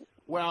year.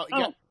 Well,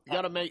 you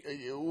got to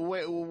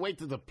wait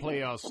till the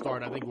playoffs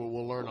start. I think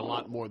we'll learn a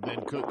lot more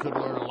then. Could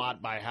learn a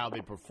lot by how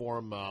they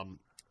perform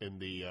in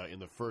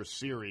the first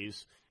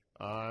series.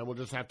 And we'll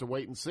just have to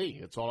wait and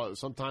see.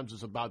 Sometimes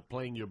it's about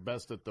playing your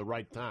best at the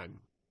right time.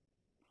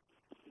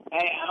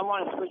 Hey, I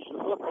want to switch to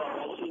football.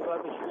 I see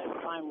Lovie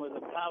Smith playing with the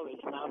college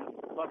now.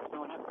 The Bucks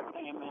don't have to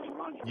pay him any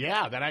money.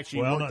 Yeah, that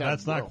actually. Well, worked out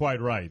that's not quite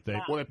right.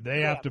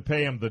 They have to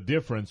pay him the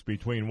difference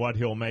between what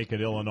he'll make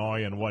at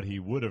Illinois and what he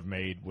would have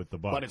made with the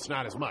Bucks. But it's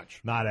not as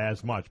much. Not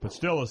as much, but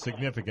still a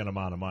significant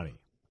amount of money.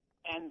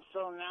 And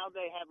so now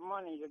they have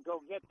money to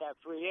go get that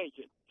free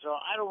agent. So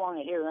I don't want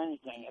to hear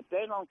anything. If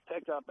they don't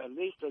pick up at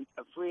least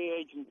a free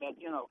agent that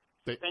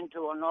been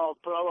to an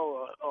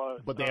All-Pro or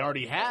but they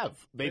already have.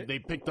 They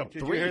picked up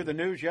 3. Did you hear the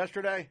news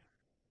yesterday?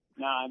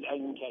 No, I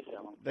didn't catch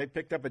that one. They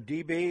picked up a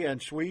DB and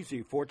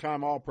Sweezy,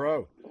 4-time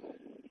All-Pro.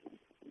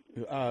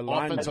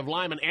 Offensive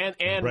lineman and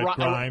Brett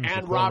Grimes,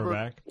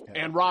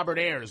 and Robert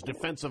Ayers,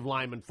 defensive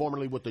lineman,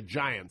 formerly with the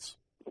Giants.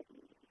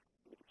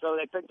 So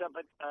they picked up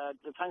a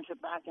defensive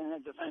back and a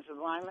defensive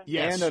lineman?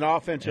 Yes. And an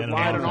offensive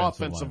lineman. And an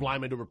offensive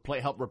lineman to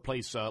help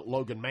replace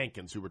Logan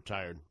Mankins, who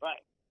retired.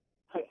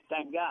 Right.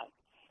 Thank God.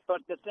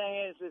 But the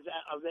thing is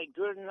are they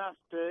good enough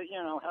to,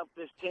 help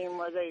this team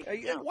where they?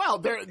 Well,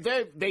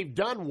 they've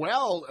done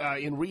well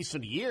in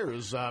recent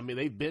years. I mean,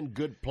 they've been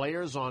good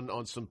players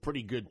on some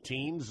pretty good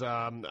teams.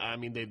 I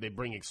mean, they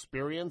bring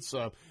experience.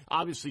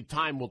 Obviously,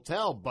 time will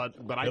tell. But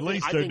at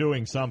least they're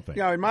doing something.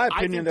 Yeah, in my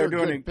opinion, they're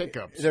doing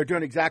pickups. They're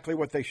doing exactly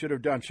what they should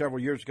have done several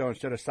years ago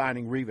instead of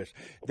signing Revis.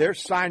 They're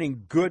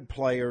signing good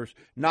players,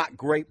 not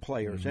great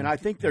players, and I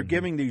think they're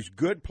giving these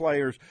good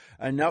players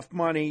enough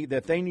money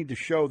that they need to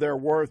show their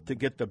worth to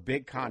get the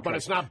big contract. But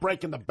it's not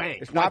breaking the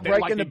bank. It's not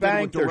breaking the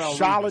bank. They're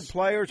solid Revis.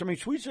 players. I mean,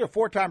 Sweet's a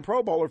 4-time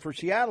Pro Bowler for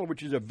Seattle,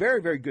 which is a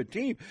very, very good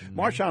team.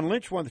 Marshawn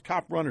Lynch, one of the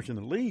top runners in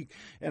the league,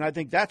 and I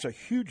think that's a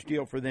huge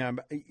deal for them.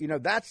 You know,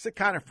 that's the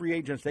kind of free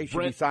agents they should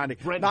be signing,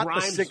 not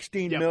Grimes, the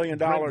 $16 million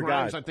Brent guys.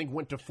 Grimes, I think,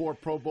 went to 4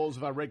 Pro Bowls,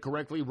 if I read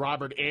correctly.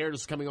 Robert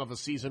Ayers coming off a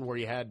season where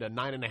he had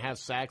 9.5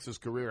 sacks, his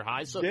career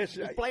high. So these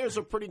players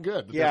are pretty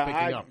good that they're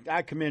picking up.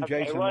 I commend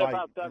Okay, Jason what White.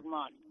 about Doug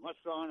Martin? What's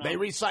going on? They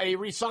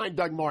re-signed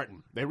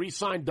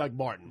Doug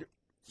Martin.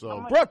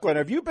 So Brooklyn,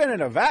 have you been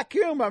in a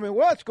vacuum? I mean,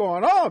 what's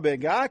going on,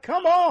 big guy?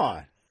 Come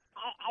on.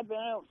 I've been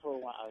ill for a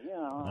while, you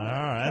know. All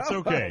right, that's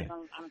okay.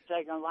 I'm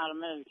taking a lot of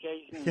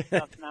medication and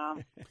stuff now.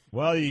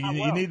 Well,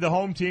 you need the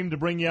home team to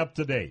bring you up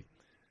to date.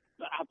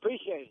 I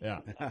appreciate it. Yeah.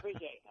 I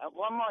appreciate it.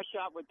 One more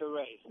shot with the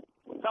Rays.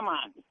 Come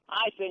on.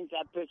 I think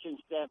that pitching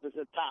staff is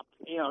the top.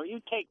 You know,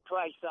 you take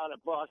Price out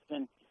of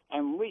Boston,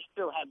 and we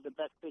still have the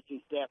best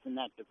pitching staff in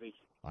that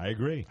division. I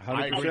agree.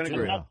 100%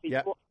 agree.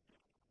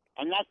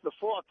 And that's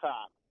before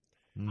Cobb.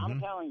 Mm-hmm. I'm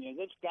telling you,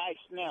 this guy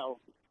Snell,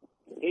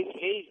 he's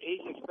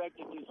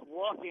expected to just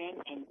walk in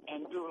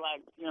and do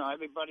like, you know,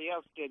 everybody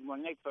else did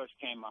when they first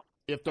came up.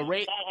 If the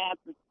Rays... That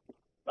happened...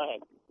 Go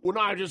ahead. Well,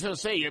 no, I was just going to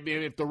say,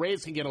 if the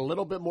Rays can get a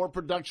little bit more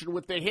production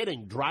with their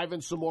hitting, drive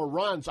in some more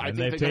runs, I think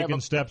they've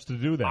taken steps to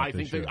do that. I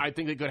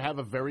think they could have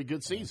a very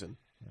good season.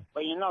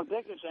 But, you know,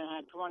 Dickerson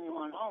had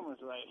 21 homers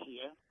last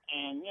year,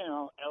 and, you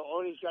know,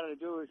 all he's got to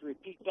do is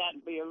repeat that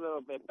and be a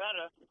little bit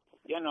better,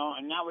 you know,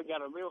 and now we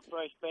got a real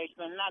first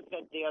baseman. Not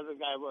that the other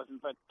guy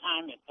wasn't, but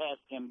time had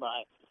passed him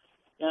by.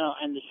 You know,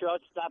 and the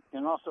shortstop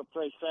can also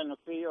play center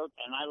field,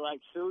 and I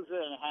like Souza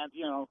and have,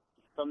 you know,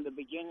 from the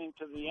beginning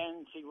to the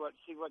end, see what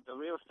the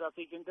real stuff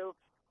he can do.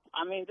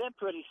 I mean, they're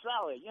pretty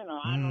solid. You know,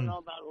 I don't know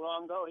about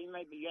Longo. He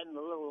may be getting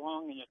a little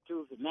long in the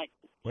tooth and neck.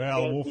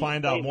 Well, we'll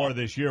find out more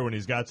this year when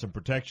he's got some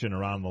protection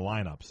around the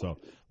lineup. So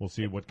we'll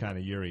see what kind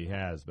of year he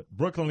has. But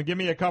Brooklyn, give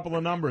me a couple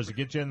of numbers to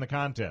get you in the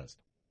contest.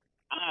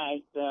 All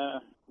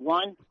right,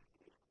 1.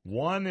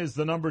 1 is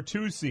the number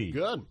 2 seed.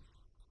 Good.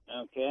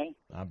 Okay.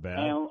 Not bad.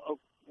 And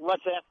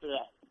what's after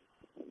that?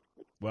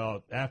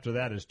 Well, after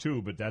that is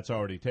 2, but that's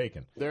already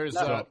taken. There's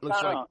looks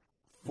like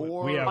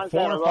 4. We have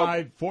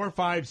 4,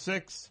 5,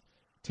 6,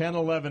 10,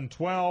 11,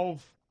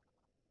 12,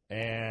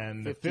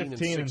 and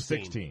 15 and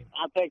 16.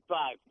 I'll take 5.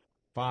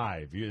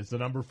 5 is the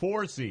number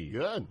 4 seed.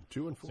 Good.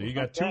 2 and 4. So you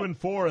got 2 and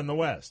 4 in the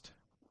West.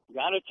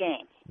 Got a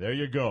chance. There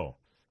you go.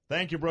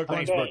 Thank you,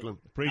 Brooklyn. Thanks, Brooklyn.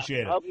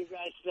 Appreciate it. Hope you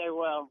guys stay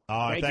well.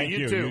 Thank you.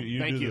 You too. You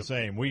Thank do you. the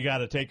same. We got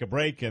to take a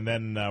break, and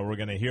then we're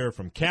going to hear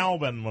from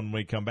Calvin when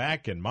we come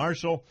back, and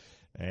Marshall.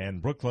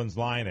 And Brooklyn's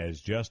line has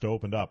just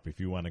opened up if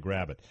you want to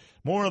grab it.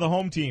 More of the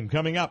home team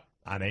coming up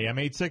on AM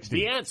 860.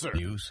 The Answer.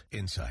 News,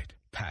 insight,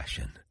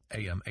 passion.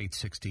 AM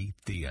 860,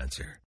 The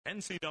Answer.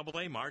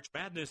 NCAA March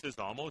Madness is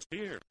almost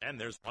here, and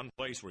there's one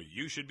place where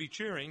you should be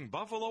cheering: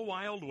 Buffalo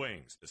Wild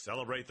Wings. To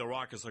celebrate the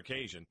raucous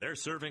occasion, they're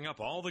serving up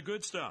all the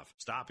good stuff.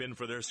 Stop in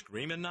for their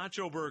Screamin'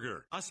 Nacho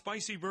Burger, a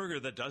spicy burger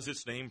that does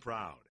its name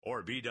proud.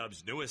 Or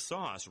B-Dub's newest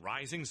sauce,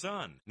 Rising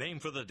Sun,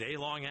 named for the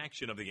day-long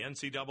action of the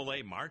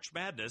NCAA March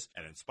Madness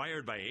and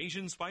inspired by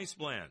Asian spice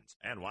blends.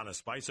 And want to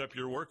spice up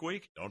your work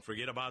week? Don't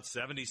forget about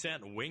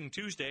 70-cent Wing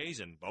Tuesdays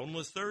and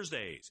Boneless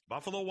Thursdays.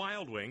 Buffalo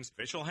Wild Wings,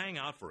 official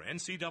hangout for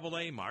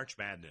NCAA March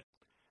Madness.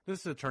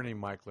 This is attorney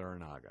Mike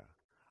Larinaga.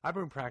 I've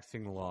been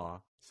practicing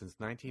law since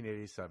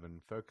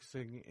 1987,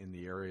 focusing in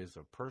the areas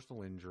of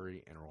personal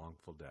injury and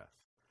wrongful death.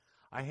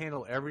 I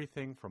handle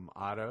everything from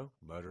auto,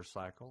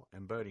 motorcycle,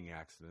 and boating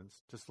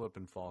accidents to slip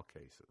and fall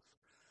cases.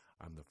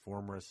 I'm the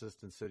former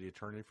assistant city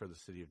attorney for the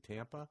city of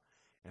Tampa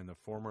and the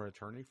former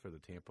attorney for the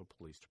Tampa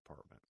Police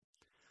Department.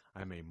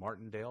 I'm a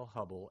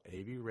Martindale-Hubbell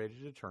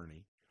AV-rated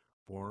attorney,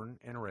 born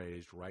and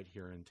raised right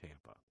here in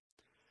Tampa.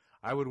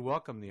 I would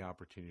welcome the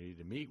opportunity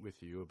to meet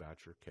with you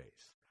about your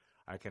case.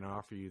 I can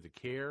offer you the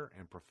care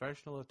and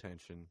professional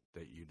attention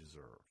that you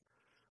deserve.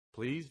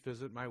 Please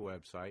visit my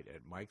website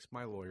at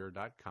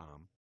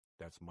mikesmylawyer.com.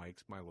 That's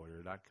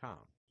mikesmylawyer.com.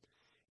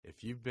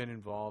 If you've been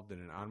involved in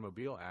an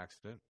automobile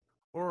accident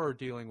or are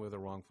dealing with a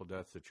wrongful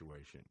death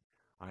situation,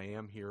 I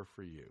am here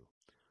for you.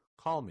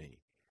 Call me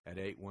at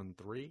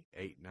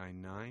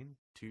 813-899-2000.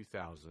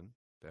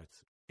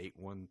 That's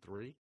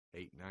 813-899-2000.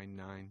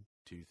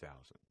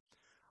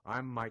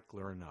 I'm Mike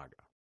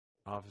Larinaga,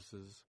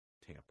 Offices,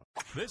 Tampa.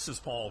 This is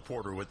Paul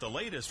Porter with the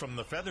latest from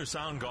the Feather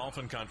Sound Golf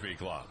and Country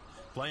Club.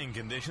 Playing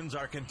conditions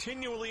are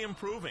continually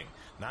improving,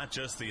 not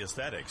just the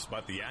aesthetics,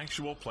 but the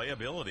actual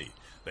playability.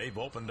 They've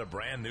opened a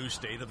brand new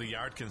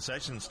state-of-the-art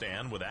concession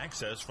stand with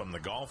access from the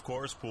golf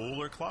course,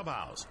 pool, or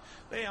clubhouse.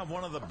 They have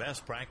one of the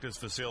best practice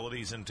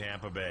facilities in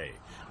Tampa Bay.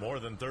 More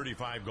than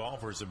 35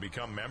 golfers have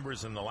become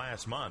members in the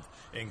last month,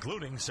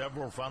 including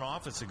several front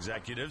office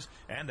executives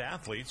and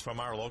athletes from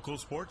our local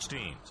sports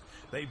teams.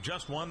 They've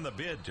just won the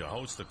bid to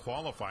host the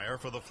qualifier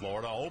for the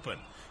Florida Open.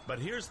 But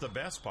here's the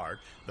best part.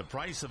 The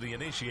price of the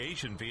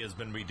initiation fee has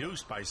been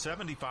reduced by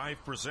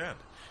 75%.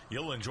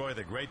 You'll enjoy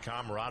the great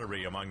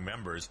camaraderie among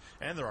members,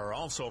 and there are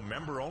also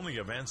member-only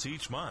events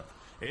each month.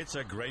 It's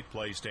a great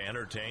place to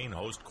entertain,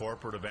 host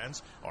corporate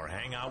events, or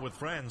hang out with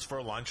friends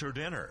for lunch or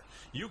dinner.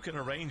 You can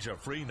arrange a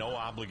free,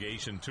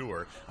 no-obligation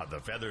tour of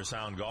the Feather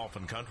Sound Golf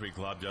and Country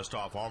Club just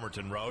off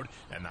Almerton Road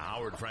and the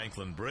Howard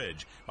Franklin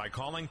Bridge by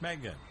calling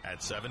Megan at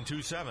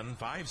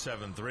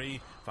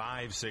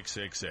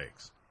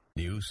 727-573-5666.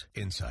 News,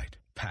 insight,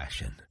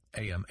 passion.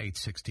 AM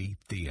 860,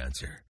 The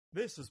Answer.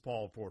 This is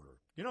Paul Porter.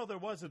 You know, there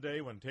was a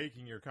day when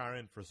taking your car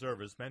in for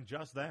service meant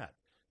just that.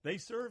 They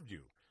served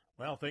you.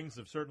 Well, things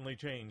have certainly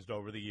changed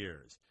over the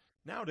years.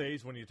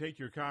 Nowadays, when you take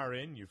your car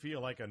in, you feel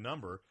like a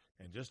number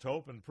and just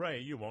hope and pray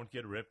you won't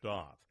get ripped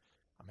off.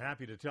 I'm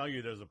happy to tell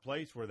you there's a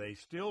place where they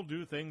still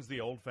do things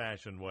the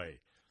old-fashioned way.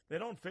 They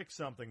don't fix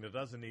something that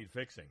doesn't need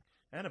fixing.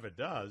 And if it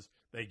does,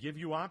 they give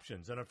you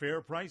options and a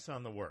fair price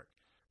on the work.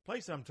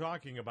 Place I'm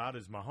talking about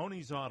is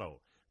Mahoney's Auto,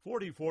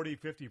 4040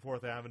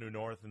 54th Avenue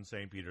North in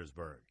St.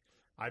 Petersburg.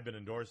 I've been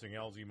endorsing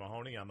LZ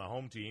Mahoney on the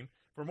home team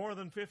for more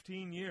than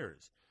 15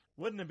 years.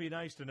 Wouldn't it be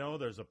nice to know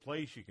there's a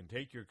place you can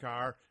take your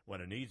car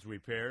when it needs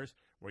repairs,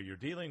 where you're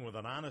dealing with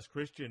an honest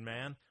Christian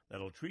man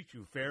that'll treat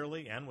you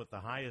fairly and with the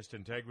highest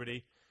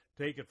integrity?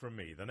 Take it from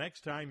me. The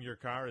next time your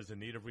car is in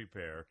need of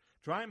repair,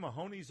 try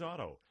Mahoney's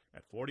Auto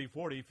at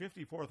 4040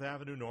 54th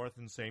Avenue North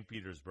in St.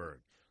 Petersburg.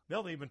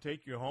 They'll even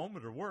take you home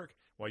or to work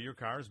while your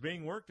car is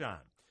being worked on.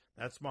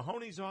 That's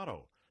Mahoney's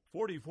Auto,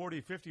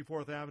 4040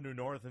 54th Avenue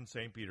North in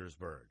St.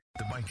 Petersburg.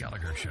 The Mike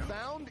Gallagher Show.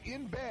 Found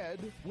in bed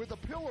with a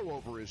pillow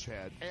over his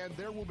head, and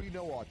there will be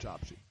no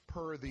autopsy,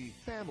 per the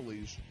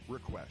family's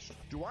request.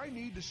 Do I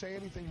need to say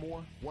anything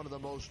more? One of the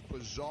most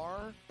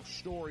bizarre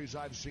stories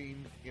I've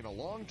seen in a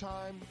long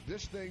time.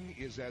 This thing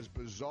is as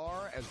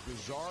bizarre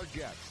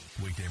gets.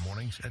 Weekday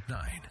mornings at 9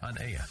 on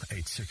AM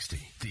 860,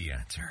 The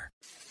Answer.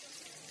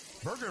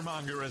 Burger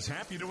Monger is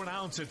happy to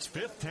announce its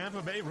 5th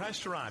Tampa Bay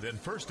restaurant and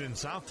first in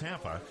South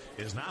Tampa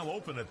is now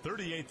open at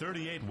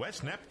 3838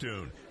 West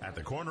Neptune at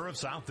the corner of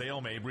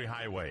Southdale Mabry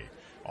Highway.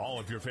 All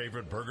of your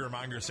favorite Burger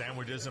Monger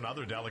sandwiches and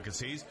other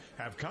delicacies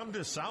have come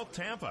to South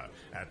Tampa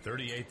at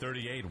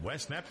 3838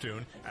 West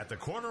Neptune at the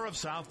corner of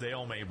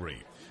Southdale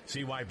Mabry.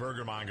 See why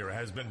Burger Monger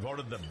has been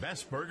voted the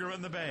best burger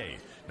in the Bay.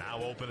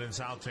 Now open in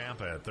South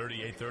Tampa at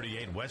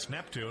 3838 West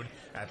Neptune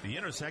at the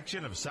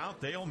intersection of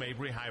Southdale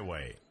Mabry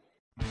Highway.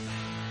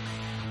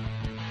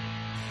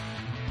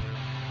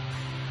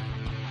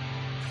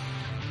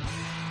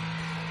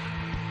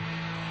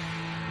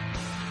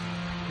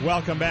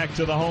 Welcome back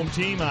to the home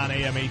team on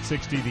AM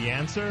 860 The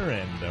Answer.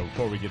 And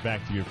before we get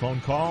back to your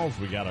phone calls,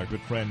 we got our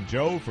good friend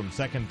Joe from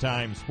Second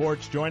Time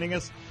Sports joining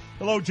us.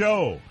 Hello,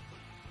 Joe.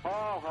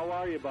 Oh, how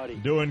are you, buddy?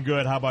 Doing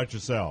good. How about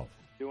yourself?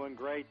 Doing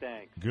great,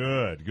 thanks.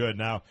 Good, good.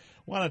 Now, I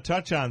want to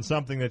touch on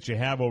something that you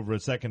have over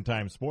at Second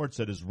Time Sports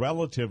that is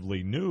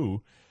relatively new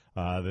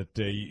that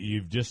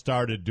you've just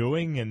started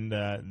doing,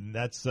 and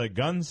that's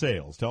gun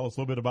sales. Tell us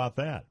a little bit about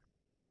that.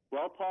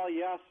 Well, Paul,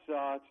 yes,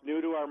 it's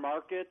new to our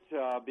market,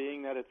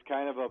 being that it's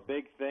kind of a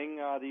big thing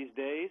these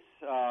days.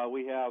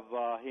 We have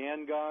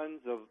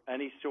handguns of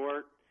any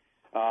sort,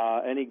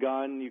 any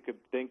gun you could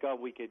think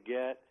of we could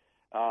get,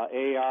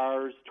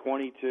 ARs,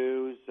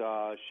 22s,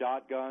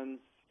 shotguns.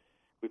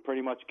 We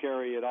pretty much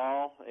carry it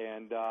all,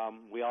 and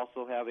we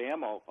also have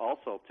ammo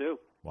also, too.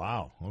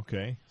 Wow,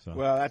 okay.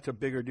 Well, that's a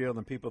bigger deal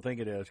than people think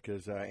it is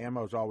because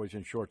ammo is always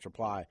in short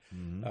supply,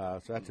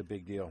 so that's a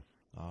big deal.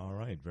 All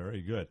right,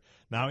 very good.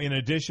 Now, in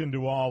addition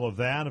to all of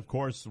that, of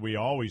course, we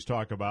always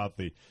talk about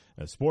the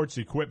sports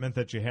equipment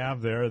that you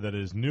have there that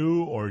is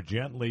new or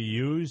gently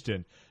used,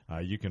 and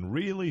you can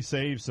really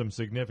save some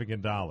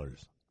significant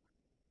dollars.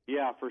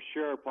 Yeah, for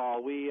sure,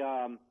 Paul. We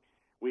have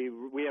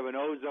an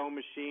ozone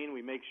machine.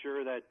 We make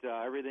sure that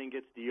everything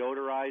gets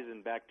deodorized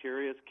and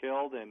bacteria is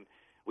killed, and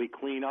we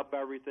clean up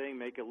everything,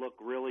 make it look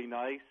really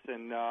nice,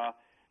 and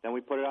then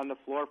we put it on the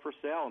floor for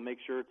sale and make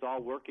sure it's all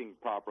working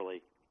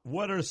properly.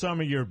 What are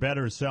some of your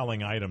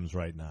better-selling items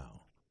right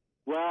now?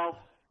 Well,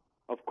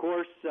 of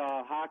course,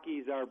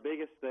 hockey's our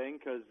biggest thing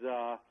because,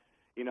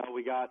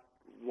 we got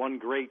one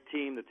great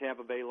team, the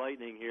Tampa Bay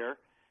Lightning here.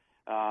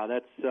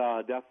 That's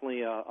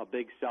definitely a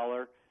big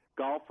seller.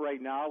 Golf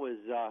right now is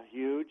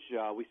huge.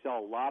 We sell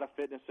a lot of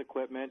fitness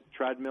equipment,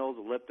 treadmills,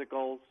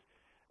 ellipticals.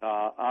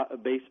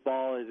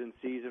 Baseball is in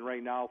season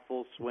right now,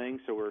 full swing,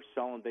 so we're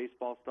selling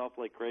baseball stuff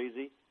like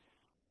crazy.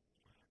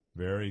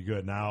 Very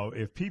good. Now,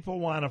 if people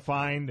want to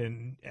find,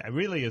 and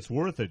really it's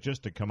worth it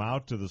just to come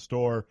out to the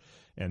store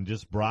and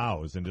just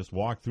browse and just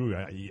walk through.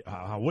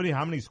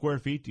 How many square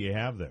feet do you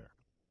have there?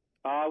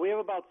 We have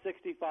about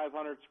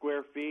 6,500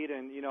 square feet,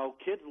 and,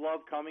 kids love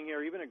coming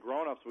here, even at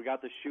grown-ups. We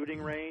got the shooting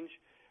range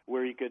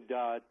where you could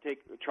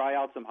try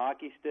out some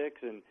hockey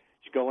sticks and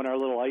just go in our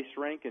little ice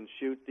rink and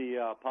shoot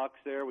the pucks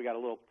there. We got a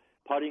little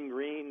putting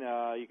green.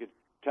 You could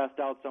test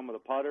out some of the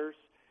putters.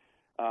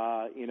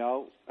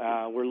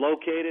 We're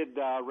located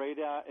right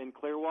in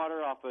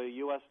Clearwater off of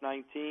US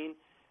 19.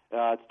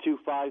 It's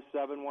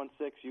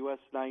 25716 US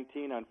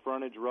 19 on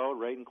Frontage Road,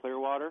 right in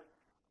Clearwater.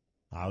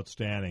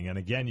 Outstanding. And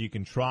again, you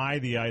can try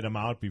the item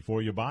out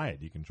before you buy it.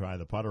 You can try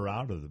the putter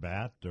out or the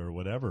bat or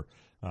whatever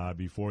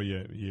before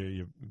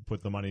you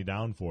put the money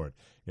down for it.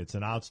 It's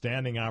an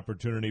outstanding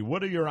opportunity.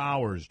 What are your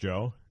hours,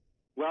 Joe?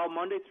 Well,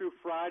 Monday through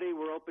Friday,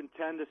 we're open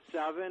 10 to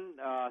 7,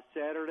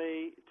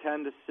 Saturday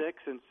 10 to 6,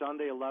 and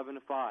Sunday 11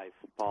 to 5,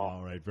 Paul.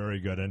 All right, very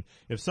good. And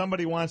if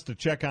somebody wants to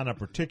check on a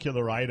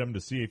particular item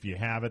to see if you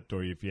have it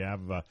or if you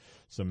have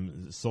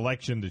some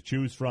selection to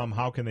choose from,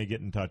 how can they get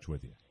in touch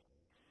with you?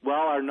 Well,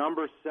 our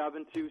number is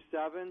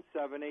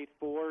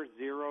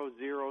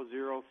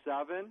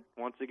 727-784-0007.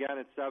 Once again,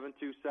 it's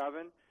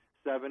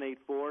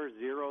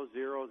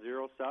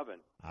 727-784-0007.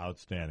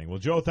 Outstanding. Well,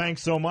 Joe,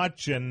 thanks so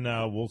much, and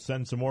we'll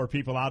send some more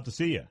people out to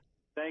see you.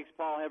 Thanks,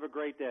 Paul. Have a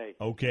great day.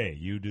 Okay,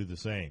 you do the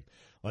same.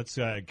 Let's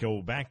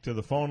go back to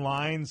the phone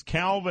lines.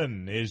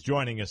 Calvin is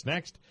joining us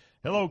next.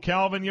 Hello,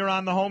 Calvin. You're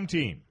on the home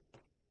team.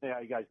 Hey, how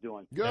you guys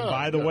doing? Good. And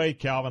by the way,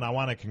 Calvin, I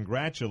want to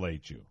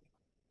congratulate you.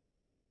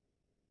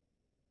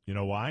 You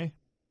know why?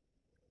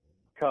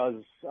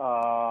 Because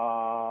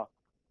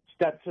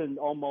Stetson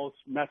almost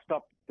messed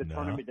up the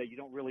tournament that you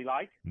don't really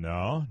like?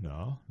 No.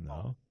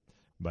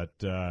 But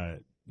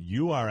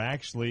you are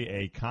actually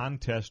a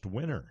contest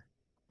winner.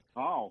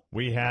 Oh.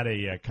 We had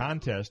a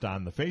contest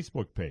on the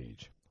Facebook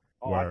page.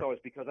 Oh, I thought it was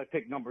because I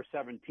picked number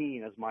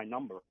 17 as my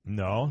number.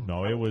 No,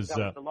 it was.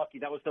 That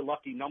was the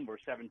lucky number,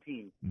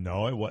 17.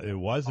 No, it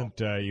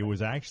wasn't. It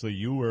was actually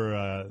you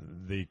were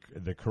the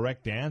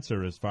correct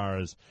answer as far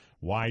as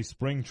why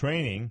spring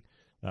training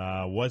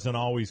wasn't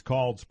always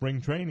called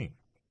spring training.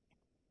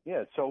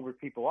 Yeah, it sobered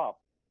people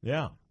up.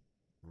 Yeah.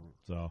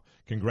 So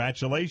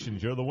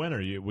congratulations, you're the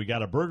winner. We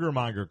got a Burger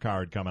Monger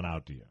card coming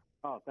out to you.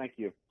 Oh, thank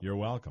you. You're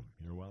welcome.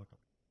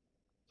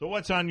 So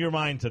what's on your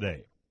mind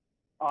today?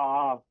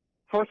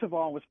 First of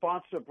all, in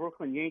response to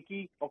Brooklyn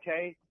Yankee,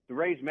 okay, the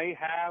Rays may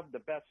have the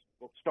best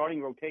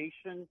starting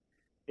rotation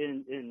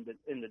in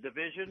the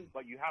division,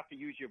 but you have to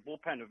use your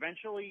bullpen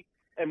eventually.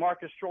 And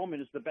Marcus Stroman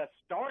is the best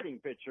starting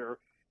pitcher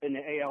in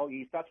the AL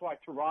East. That's why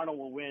Toronto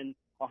will win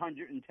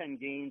 110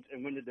 games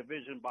and win the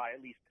division by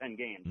at least 10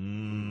 games.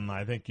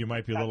 I think you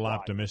might be a little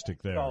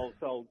optimistic there.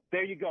 So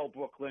there you go,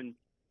 Brooklyn.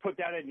 Put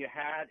that in your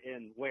hat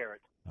and wear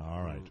it.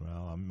 All right.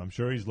 Well, I'm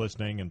sure he's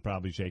listening and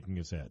probably shaking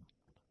his head.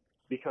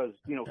 Because,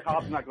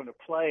 Cobb's not going to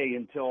play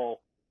until,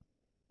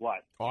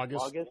 what?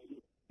 August?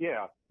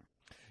 Yeah.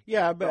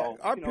 Yeah, but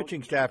our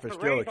pitching staff is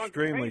still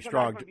extremely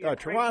strong.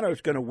 Toronto's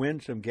going to win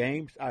some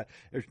games.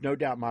 There's no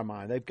doubt in my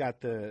mind. They've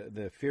got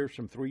the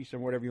fearsome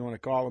threesome, whatever you want to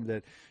call them,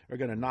 that are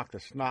going to knock the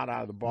snot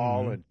out of the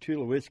ball. Mm-hmm. And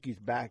Tulowitzki's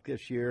back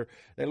this year.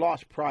 They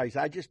lost Price.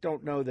 I just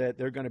don't know that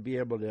they're going to be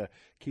able to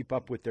keep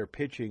up with their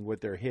pitching, with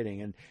their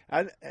hitting. And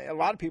a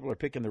lot of people are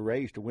picking the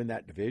Rays to win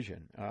that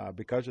division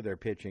because of their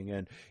pitching.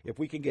 And if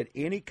we can get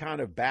any kind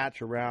of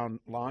bats around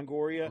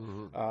Longoria,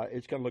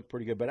 it's going to look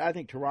pretty good. But I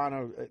think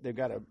Toronto,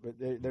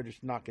 they're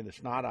just knocking the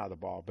snot out of the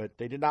ball. But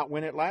they did not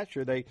win it last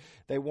year. They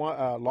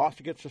lost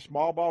against a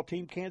small ball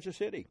team, Kansas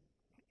City.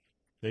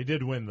 They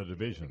did win the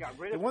division.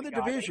 They won the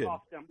division,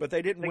 but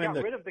they didn't win. They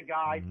got rid of the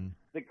guy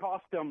that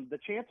cost them the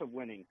chance of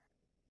winning,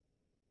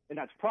 and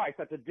that's Price.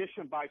 That's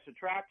addition by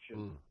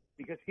subtraction.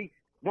 Because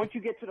once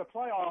you get to the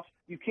playoffs,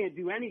 you can't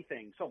do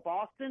anything. So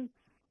Boston,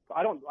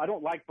 I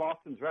don't like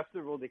Boston's rest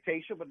of the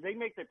rotation, but they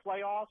make the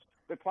playoffs.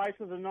 The Price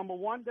is the number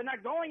one. They're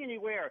not going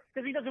anywhere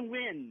because he doesn't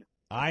win.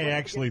 I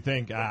actually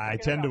think I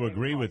tend to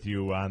agree with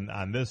you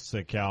on this,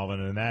 Calvin,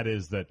 and that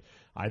is that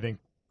I think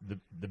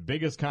the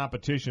biggest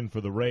competition for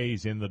the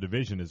Rays in the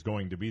division is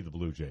going to be the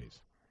Blue Jays.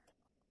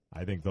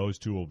 I think those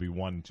two will be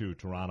 1-2,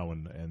 Toronto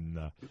and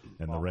the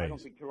Rays. I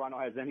don't think Toronto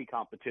has any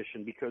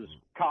competition because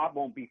Cobb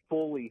won't be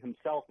fully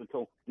himself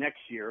until next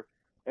year,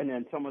 and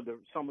then some of the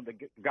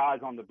guys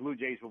on the Blue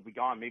Jays will be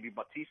gone. Maybe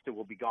Bautista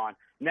will be gone.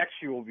 Next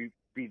year will be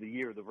the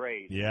year of the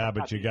Rays. Yeah,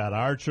 but you got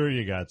Archer,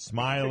 you got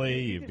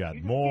Smiley, you've got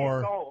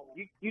Moore.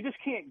 You just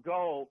can't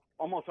go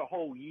almost a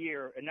whole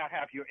year and not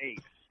have your ace.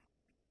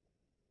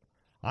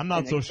 I'm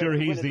not so sure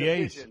he's the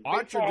ace.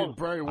 Archer did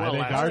very well.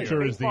 I think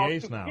Archer is the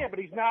ace now. Yeah, but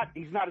he's not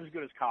as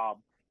good as Cobb.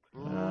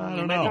 I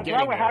don't know.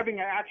 Now we're having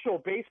an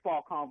actual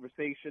baseball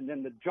conversation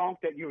than the junk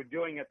that you were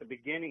doing at the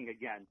beginning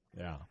again.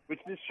 Yeah. Which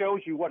just shows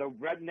you what a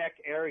redneck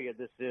area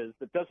this is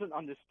that doesn't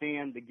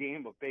understand the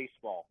game of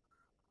baseball.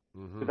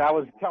 Because I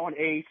was telling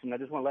Ace, and I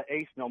just want to let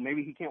Ace know,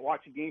 maybe he can't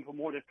watch a game for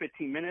more than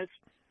 15 minutes.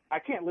 I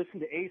can't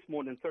listen to Ace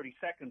more than 30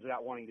 seconds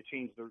without wanting to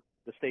change the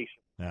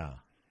station. Yeah.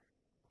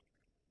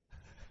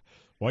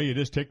 Well, you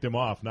just ticked him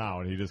off now,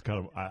 and he just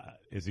kind of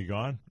is he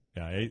gone?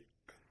 Yeah,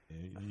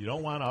 you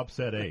don't want to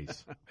upset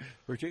Ace.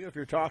 Particularly if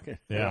you're talking.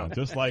 Yeah,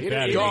 just like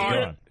that. He's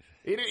gone.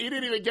 He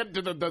didn't even get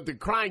to the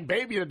crying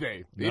baby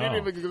today. He didn't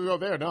even go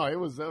there. No, that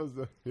was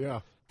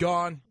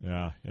gone.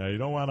 Yeah, you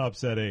don't want to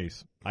upset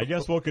Ace. I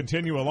guess we'll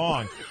continue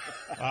along.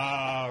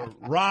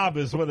 Rob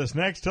is with us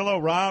next. Hello,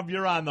 Rob.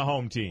 You're on the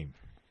home team.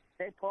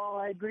 Hey, Paul,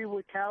 I agree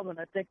with Calvin.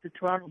 I think the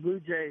Toronto Blue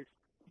Jays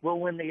will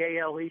win the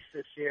AL East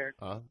this year.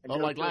 And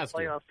like last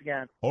year. Playoffs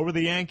again. Over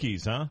the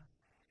Yankees, huh?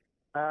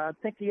 I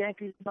think the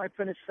Yankees might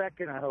finish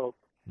second, I hope.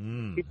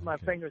 Keep my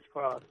fingers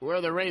crossed. Where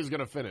are the Rays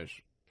going to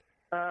finish?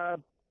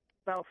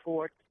 About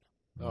fourth.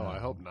 Oh, I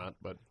hope not.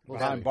 But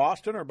behind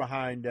Boston or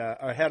behind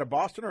ahead of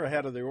Boston or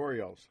ahead of the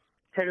Orioles?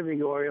 Head of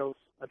the Orioles.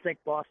 I think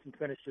Boston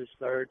finishes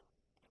third.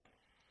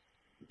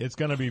 It's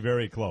going to be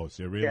very close.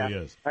 It really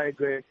is. I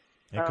agree.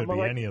 It could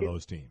be any of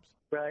those teams.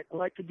 Right. I'd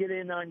like to get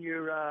in on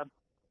your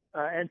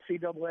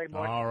NCAA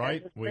market. All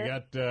right. We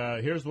got,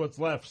 here's what's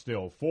left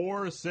still.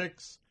 4,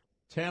 6,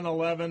 10,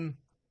 11,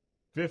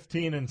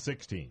 15, and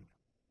 16.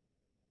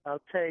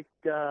 I'll take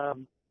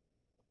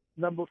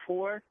number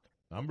 4.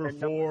 Number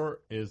 4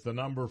 is the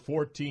number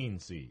 14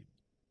 seed.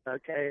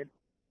 Okay.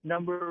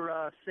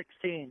 Number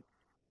 16.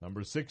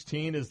 Number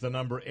 16 is the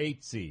number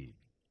 8 seed.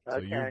 So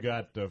you've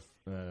got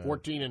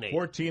 14 and 8.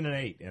 14 and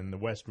 8 in the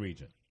West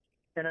region.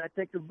 And I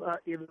think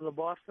either the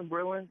Boston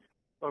Bruins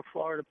or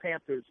Florida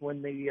Panthers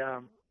win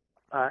the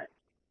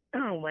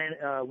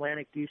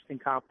Atlantic Eastern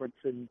Conference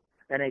in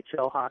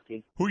NHL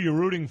hockey. Who are you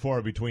rooting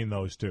for between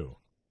those two?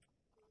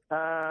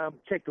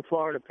 Take the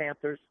Florida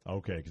Panthers.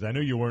 Okay, because I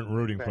knew you weren't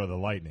rooting for the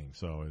Lightning.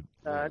 So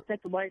I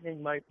think the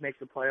Lightning might make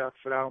the playoffs,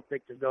 but I don't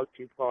think they'll go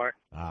too far.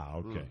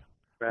 Okay.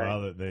 Right.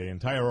 Well, the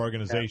entire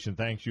organization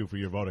thanks you for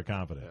your vote of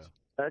confidence.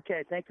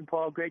 Okay, thank you,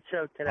 Paul. Great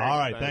show today. All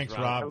right, thanks,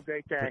 Rob. Have a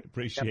great day.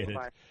 Appreciate it.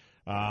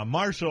 Bye.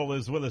 Marshall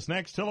is with us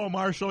next. Hello,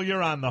 Marshall.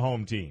 You're on the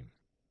home team.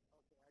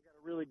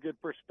 Really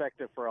good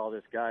perspective for all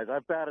this, guys.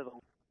 I've batted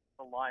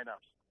a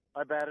lineups.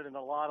 I batted in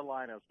a lot of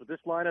lineups, but this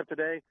lineup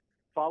today,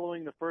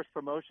 following the first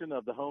promotion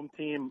of the home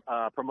team,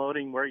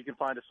 promoting where you can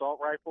find assault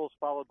rifles,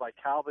 followed by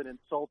Calvin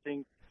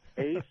insulting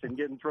Ace and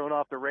getting thrown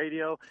off the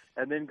radio,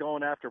 and then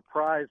going after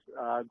Prize,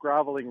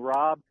 groveling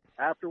Rob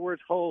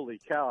afterwards. Holy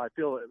cow! I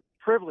feel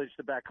privileged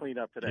to back clean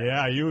up today.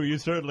 Yeah, you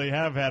certainly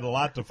have had a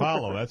lot to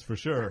follow. That's for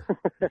sure.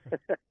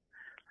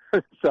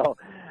 So,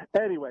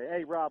 anyway,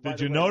 hey, Rob. Did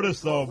you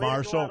notice, though,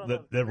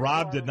 Marshall, that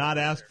Rob did not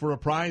ask for a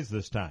prize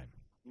this time?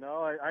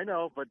 No, I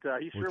know, but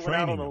he sure went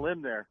out on a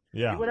limb there.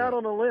 Yeah. He went out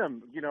on a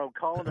limb,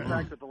 calling the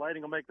fact that the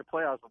Lightning will make the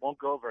playoffs. It won't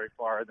go very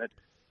far, and that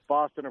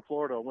Boston or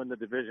Florida will win the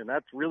division.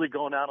 That's really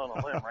going out on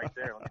a limb right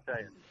there, let me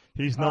tell you.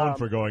 He's known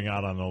for going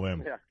out on a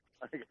limb. Yeah,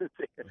 I can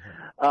see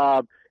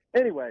it.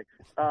 Anyway,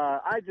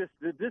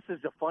 this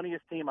is the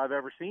funniest team I've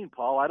ever seen,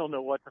 Paul. I don't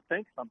know what to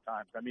think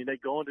sometimes. I mean, they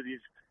go into these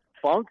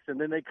funks, and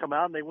then they come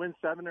out and they win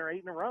 7 or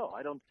 8 in a row.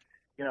 I don't,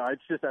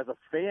 it's just as a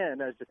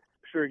fan, as I'm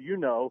sure you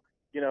know,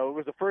 it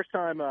was the first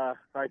time I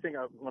think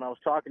when I was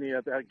talking to you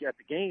at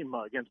the game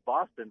against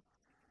Boston,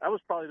 that was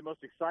probably the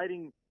most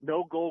exciting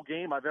no-goal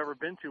game I've ever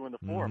been to in the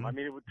Forum. I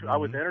mean, I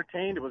was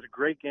entertained. It was a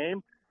great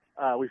game.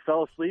 We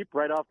fell asleep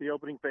right off the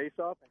opening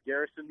faceoff, and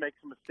Garrison makes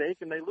a mistake,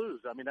 and they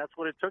lose. I mean, that's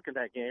what it took in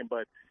that game.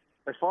 But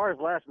as far as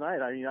last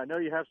night, I mean, I know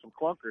you have some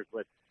clunkers,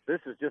 but this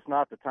is just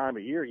not the time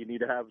of year you need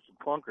to have some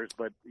clunkers.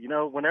 But,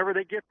 whenever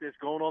they get this,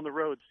 going on the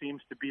road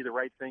seems to be the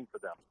right thing for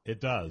them.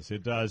 It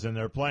does. And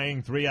they're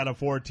playing 3 out of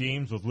 4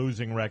 teams with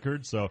losing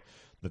records, so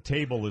the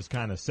table is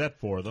kind of set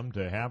for them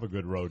to have a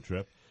good road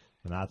trip.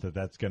 Not that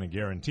that's going to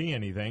guarantee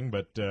anything,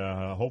 but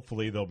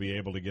hopefully they'll be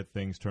able to get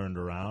things turned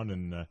around.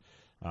 And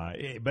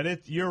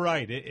but you're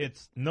right.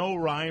 It's no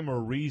rhyme or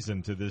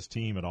reason to this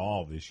team at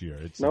all this year.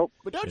 Nope.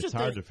 But don't it's you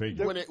hard think to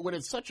figure. When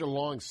it's such a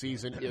long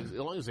season, as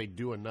long as they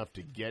do enough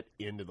to get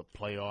into the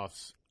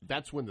playoffs,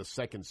 that's when the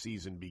second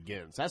season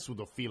begins. That's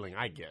the feeling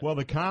I get. Well,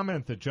 the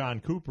comment that John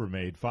Cooper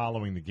made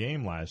following the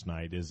game last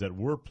night is that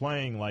we're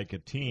playing like a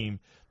team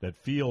that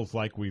feels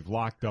like we've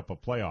locked up a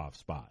playoff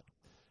spot.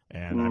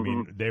 And, I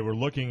mean, they were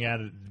looking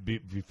at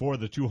it before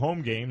the 2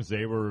 home games,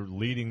 they were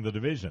leading the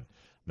division.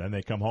 Then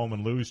they come home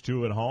and lose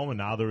 2 at home, and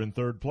now they're in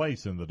 3rd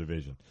place in the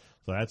division.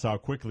 So that's how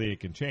quickly it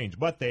can change.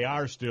 But they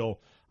are still,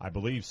 I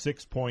believe,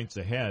 6 points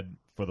ahead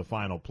for the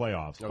final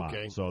playoff spot.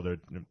 Okay. So they're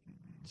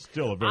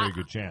still a very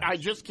good chance. I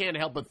just can't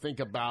help but think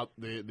about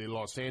the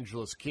Los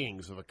Angeles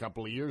Kings of a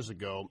couple of years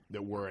ago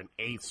that were an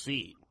 8th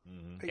seed.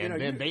 And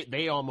then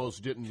they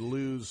almost didn't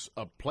lose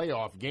a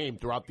playoff game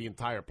throughout the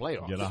entire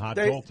playoffs. Get a hot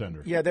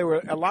goaltender. Yeah, they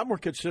were a lot more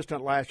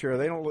consistent last year.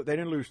 They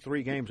didn't lose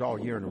 3 games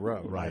all year in a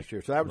row last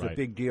year, so that was a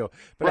big deal.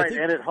 But I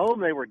think and at home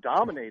they were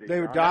dominating.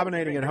 They were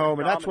dominating at home,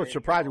 and that's what's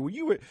surprising.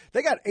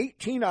 They got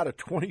 18 out of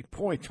 20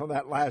 points on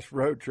that last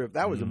road trip.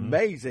 That was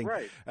amazing.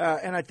 Right.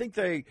 And I think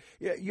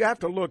you have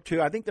to look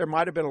too. I think there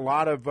might have been a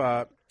lot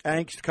of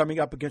angst coming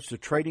up against the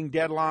trading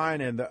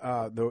deadline and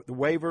the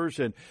waivers,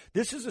 and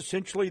this is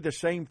essentially the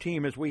same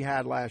team as we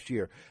had last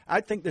year.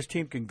 I think this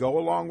team can go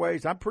a long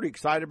ways. I'm pretty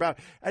excited about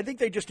it. I think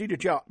they just need to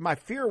gel. My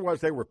fear was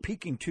they were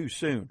peaking too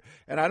soon,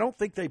 and I don't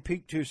think they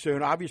peaked too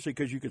soon, obviously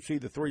because you could see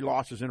the 3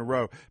 losses in a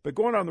row. But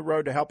going on the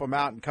road to help them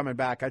out and coming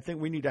back, I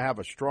think we need to have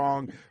a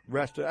strong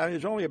rest.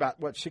 There's only about,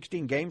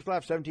 17 games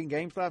left?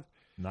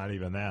 Not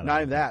even that.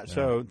 Not even that. Yeah.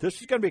 So this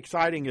is going to be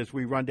exciting as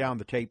we run down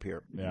the tape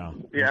here. Yeah.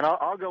 Yeah, and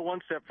I'll go one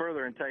step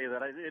further and tell you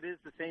that it is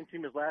the same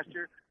team as last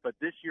year, but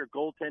this year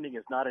goaltending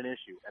is not an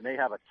issue, and they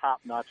have a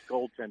top-notch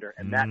goaltender,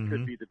 and that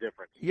could be the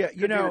difference. Yeah, could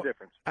be the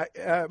difference.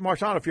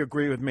 Marciano, if you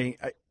agree with me,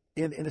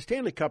 in the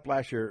Stanley Cup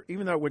last year,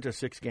 even though it went to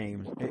 6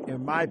 games,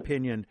 in my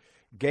opinion,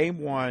 Game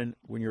 1,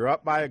 when you're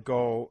up by a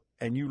goal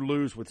and you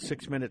lose with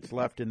 6 minutes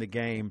left in the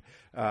game,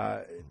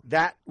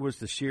 that was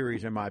the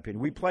series, in my opinion.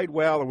 We played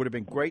well. It would have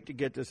been great to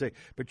get this,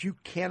 but you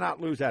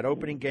cannot lose that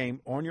opening game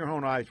on your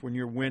own ice when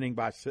you're winning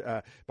by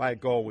a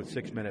goal with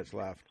 6 minutes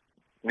left.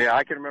 Yeah,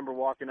 I can remember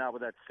walking out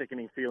with that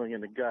sickening feeling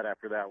in the gut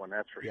after that one,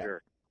 that's for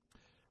sure.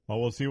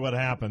 Well, we'll see what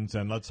happens,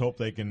 and let's hope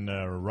they can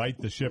right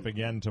the ship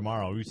again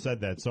tomorrow. We've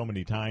said that so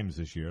many times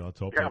this year. Let's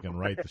hope they can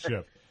right the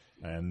ship.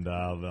 And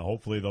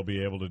hopefully they'll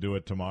be able to do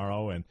it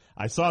tomorrow. And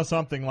I saw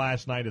something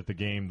last night at the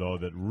game, though,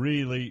 that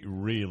really,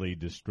 really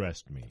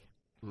distressed me.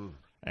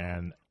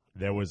 And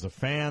there was a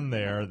fan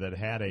there that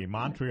had a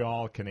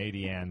Montreal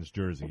Canadiens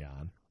jersey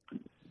on.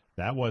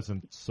 That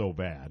wasn't so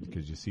bad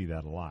because you see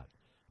that a lot.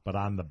 But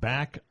on the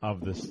back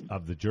of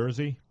the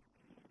jersey,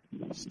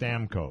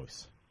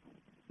 Stamkos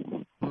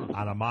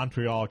on a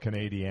Montreal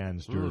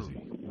Canadiens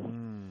jersey.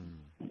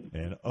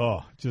 And,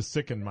 just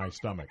sickened my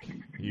stomach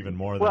even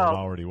more than it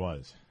already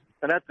was.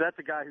 And that's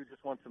a guy who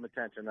just wants some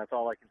attention. That's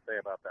all I can say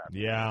about that.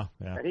 Yeah.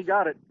 And he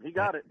got it.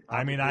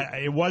 I mean,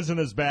 it wasn't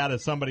as bad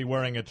as somebody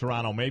wearing a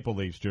Toronto Maple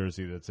Leafs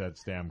jersey that said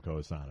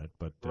Stamkos on it.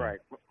 But right.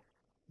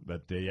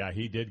 But,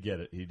 he did get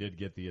it. He did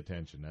get the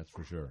attention, that's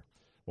for sure.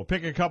 Well,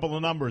 pick a couple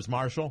of numbers,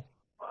 Marshall.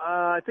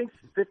 I think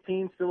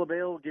 15 still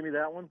available. Give me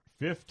that one.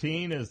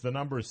 15 is the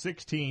number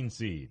 16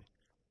 seed.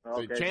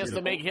 Okay, so a chance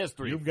to make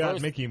history. You've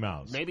got Mickey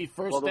Mouse. Maybe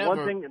first ever.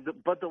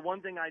 The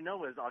one thing I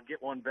know is I'll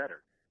get one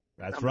better.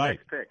 That's right.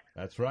 Next pick.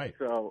 That's right.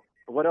 So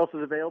what else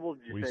is available?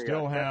 We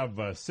still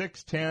have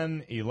 6,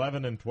 10,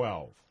 11, and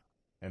 12,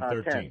 and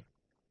 13.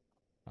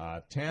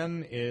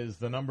 10 is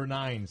the number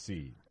 9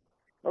 seed.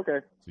 Okay.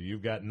 So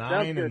you've got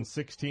 9 and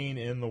 16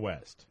 in the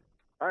West.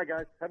 All right,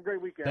 guys. Have a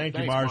great weekend. Thanks,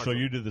 Marshall.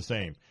 You do the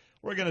same.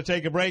 We're going to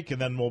take a break, and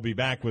then we'll be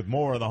back with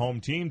more of the home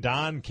team.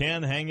 Don,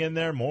 Ken, hang in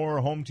there. More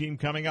home team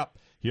coming up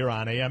here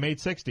on AM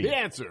 860. The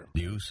Answer.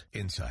 News,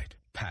 insight,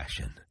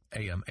 passion.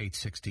 AM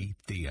 860,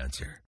 The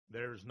Answer.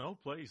 There's no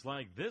place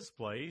like this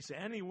place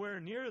anywhere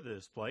near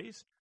this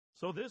place,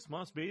 so this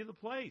must be the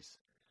place.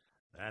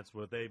 That's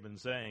what they've been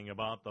saying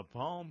about the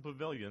Palm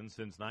Pavilion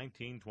since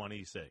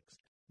 1926.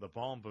 The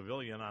Palm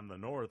Pavilion on the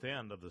north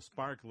end of the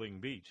sparkling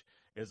beach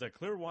is a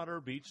Clearwater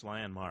Beach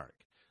landmark.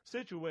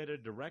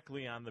 Situated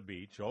directly on the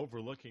beach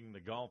overlooking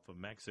the Gulf of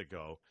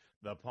Mexico,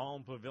 the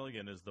Palm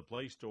Pavilion is the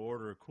place to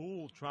order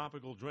cool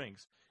tropical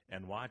drinks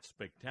and watch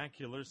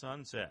spectacular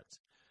sunsets.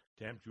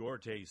 Tempt your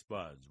taste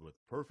buds with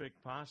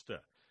perfect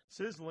pasta,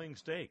 sizzling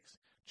steaks,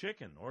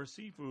 chicken or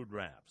seafood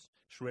wraps,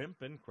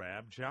 shrimp and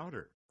crab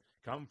chowder.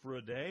 Come for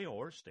a day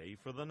or stay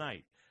for the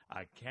night.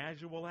 A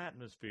casual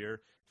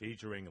atmosphere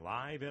featuring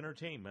live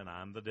entertainment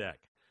on the deck.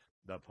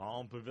 The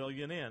Palm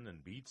Pavilion Inn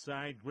and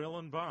Beachside Grill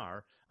and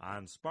Bar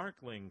on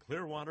sparkling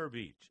Clearwater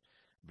Beach.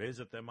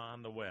 Visit them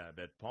on the web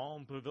at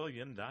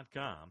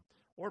palmpavilion.com,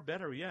 or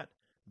better yet,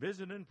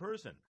 visit in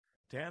person,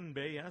 10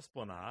 Bay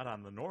Esplanade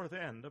on the north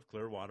end of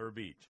Clearwater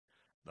Beach.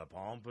 The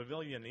Palm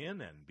Pavilion Inn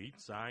and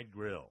Beachside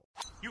Grill.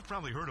 You've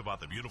probably heard about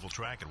the beautiful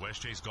track at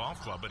West Chase Golf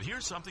Club, but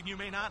here's something you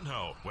may not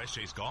know. West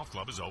Chase Golf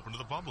Club is open to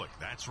the public.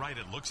 That's right,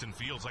 it looks and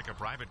feels like a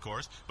private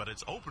course, but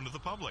it's open to the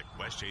public.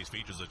 West Chase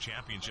features a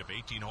championship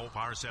 18-hole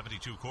par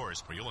 72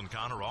 course where you'll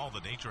encounter all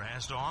that nature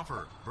has to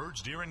offer.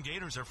 Birds, deer, and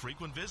gators are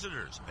frequent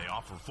visitors. They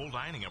offer full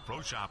dining, a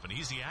pro shop, and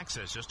easy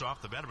access just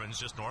off the Veterans,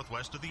 just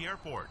northwest of the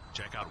airport.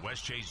 Check out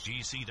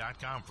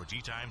westchasegc.com for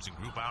tee times and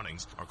group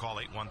outings, or call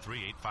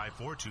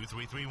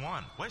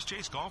 813-854-2331. West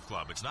Chase Golf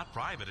Club. It's not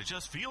private. It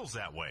just feels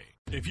that way.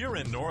 If you're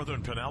in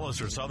northern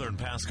Pinellas or southern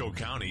Pasco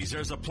counties,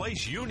 there's a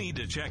place you need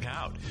to check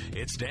out.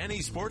 It's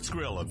Danny's Sports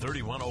Grill at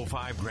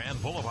 3105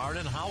 Grand Boulevard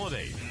in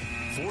Holiday.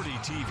 40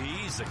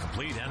 TVs, the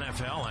complete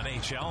NFL,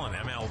 NHL, and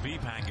MLB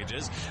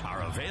packages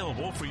are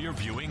available for your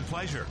viewing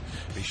pleasure.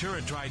 Be sure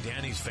and try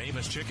Danny's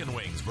famous chicken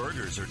wings,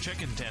 burgers, or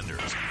chicken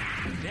tenders.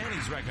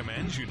 Danny's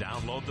recommends you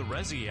download the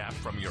Resi app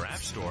from your app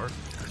store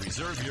and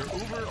reserve your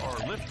Uber or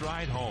Lyft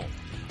ride home.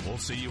 We'll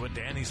see you at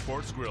Danny's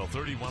Sports Grill,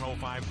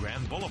 3105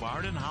 Grand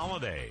Boulevard in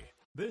Holiday.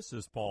 This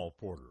is Paul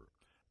Porter.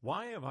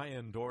 Why have I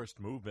endorsed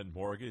Movement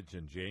Mortgage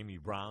and Jamie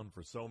Brown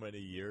for so many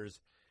years?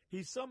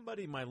 He's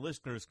somebody my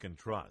listeners can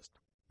trust.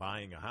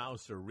 Buying a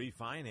house or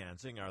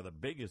refinancing are the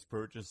biggest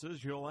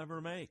purchases you'll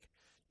ever make.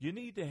 You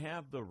need to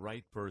have the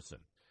right person.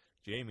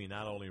 Jamie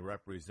not only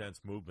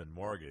represents Movement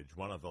Mortgage,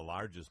 one of the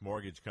largest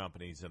mortgage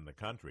companies in the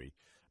country,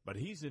 but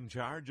he's in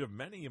charge of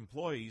many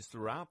employees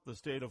throughout the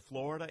state of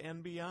Florida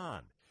and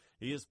beyond.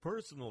 He has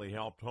personally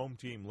helped Home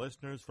Team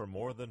listeners for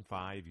more than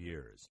 5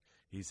 years.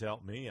 He's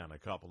helped me on a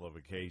couple of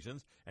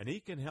occasions, and he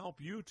can help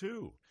you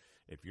too.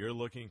 If you're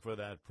looking for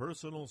that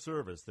personal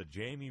service that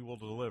Jamie will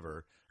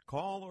deliver,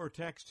 call or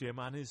text him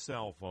on his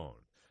cell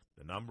phone.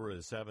 The number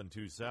is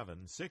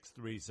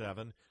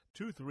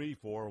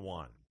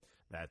 727-637-2341.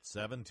 That's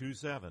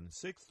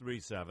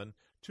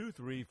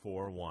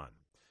 727-637-2341.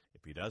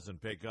 If he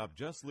doesn't pick up,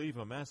 just leave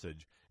a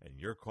message, and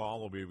your call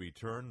will be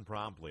returned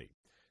promptly.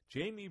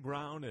 Jamie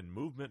Brown and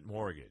Movement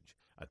Mortgage,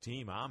 a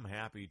team I'm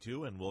happy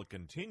to and will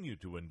continue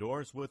to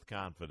endorse with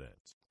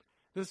confidence.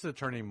 This is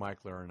attorney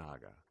Mike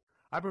Larinaga.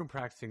 I've been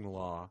practicing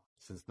law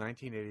since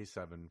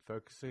 1987,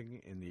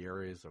 focusing in the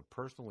areas of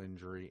personal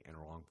injury and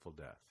wrongful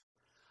death.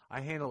 I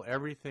handle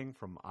everything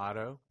from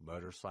auto,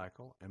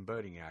 motorcycle, and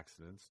boating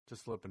accidents to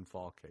slip and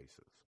fall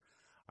cases.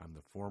 I'm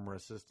the former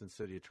assistant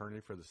city attorney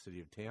for the city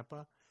of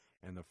Tampa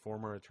and the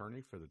former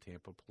attorney for the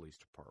Tampa Police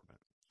Department.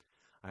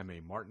 I'm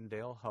a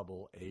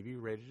Martindale-Hubbell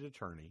AV-rated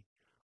attorney,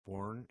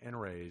 born and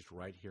raised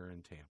right here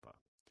in Tampa.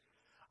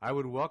 I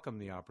would welcome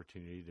the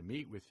opportunity to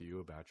meet with you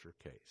about your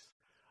case.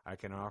 I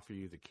can offer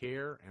you the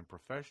care and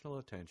professional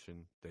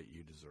attention that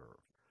you deserve.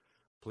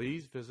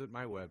 Please visit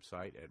my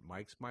website at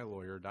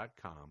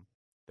mikesmylawyer.com.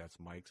 That's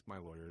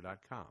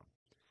mikesmylawyer.com.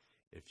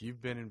 If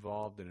you've been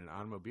involved in an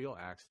automobile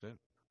accident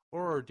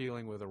or are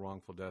dealing with a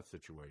wrongful death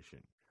situation,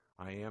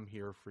 I am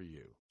here for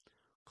you.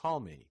 Call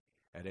me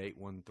at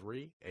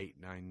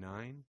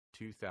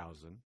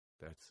 813-899-2000.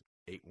 That's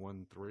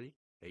 813-899-2000.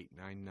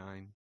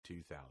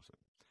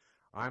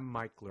 I'm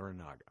Mike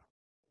Larinaga,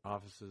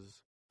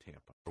 Offices,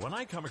 Tampa. When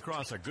I come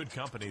across a good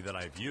company that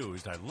I've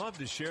used, I love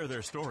to share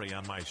their story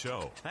on my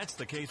show. That's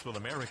the case with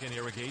American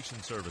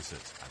Irrigation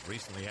Services. I've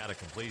recently had a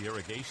complete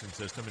irrigation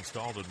system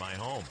installed in my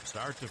home.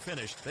 Start to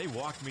finish, they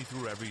walked me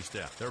through every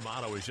step. Their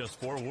motto is just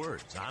 4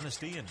 words: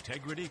 honesty,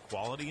 integrity,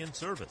 quality, and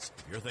service.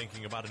 If you're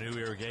thinking about a new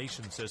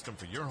irrigation system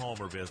for your home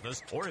or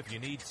business, or if you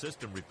need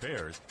system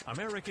repairs,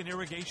 American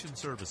Irrigation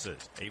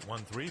Services,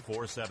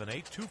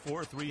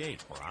 813-478-2438,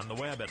 or on the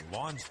web at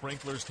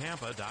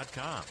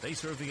lawnsprinklerstampa.com. They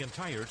serve the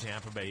entire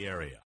Tampa Bay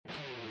area.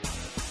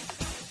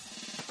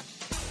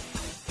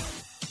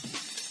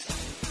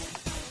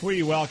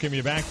 We welcome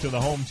you back to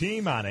the home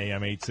team on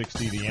AM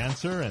 860 The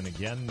Answer. And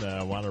again,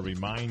 I want to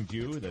remind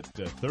you that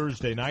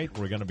Thursday night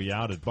we're going to be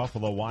out at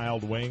Buffalo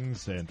Wild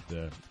Wings at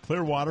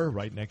Clearwater,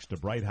 right next to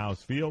Bright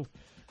House Field.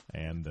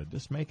 And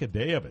just make a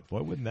day of it.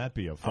 Boy, wouldn't that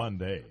be a fun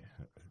day?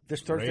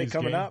 This Thursday Rays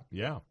coming game? up?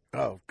 Yeah.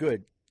 Oh,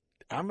 good.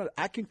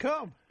 I can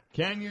come.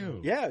 Can you?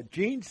 Yeah,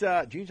 Gene's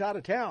out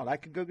of town. I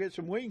could go get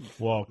some wings.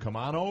 Well, come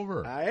on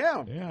over. I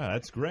am. Yeah,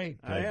 that's great.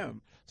 I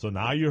am. So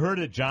now you heard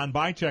it. John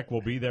Bycheck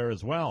will be there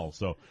as well.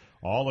 So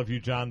all of you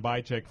John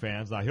Bycheck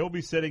fans, now he'll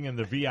be sitting in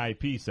the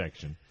VIP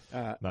section.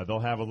 Now they'll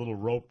have a little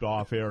roped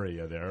off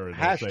area there. And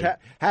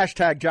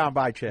hashtag John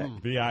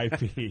Bycheck.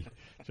 VIP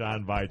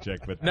John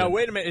Bycheck. But now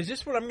wait a minute. Is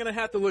this what I'm going to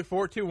have to look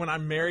forward to when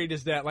I'm married?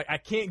 Is that like I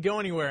can't go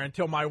anywhere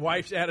until my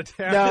wife's out of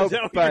town? No, Is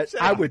that what but you're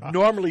saying? I would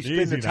normally spend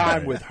Easy the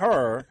time now. with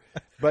her.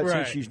 But Right.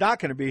 since she's not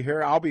going to be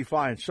here, I'll be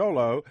flying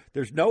solo.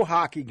 There's no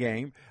hockey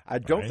game. I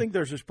don't think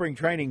there's a spring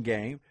training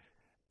game.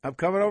 I'm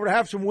coming over to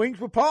have some wings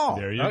with Paul.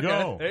 There you Okay,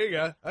 go. there you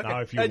go. Okay. Now,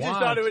 if you I want,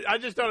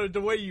 just thought it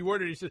the way you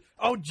worded it. He said,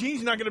 "Oh,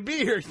 Gene's not going to be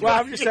here." Well,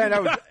 I'm just saying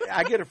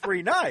I get a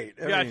free night.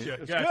 I mean, Gotcha.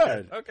 it's Gotcha.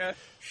 good. Okay.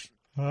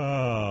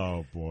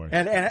 oh boy.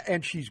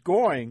 And she's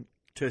going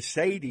to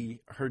Sadie,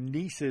 her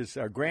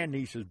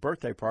grandniece's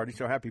birthday party.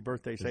 So happy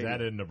birthday, Is Sadie!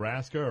 that in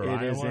Nebraska or It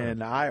Iowa? is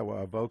in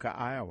Iowa, Boca,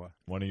 Iowa.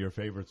 One of your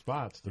favorite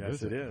spots to Yes,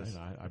 visit. it is.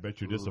 Right? I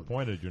bet you're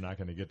disappointed you're not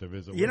going to get to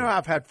visit. You know, with her.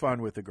 I've had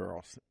fun with the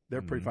girls.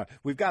 They're pretty fun.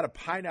 We've got a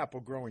pineapple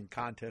growing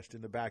contest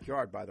in the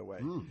backyard, by the way.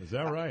 Is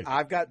that right?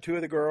 I've got 2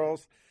 of the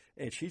girls,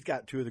 and she's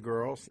got 2 of the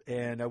girls.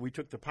 And we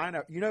took the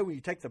pineapple. You know, when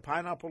you take the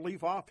pineapple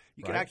leaf off,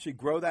 you can Right. actually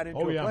grow that into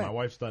a Oh yeah, plant. my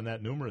wife's done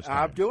that numerous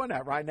I'm times. doing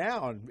that right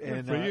now.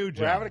 And for you, we're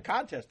John. having a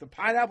contest, the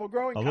pineapple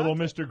growing A contest. little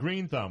Mr.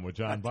 Green Thumb with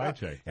John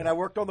Bycheck. And I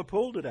worked on the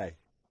pool today.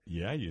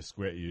 Yeah, you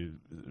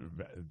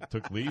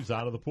took leaves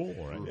out of the pool,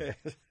 right?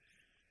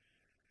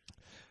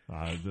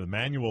 The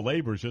manual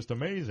labor is just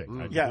amazing.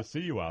 I Yeah. just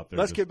see you out there.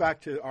 Let's just- get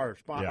back to our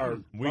spot. Yeah, Our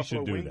we Buffalo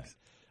should do Wings.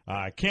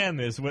 that. Ken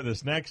is with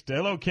us next.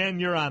 Hello, Ken.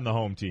 You're on the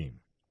home team.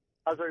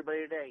 How's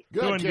everybody today?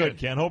 Doing good,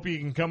 Ken. Hope you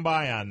can come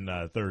by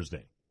on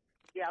Thursday.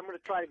 Yeah, I'm going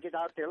to try to get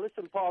out there.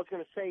 Listen, Paul, I was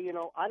going to say,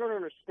 I don't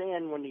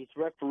understand when these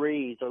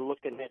referees are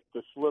looking at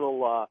this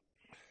little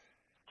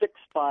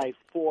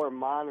 6x4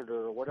 monitor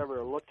or whatever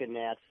they're looking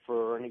at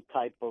for any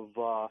type of,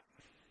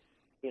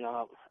 In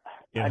I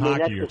mean, hockey,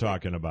 that's you're just-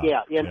 talking about.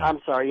 Yeah,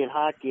 I'm sorry, in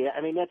hockey.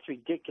 I mean, that's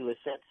ridiculous.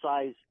 That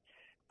size.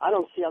 I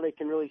don't see how they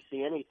can really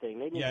see anything.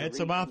 They need Yeah, to it's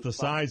read about the these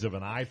size of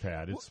an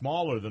iPad. It's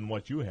smaller than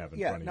what you have in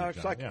Yeah, front of no, you, it's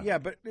John. like yeah.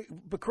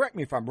 but correct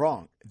me if I'm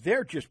wrong.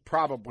 They're just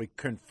probably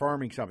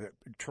confirming something.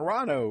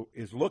 Toronto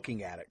is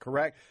looking at it,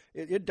 correct?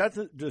 It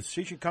doesn't the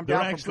decision come They're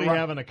down from actually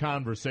Toronto? having a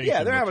conversation.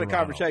 Yeah, they're with having a Toronto.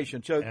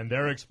 conversation. So and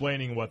they're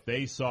explaining what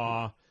they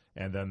saw,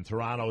 and then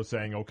Toronto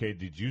saying, "Okay,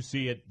 did you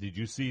see it? Did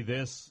you see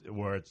this?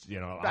 Where it's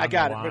I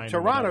got it. on the But line or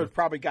Toronto's whatever?"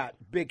 probably got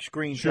big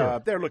screens Sure.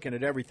 up. They're looking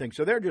at everything.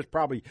 So they're just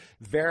probably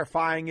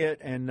verifying it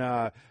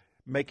and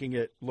making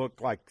it look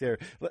like they're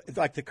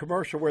like the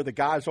commercial where the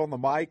guy's on the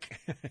mic.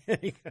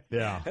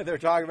 Yeah. And they're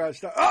talking about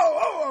stuff.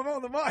 Oh, I'm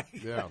on the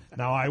mic. Yeah.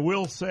 Now I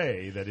will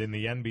say that in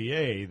the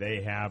NBA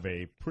they have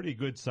a pretty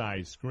good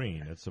sized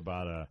screen. It's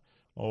about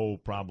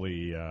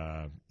probably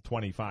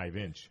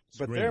 25-inch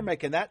But screen. they're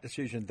making that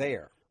decision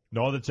there.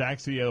 No, that's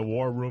actually a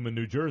war room in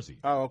New Jersey.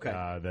 Oh, okay.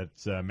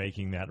 That's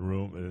making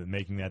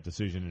that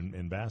decision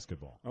in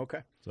basketball.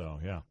 Okay. So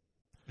yeah.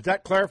 Does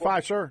that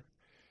clarify, sir?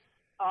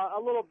 A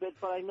little bit,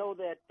 but I know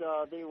that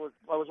I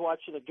was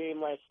watching a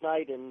game last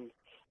night, and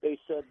they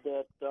said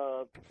that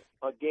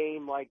a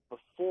game like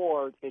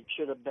before, it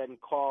should have been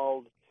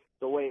called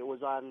the way it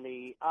was on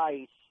the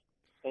ice,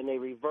 and they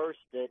reversed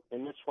it.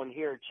 And this one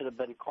here, it should have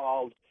been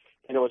called,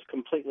 and it was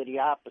completely the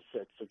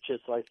opposite. So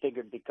just I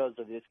figured because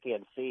of this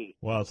can't see.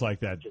 Well, it's like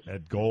that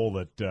goal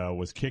that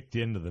was kicked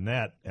into the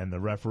net, and the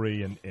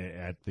referee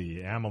at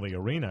the Amalie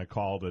Arena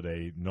called it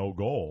a no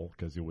goal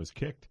because it was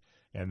kicked,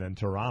 and then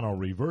Toronto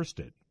reversed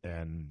it,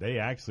 and they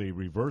actually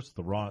reversed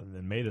the wrong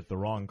and made it the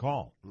wrong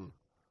call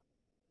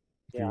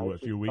a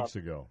few weeks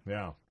ago.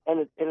 Yeah. And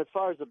as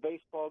far as the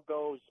baseball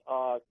goes,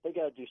 they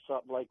got to do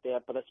something like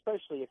that. But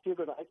especially if you're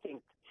gonna, I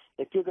think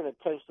if you're gonna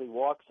intentionally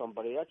walk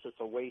somebody, that's just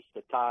a waste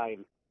of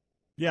time.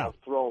 Yeah,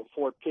 throwing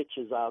 4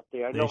 pitches out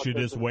there. They should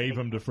just wave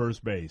him to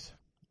first base.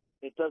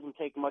 It doesn't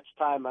take much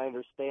time. I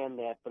understand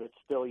that, but it's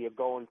still you're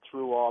going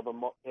through all the.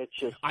 It's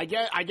just. I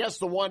guess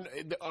the one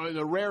on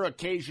the rare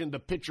occasion the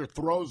pitcher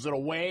throws it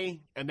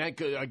away, and then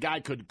a guy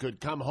could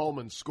come home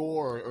and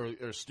score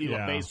or steal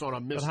a base on a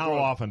missed. But how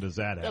often does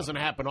that happen? It doesn't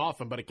happen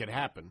often, but it can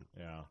happen.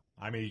 Yeah,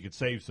 I mean you could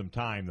save some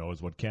time though,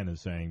 is what Ken is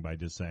saying by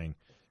just saying,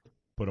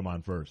 put him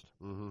on first.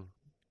 Mm-hmm.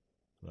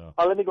 So.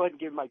 Let me go ahead and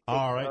give my pick,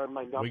 all right.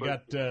 my number. We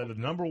got the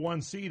number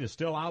 1 seed is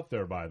still out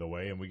there, by the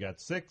way, and we got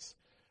 6,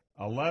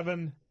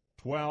 11,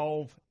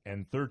 12,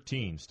 and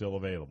 13 still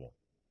available.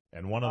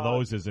 And one of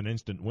those is an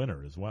instant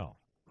winner as well.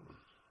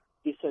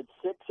 You said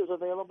 6 is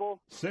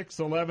available? 6,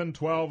 11,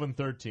 12, and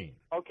 13.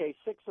 Okay,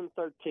 6 and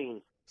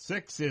 13.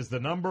 6 is the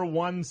number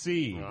 1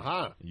 seed.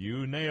 Uh-huh.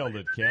 You nailed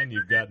it, Ken.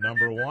 You've got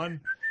number 1.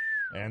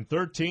 And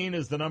 13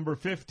 is the number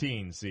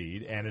 15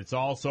 seed, and it's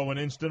also an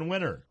instant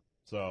winner.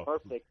 So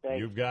perfect. Thanks.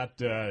 You've got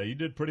you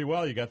did pretty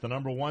well. You got the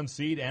number 1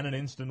 seed and an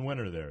instant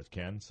winner there,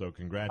 Ken. So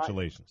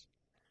congratulations.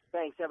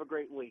 Thanks. Have a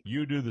great week.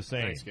 You do the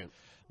same. Thanks, Ken.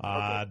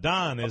 Don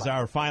Bye-bye. Is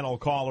our final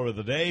caller of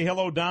the day.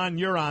 Hello, Don.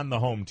 You're on the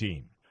home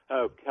team.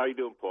 Oh, how you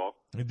doing, Paul?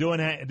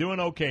 Doing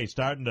okay.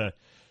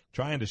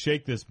 Trying to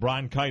shake this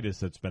bronchitis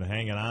that's been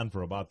hanging on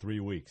for about 3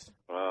 weeks.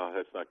 Oh,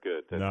 that's not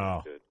good. That's no.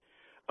 Not good.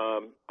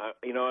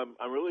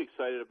 I'm really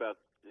excited about.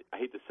 I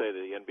hate to say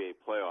the NBA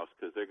playoffs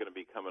because they're going to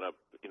be coming up,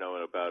 in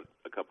about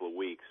a couple of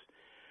weeks.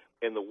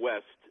 In the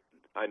West,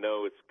 I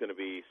know it's going to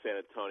be San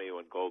Antonio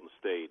and Golden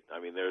State. I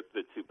mean, they're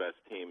the 2 best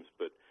teams.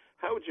 But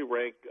how would you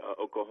rank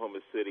Oklahoma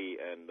City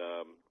and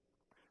the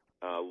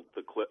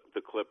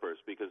Clippers?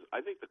 Because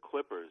I think the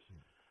Clippers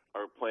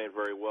are playing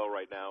very well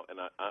right now. And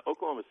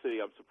Oklahoma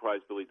City, I'm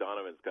surprised Billy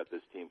Donovan's got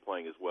this team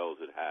playing as well as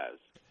it has.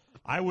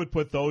 I would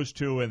put those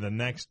 2 in the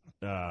next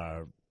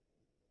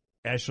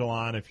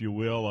echelon, if you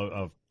will,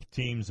 of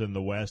teams in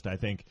the West. I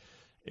think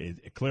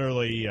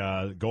clearly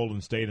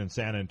Golden State and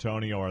San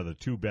Antonio are the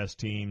 2 best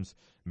teams,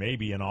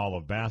 maybe in all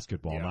of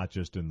basketball, not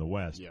just in the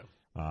West. Yeah.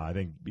 I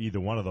think either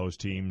one of those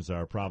teams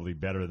are probably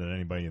better than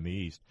anybody in the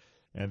East.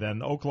 And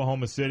then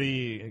Oklahoma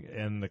City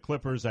and the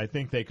Clippers, I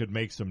think they could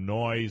make some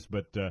noise,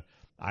 but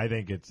I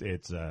think it's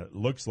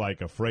looks like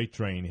a freight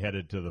train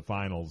headed to the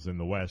finals in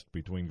the West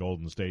between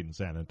Golden State and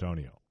San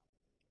Antonio.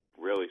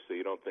 Really? So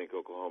you don't think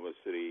Oklahoma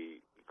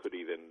City could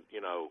even,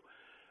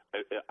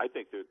 I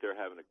think they're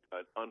having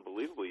an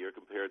unbelievable year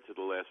compared to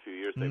the last few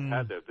years they've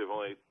had.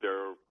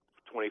 They're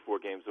 24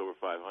 games over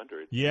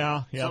 500. Yeah,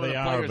 Some they of the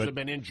are. players have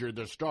been injured.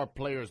 Their star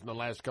players in the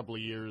last couple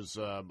of years,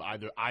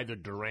 either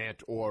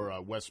Durant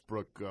or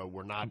Westbrook,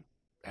 were not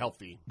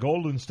healthy.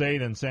 Golden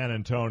State and San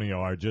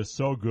Antonio are just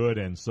so good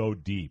and so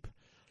deep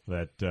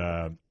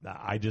that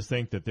I just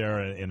think that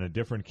they're in a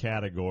different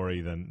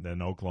category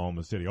than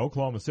Oklahoma City.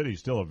 Oklahoma City is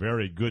still a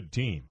very good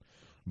team,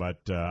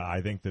 but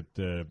I think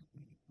that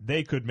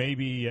they could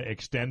maybe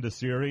extend a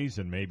series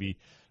and maybe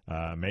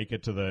make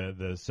it to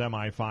the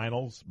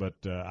semifinals, but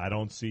I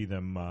don't see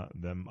them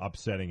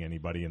upsetting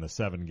anybody in a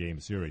 7-game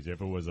series.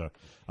 If it was a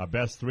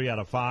best 3 out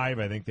of 5,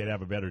 I think they'd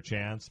have a better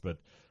chance, but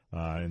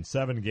in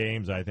 7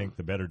 games, I think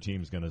the better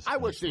team's going to. I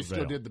wish they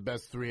still did the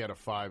best 3 out of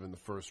 5 in the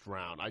first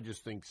round. I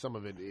just think some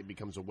of it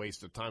becomes a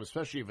waste of time,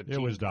 especially if a team.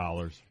 It was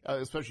dollars.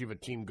 Especially if a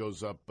team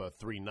goes up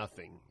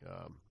 3-0.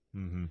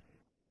 Mm-hmm.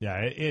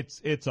 Yeah,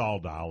 it's all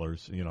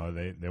dollars.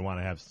 They want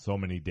to have so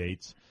many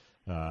dates.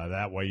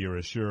 That way, you're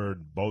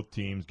assured both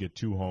teams get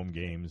 2 home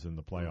games in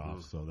the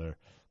playoffs. Mm-hmm. So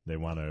they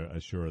want to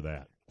assure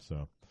that.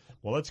 So.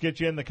 Well, let's get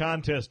you in the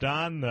contest,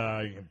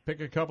 Don. Pick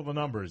a couple of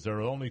numbers. There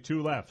are only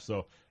 2 left,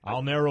 so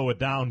I'll narrow it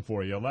down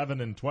for you. 11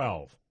 and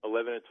 12.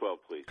 11 and 12,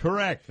 please.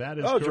 Correct. That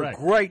is Those correct.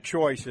 Those are great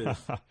choices.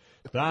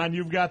 Don,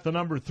 you've got the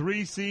number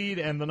 3 seed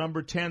and the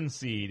number 10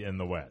 seed in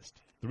the West.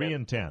 3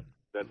 and 10.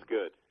 That's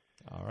good.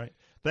 All right.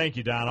 Thank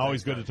you, Don.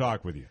 Always good to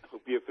talk with you.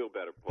 Hope you feel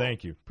better, Paul.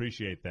 Thank you.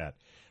 Appreciate that.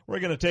 We're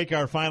going to take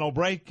our final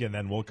break, and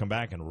then we'll come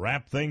back and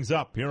wrap things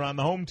up here on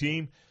the home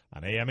team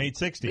on AM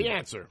 860. The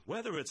Answer.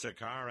 Whether it's a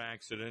car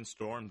accident,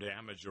 storm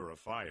damage, or a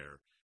fire,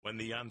 when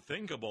the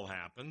unthinkable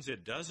happens,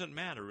 it doesn't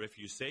matter if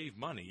you save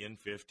money in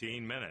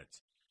 15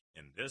 minutes.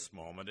 In this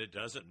moment, it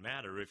doesn't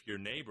matter if your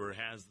neighbor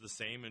has the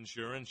same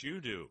insurance you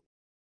do.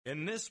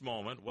 In this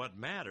moment, what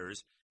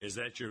matters is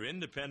that your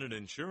independent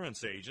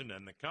insurance agent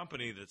and the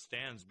company that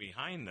stands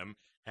behind them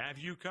have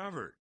you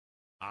covered.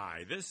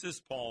 Hi, this is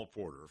Paul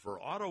Porter for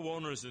Auto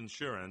Owners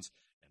Insurance,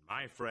 and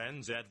my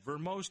friends at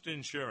Vermost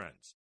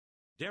Insurance.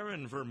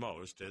 Darren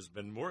Vermost has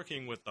been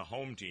working with the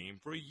home team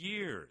for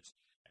years,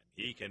 and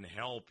he can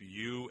help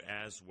you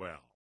as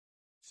well.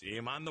 See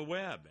him on the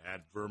web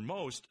at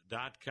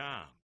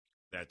vermost.com.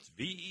 That's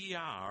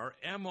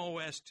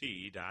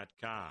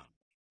VERMOST.com.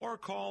 Or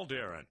call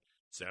Darren,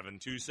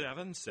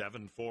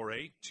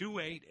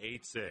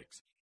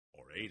 727-748-2886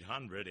 or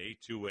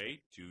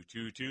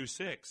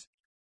 800-828-2226.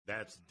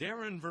 That's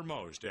Darren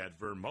Vermost at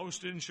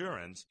Vermost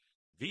Insurance,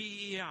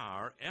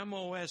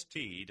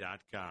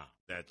 VERMOST.com.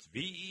 That's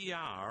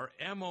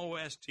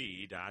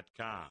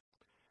VERMOST.com.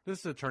 This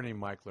is attorney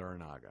Mike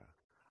Larinaga.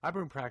 I've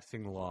been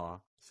practicing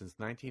law since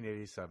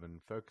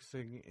 1987,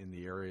 focusing in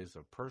the areas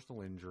of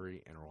personal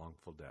injury and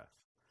wrongful death.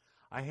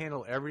 I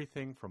handle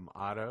everything from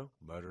auto,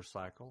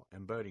 motorcycle,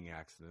 and boating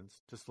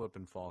accidents to slip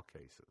and fall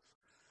cases.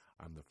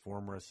 I'm the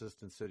former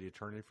assistant city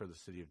attorney for the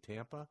city of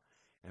Tampa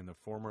and the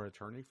former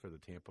attorney for the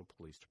Tampa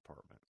Police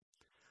Department.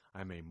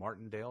 I'm a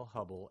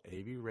Martindale-Hubbell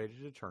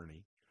AV-rated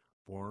attorney,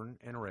 born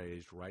and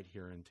raised right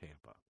here in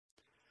Tampa.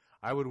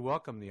 I would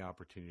welcome the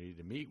opportunity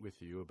to meet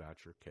with you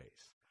about your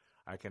case.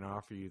 I can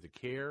offer you the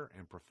care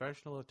and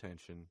professional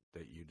attention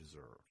that you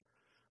deserve.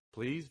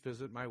 Please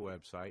visit my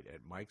website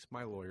at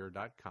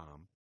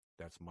mikesmylawyer.com.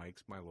 That's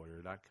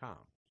mikesmylawyer.com.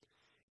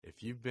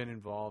 If you've been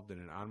involved in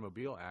an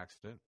automobile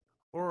accident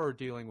or are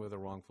dealing with a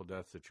wrongful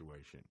death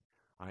situation,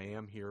 I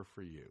am here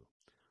for you.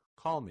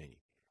 Call me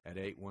at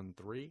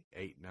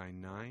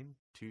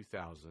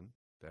 813-899-2000.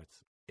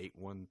 That's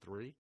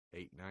 813-899-2000.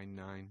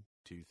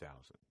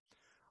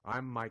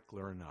 I'm Mike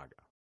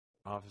Larinaga.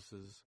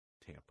 Offices,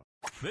 Tampa.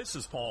 This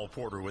is Paul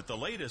Porter with the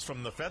latest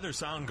from the Feather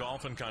Sound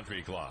Golf and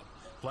Country Club.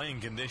 Playing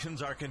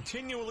conditions are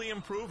continually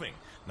improving,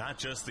 not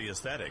just the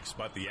aesthetics,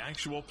 but the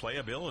actual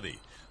playability.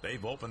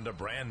 They've opened a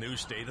brand new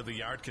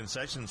state-of-the-art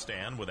concession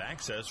stand with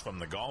access from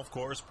the golf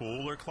course,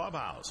 pool, or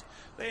clubhouse.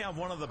 They have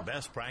one of the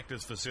best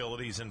practice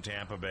facilities in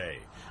Tampa Bay.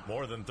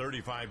 More than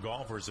 35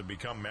 golfers have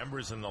become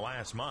members in the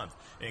last month,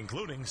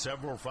 including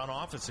several front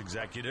office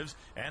executives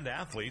and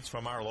athletes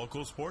from our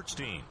local sports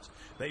teams.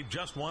 They've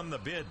just won the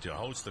bid to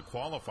host the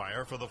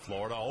qualifier for the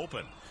Florida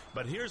Open.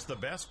 But here's the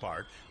best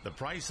part. The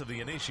price of the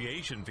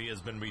initiation fee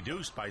has been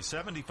reduced by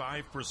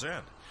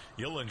 75%.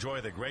 You'll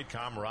enjoy the great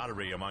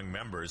camaraderie among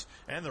members,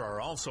 and there are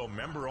also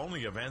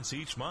member-only events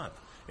each month.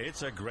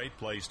 It's a great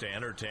place to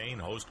entertain,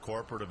 host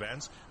corporate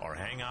events, or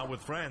hang out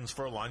with friends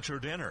for lunch or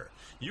dinner.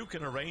 You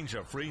can arrange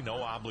a free,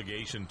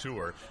 no-obligation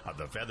tour of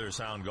the Feather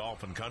Sound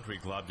Golf and Country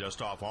Club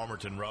just off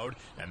Homerton Road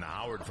and the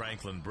Howard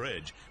Franklin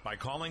Bridge by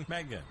calling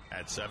Megan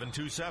at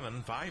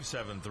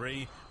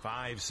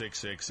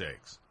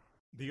 727-573-5666.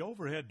 The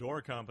Overhead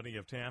Door Company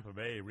of Tampa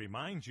Bay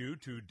reminds you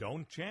to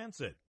don't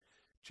chance it.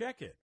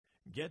 Check it.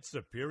 Get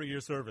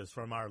superior service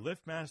from our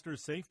LiftMaster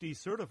Safety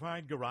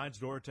Certified Garage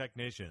Door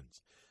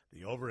Technicians.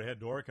 The Overhead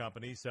Door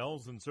Company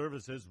sells and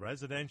services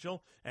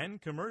residential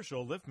and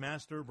commercial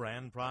LiftMaster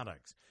brand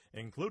products,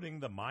 including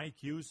the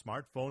MyQ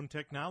smartphone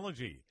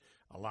technology,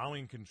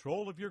 allowing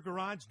control of your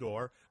garage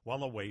door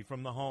while away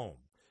from the home.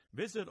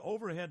 Visit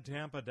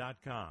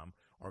overheadtampa.com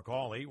or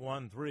call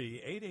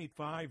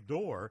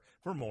 813-885-DOOR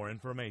for more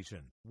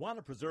information. Want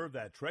to preserve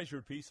that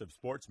treasured piece of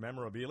sports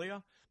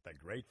memorabilia? The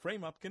Great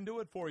Frame Up can do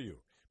it for you.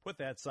 Put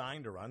that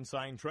signed or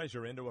unsigned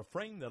treasure into a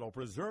frame that'll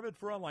preserve it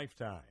for a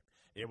lifetime.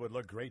 It would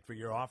look great for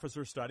your office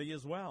or study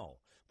as well.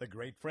 The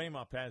Great Frame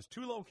Up has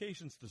 2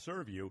 locations to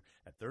serve you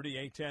at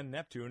 3810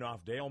 Neptune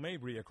off Dale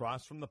Mabry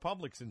across from the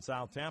Publix in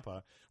South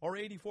Tampa, or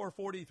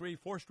 8443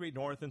 4th Street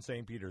North in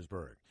St.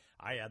 Petersburg.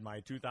 I had my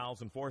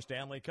 2004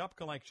 Stanley Cup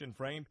collection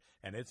framed,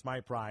 and it's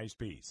my prized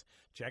piece.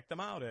 Check them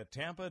out at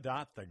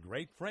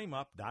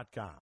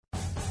tampa.thegreatframeup.com.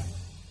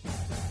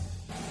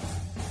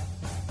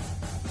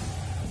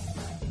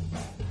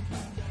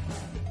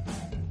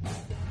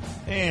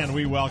 And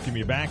we welcome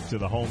you back to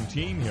the home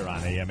team here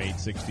on AM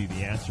 860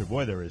 The Answer.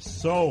 Boy, there is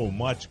so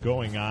much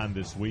going on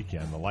this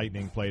weekend. The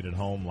Lightning played at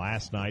home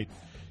last night.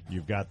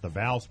 You've got the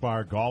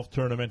Valspar Golf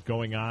Tournament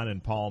going on in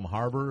Palm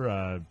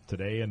Harbor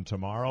today and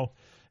tomorrow.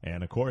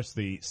 And, of course,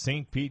 the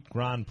St. Pete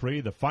Grand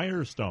Prix, the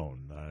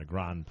Firestone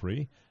Grand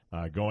Prix,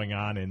 going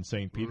on in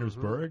St.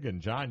 Petersburg.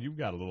 And, John, you've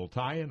got a little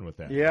tie-in with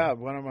that. Yeah,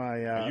 one of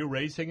my... Are you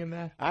racing in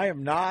that? I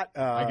am not.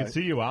 I can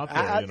see you out there.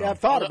 I've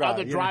thought about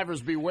it. Other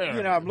drivers beware.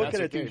 You know, I'm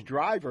looking at these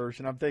drivers,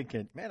 and I'm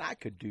thinking, man, I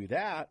could do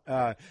that.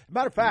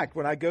 Matter of fact,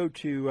 when I go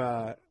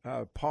to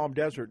Palm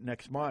Desert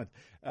next month,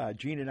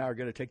 Gene and I are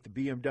going to take the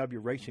BMW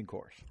racing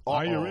course.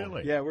 Are you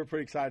really? Yeah, we're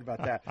pretty excited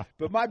about that.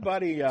 But my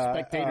buddy...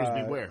 Spectators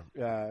beware.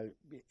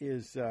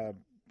 Is...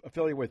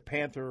 affiliated with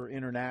Panther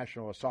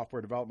International, a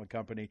software development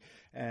company,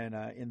 and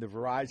in the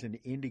Verizon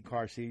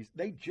IndyCar series,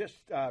 they just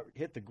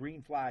hit the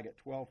green flag at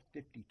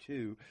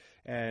 12:52,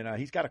 and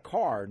he's got a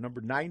car,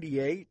 number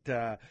 98,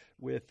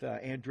 with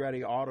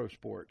Andretti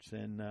Autosports,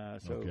 and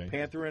so Okay.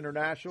 Panther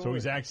International. So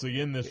he's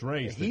actually in this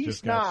race that he's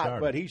just got not,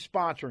 started. but he's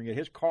sponsoring it.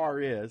 His car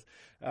is.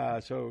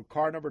 So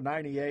car number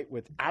 98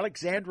 with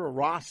Alexandra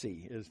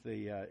Rossi is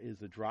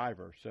the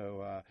driver.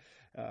 So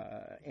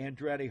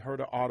Andretti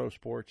Herta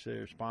Autosports,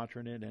 they're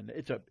sponsoring it, and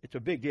it's a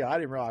big deal. I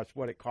didn't realize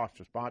what it costs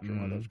to sponsor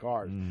one of those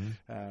cars.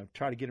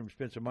 Try to get them to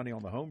spend some money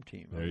on the home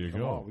team. There you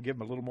Come go. on, we give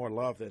them a little more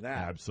love than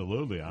that.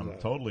 Absolutely. I'm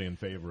totally in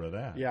favor of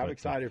that. Yeah, I'm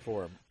excited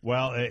for them.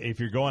 Well, if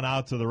you're going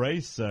out to the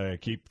race,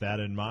 keep that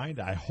in mind.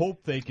 I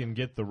hope they can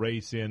get the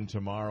race in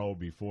tomorrow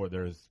before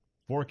there's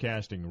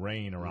forecasting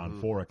rain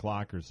around 4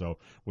 o'clock or so.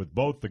 With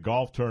both the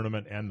golf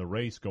tournament and the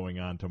race going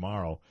on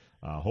tomorrow,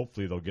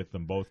 hopefully they'll get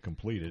them both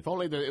completed. If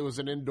only it was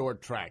an indoor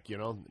track,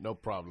 no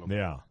problem.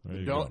 Yeah.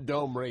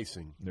 Dome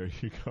racing. There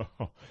you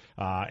go.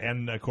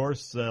 And, of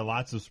course,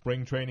 lots of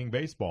spring training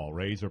baseball.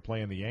 Rays are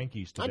playing the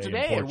Yankees today. Not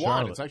today, in Port at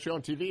Charlotte. 1. It's actually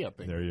on TV, I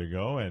think. There you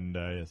go.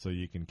 And so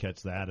you can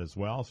catch that as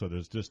well. So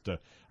there's just a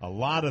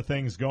lot of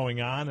things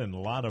going on and a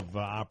lot of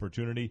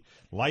opportunity.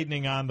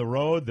 Lightning on the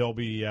road. They'll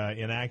be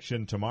in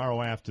action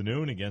tomorrow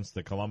afternoon against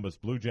the Columbus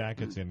Blue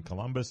Jackets in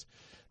Columbus.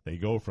 They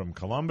go from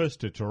Columbus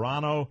to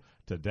Toronto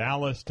to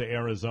Dallas to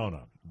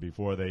Arizona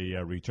before they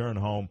return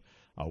home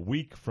a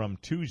week from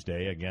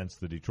Tuesday against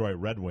the Detroit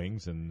Red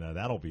Wings, and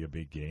that'll be a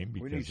big game.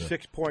 Because, we need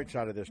 6 points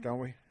out of this, don't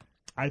we?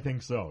 I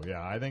think so,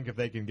 yeah. I think if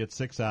they can get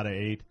 6 out of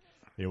 8,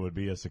 it would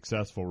be a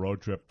successful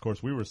road trip. Of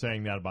course, we were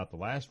saying that about the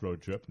last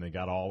road trip, and they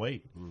got all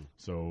 8.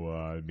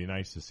 So it'd be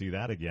nice to see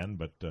that again.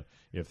 But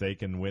if they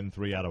can win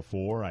 3 out of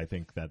 4, I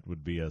think that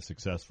would be a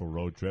successful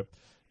road trip.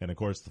 And, of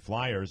course, the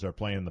Flyers are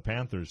playing the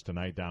Panthers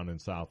tonight down in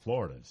South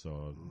Florida,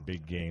 so a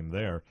big game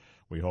there.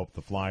 We hope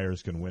the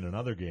Flyers can win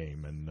another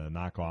game and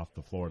knock off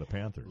the Florida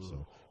Panthers.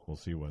 So we'll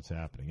see what's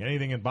happening.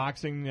 Anything in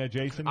boxing,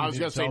 Jason? I was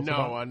going to say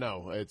no.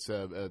 No, it's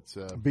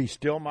Be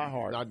Still My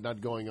Heart. Not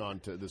going on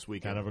to this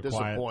weekend. Kind of a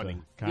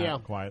disappointing.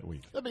 quiet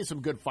week. There'll be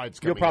some good fights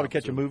coming. You'll probably up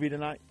catch soon. a movie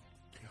tonight.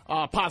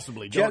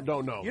 Possibly. Don't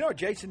know. You know what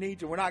Jason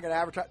needs, and we're not going to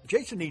advertise.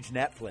 Jason needs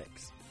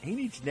Netflix. He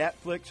needs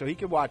Netflix so he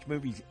can watch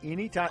movies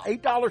anytime.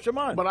 $8 a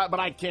month. But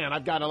I can.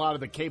 I've got a lot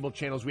of the cable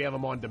channels. We have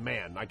them on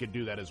demand. I could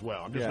do that as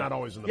well. I'm just not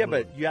always in the mood.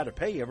 Yeah, but you got to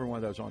pay every one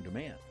of those on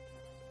demand.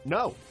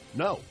 No.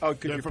 Oh,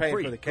 because you're paying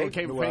free. for the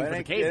cable. Paying for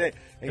the cable.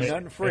 Ain't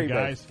nothing free, hey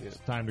guys, it's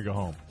time to go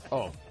home.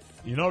 Oh.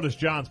 You notice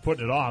John's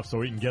putting it off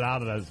so he can get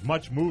out of as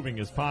much moving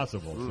as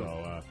possible.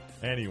 So,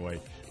 anyway,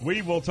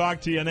 we will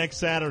talk to you next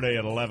Saturday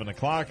at 11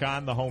 o'clock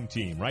on the home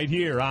team, right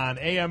here on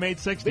AM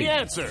 860. The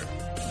Answer.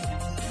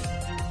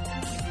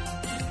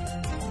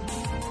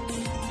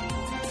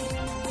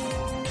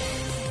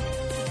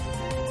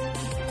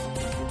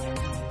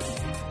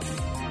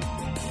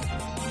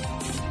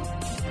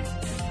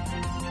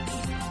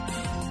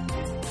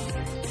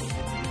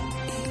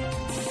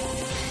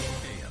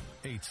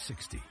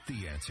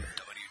 The Answer.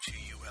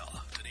 WGUL,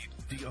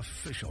 the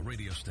official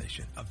radio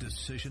station of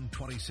Decision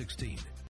 2016.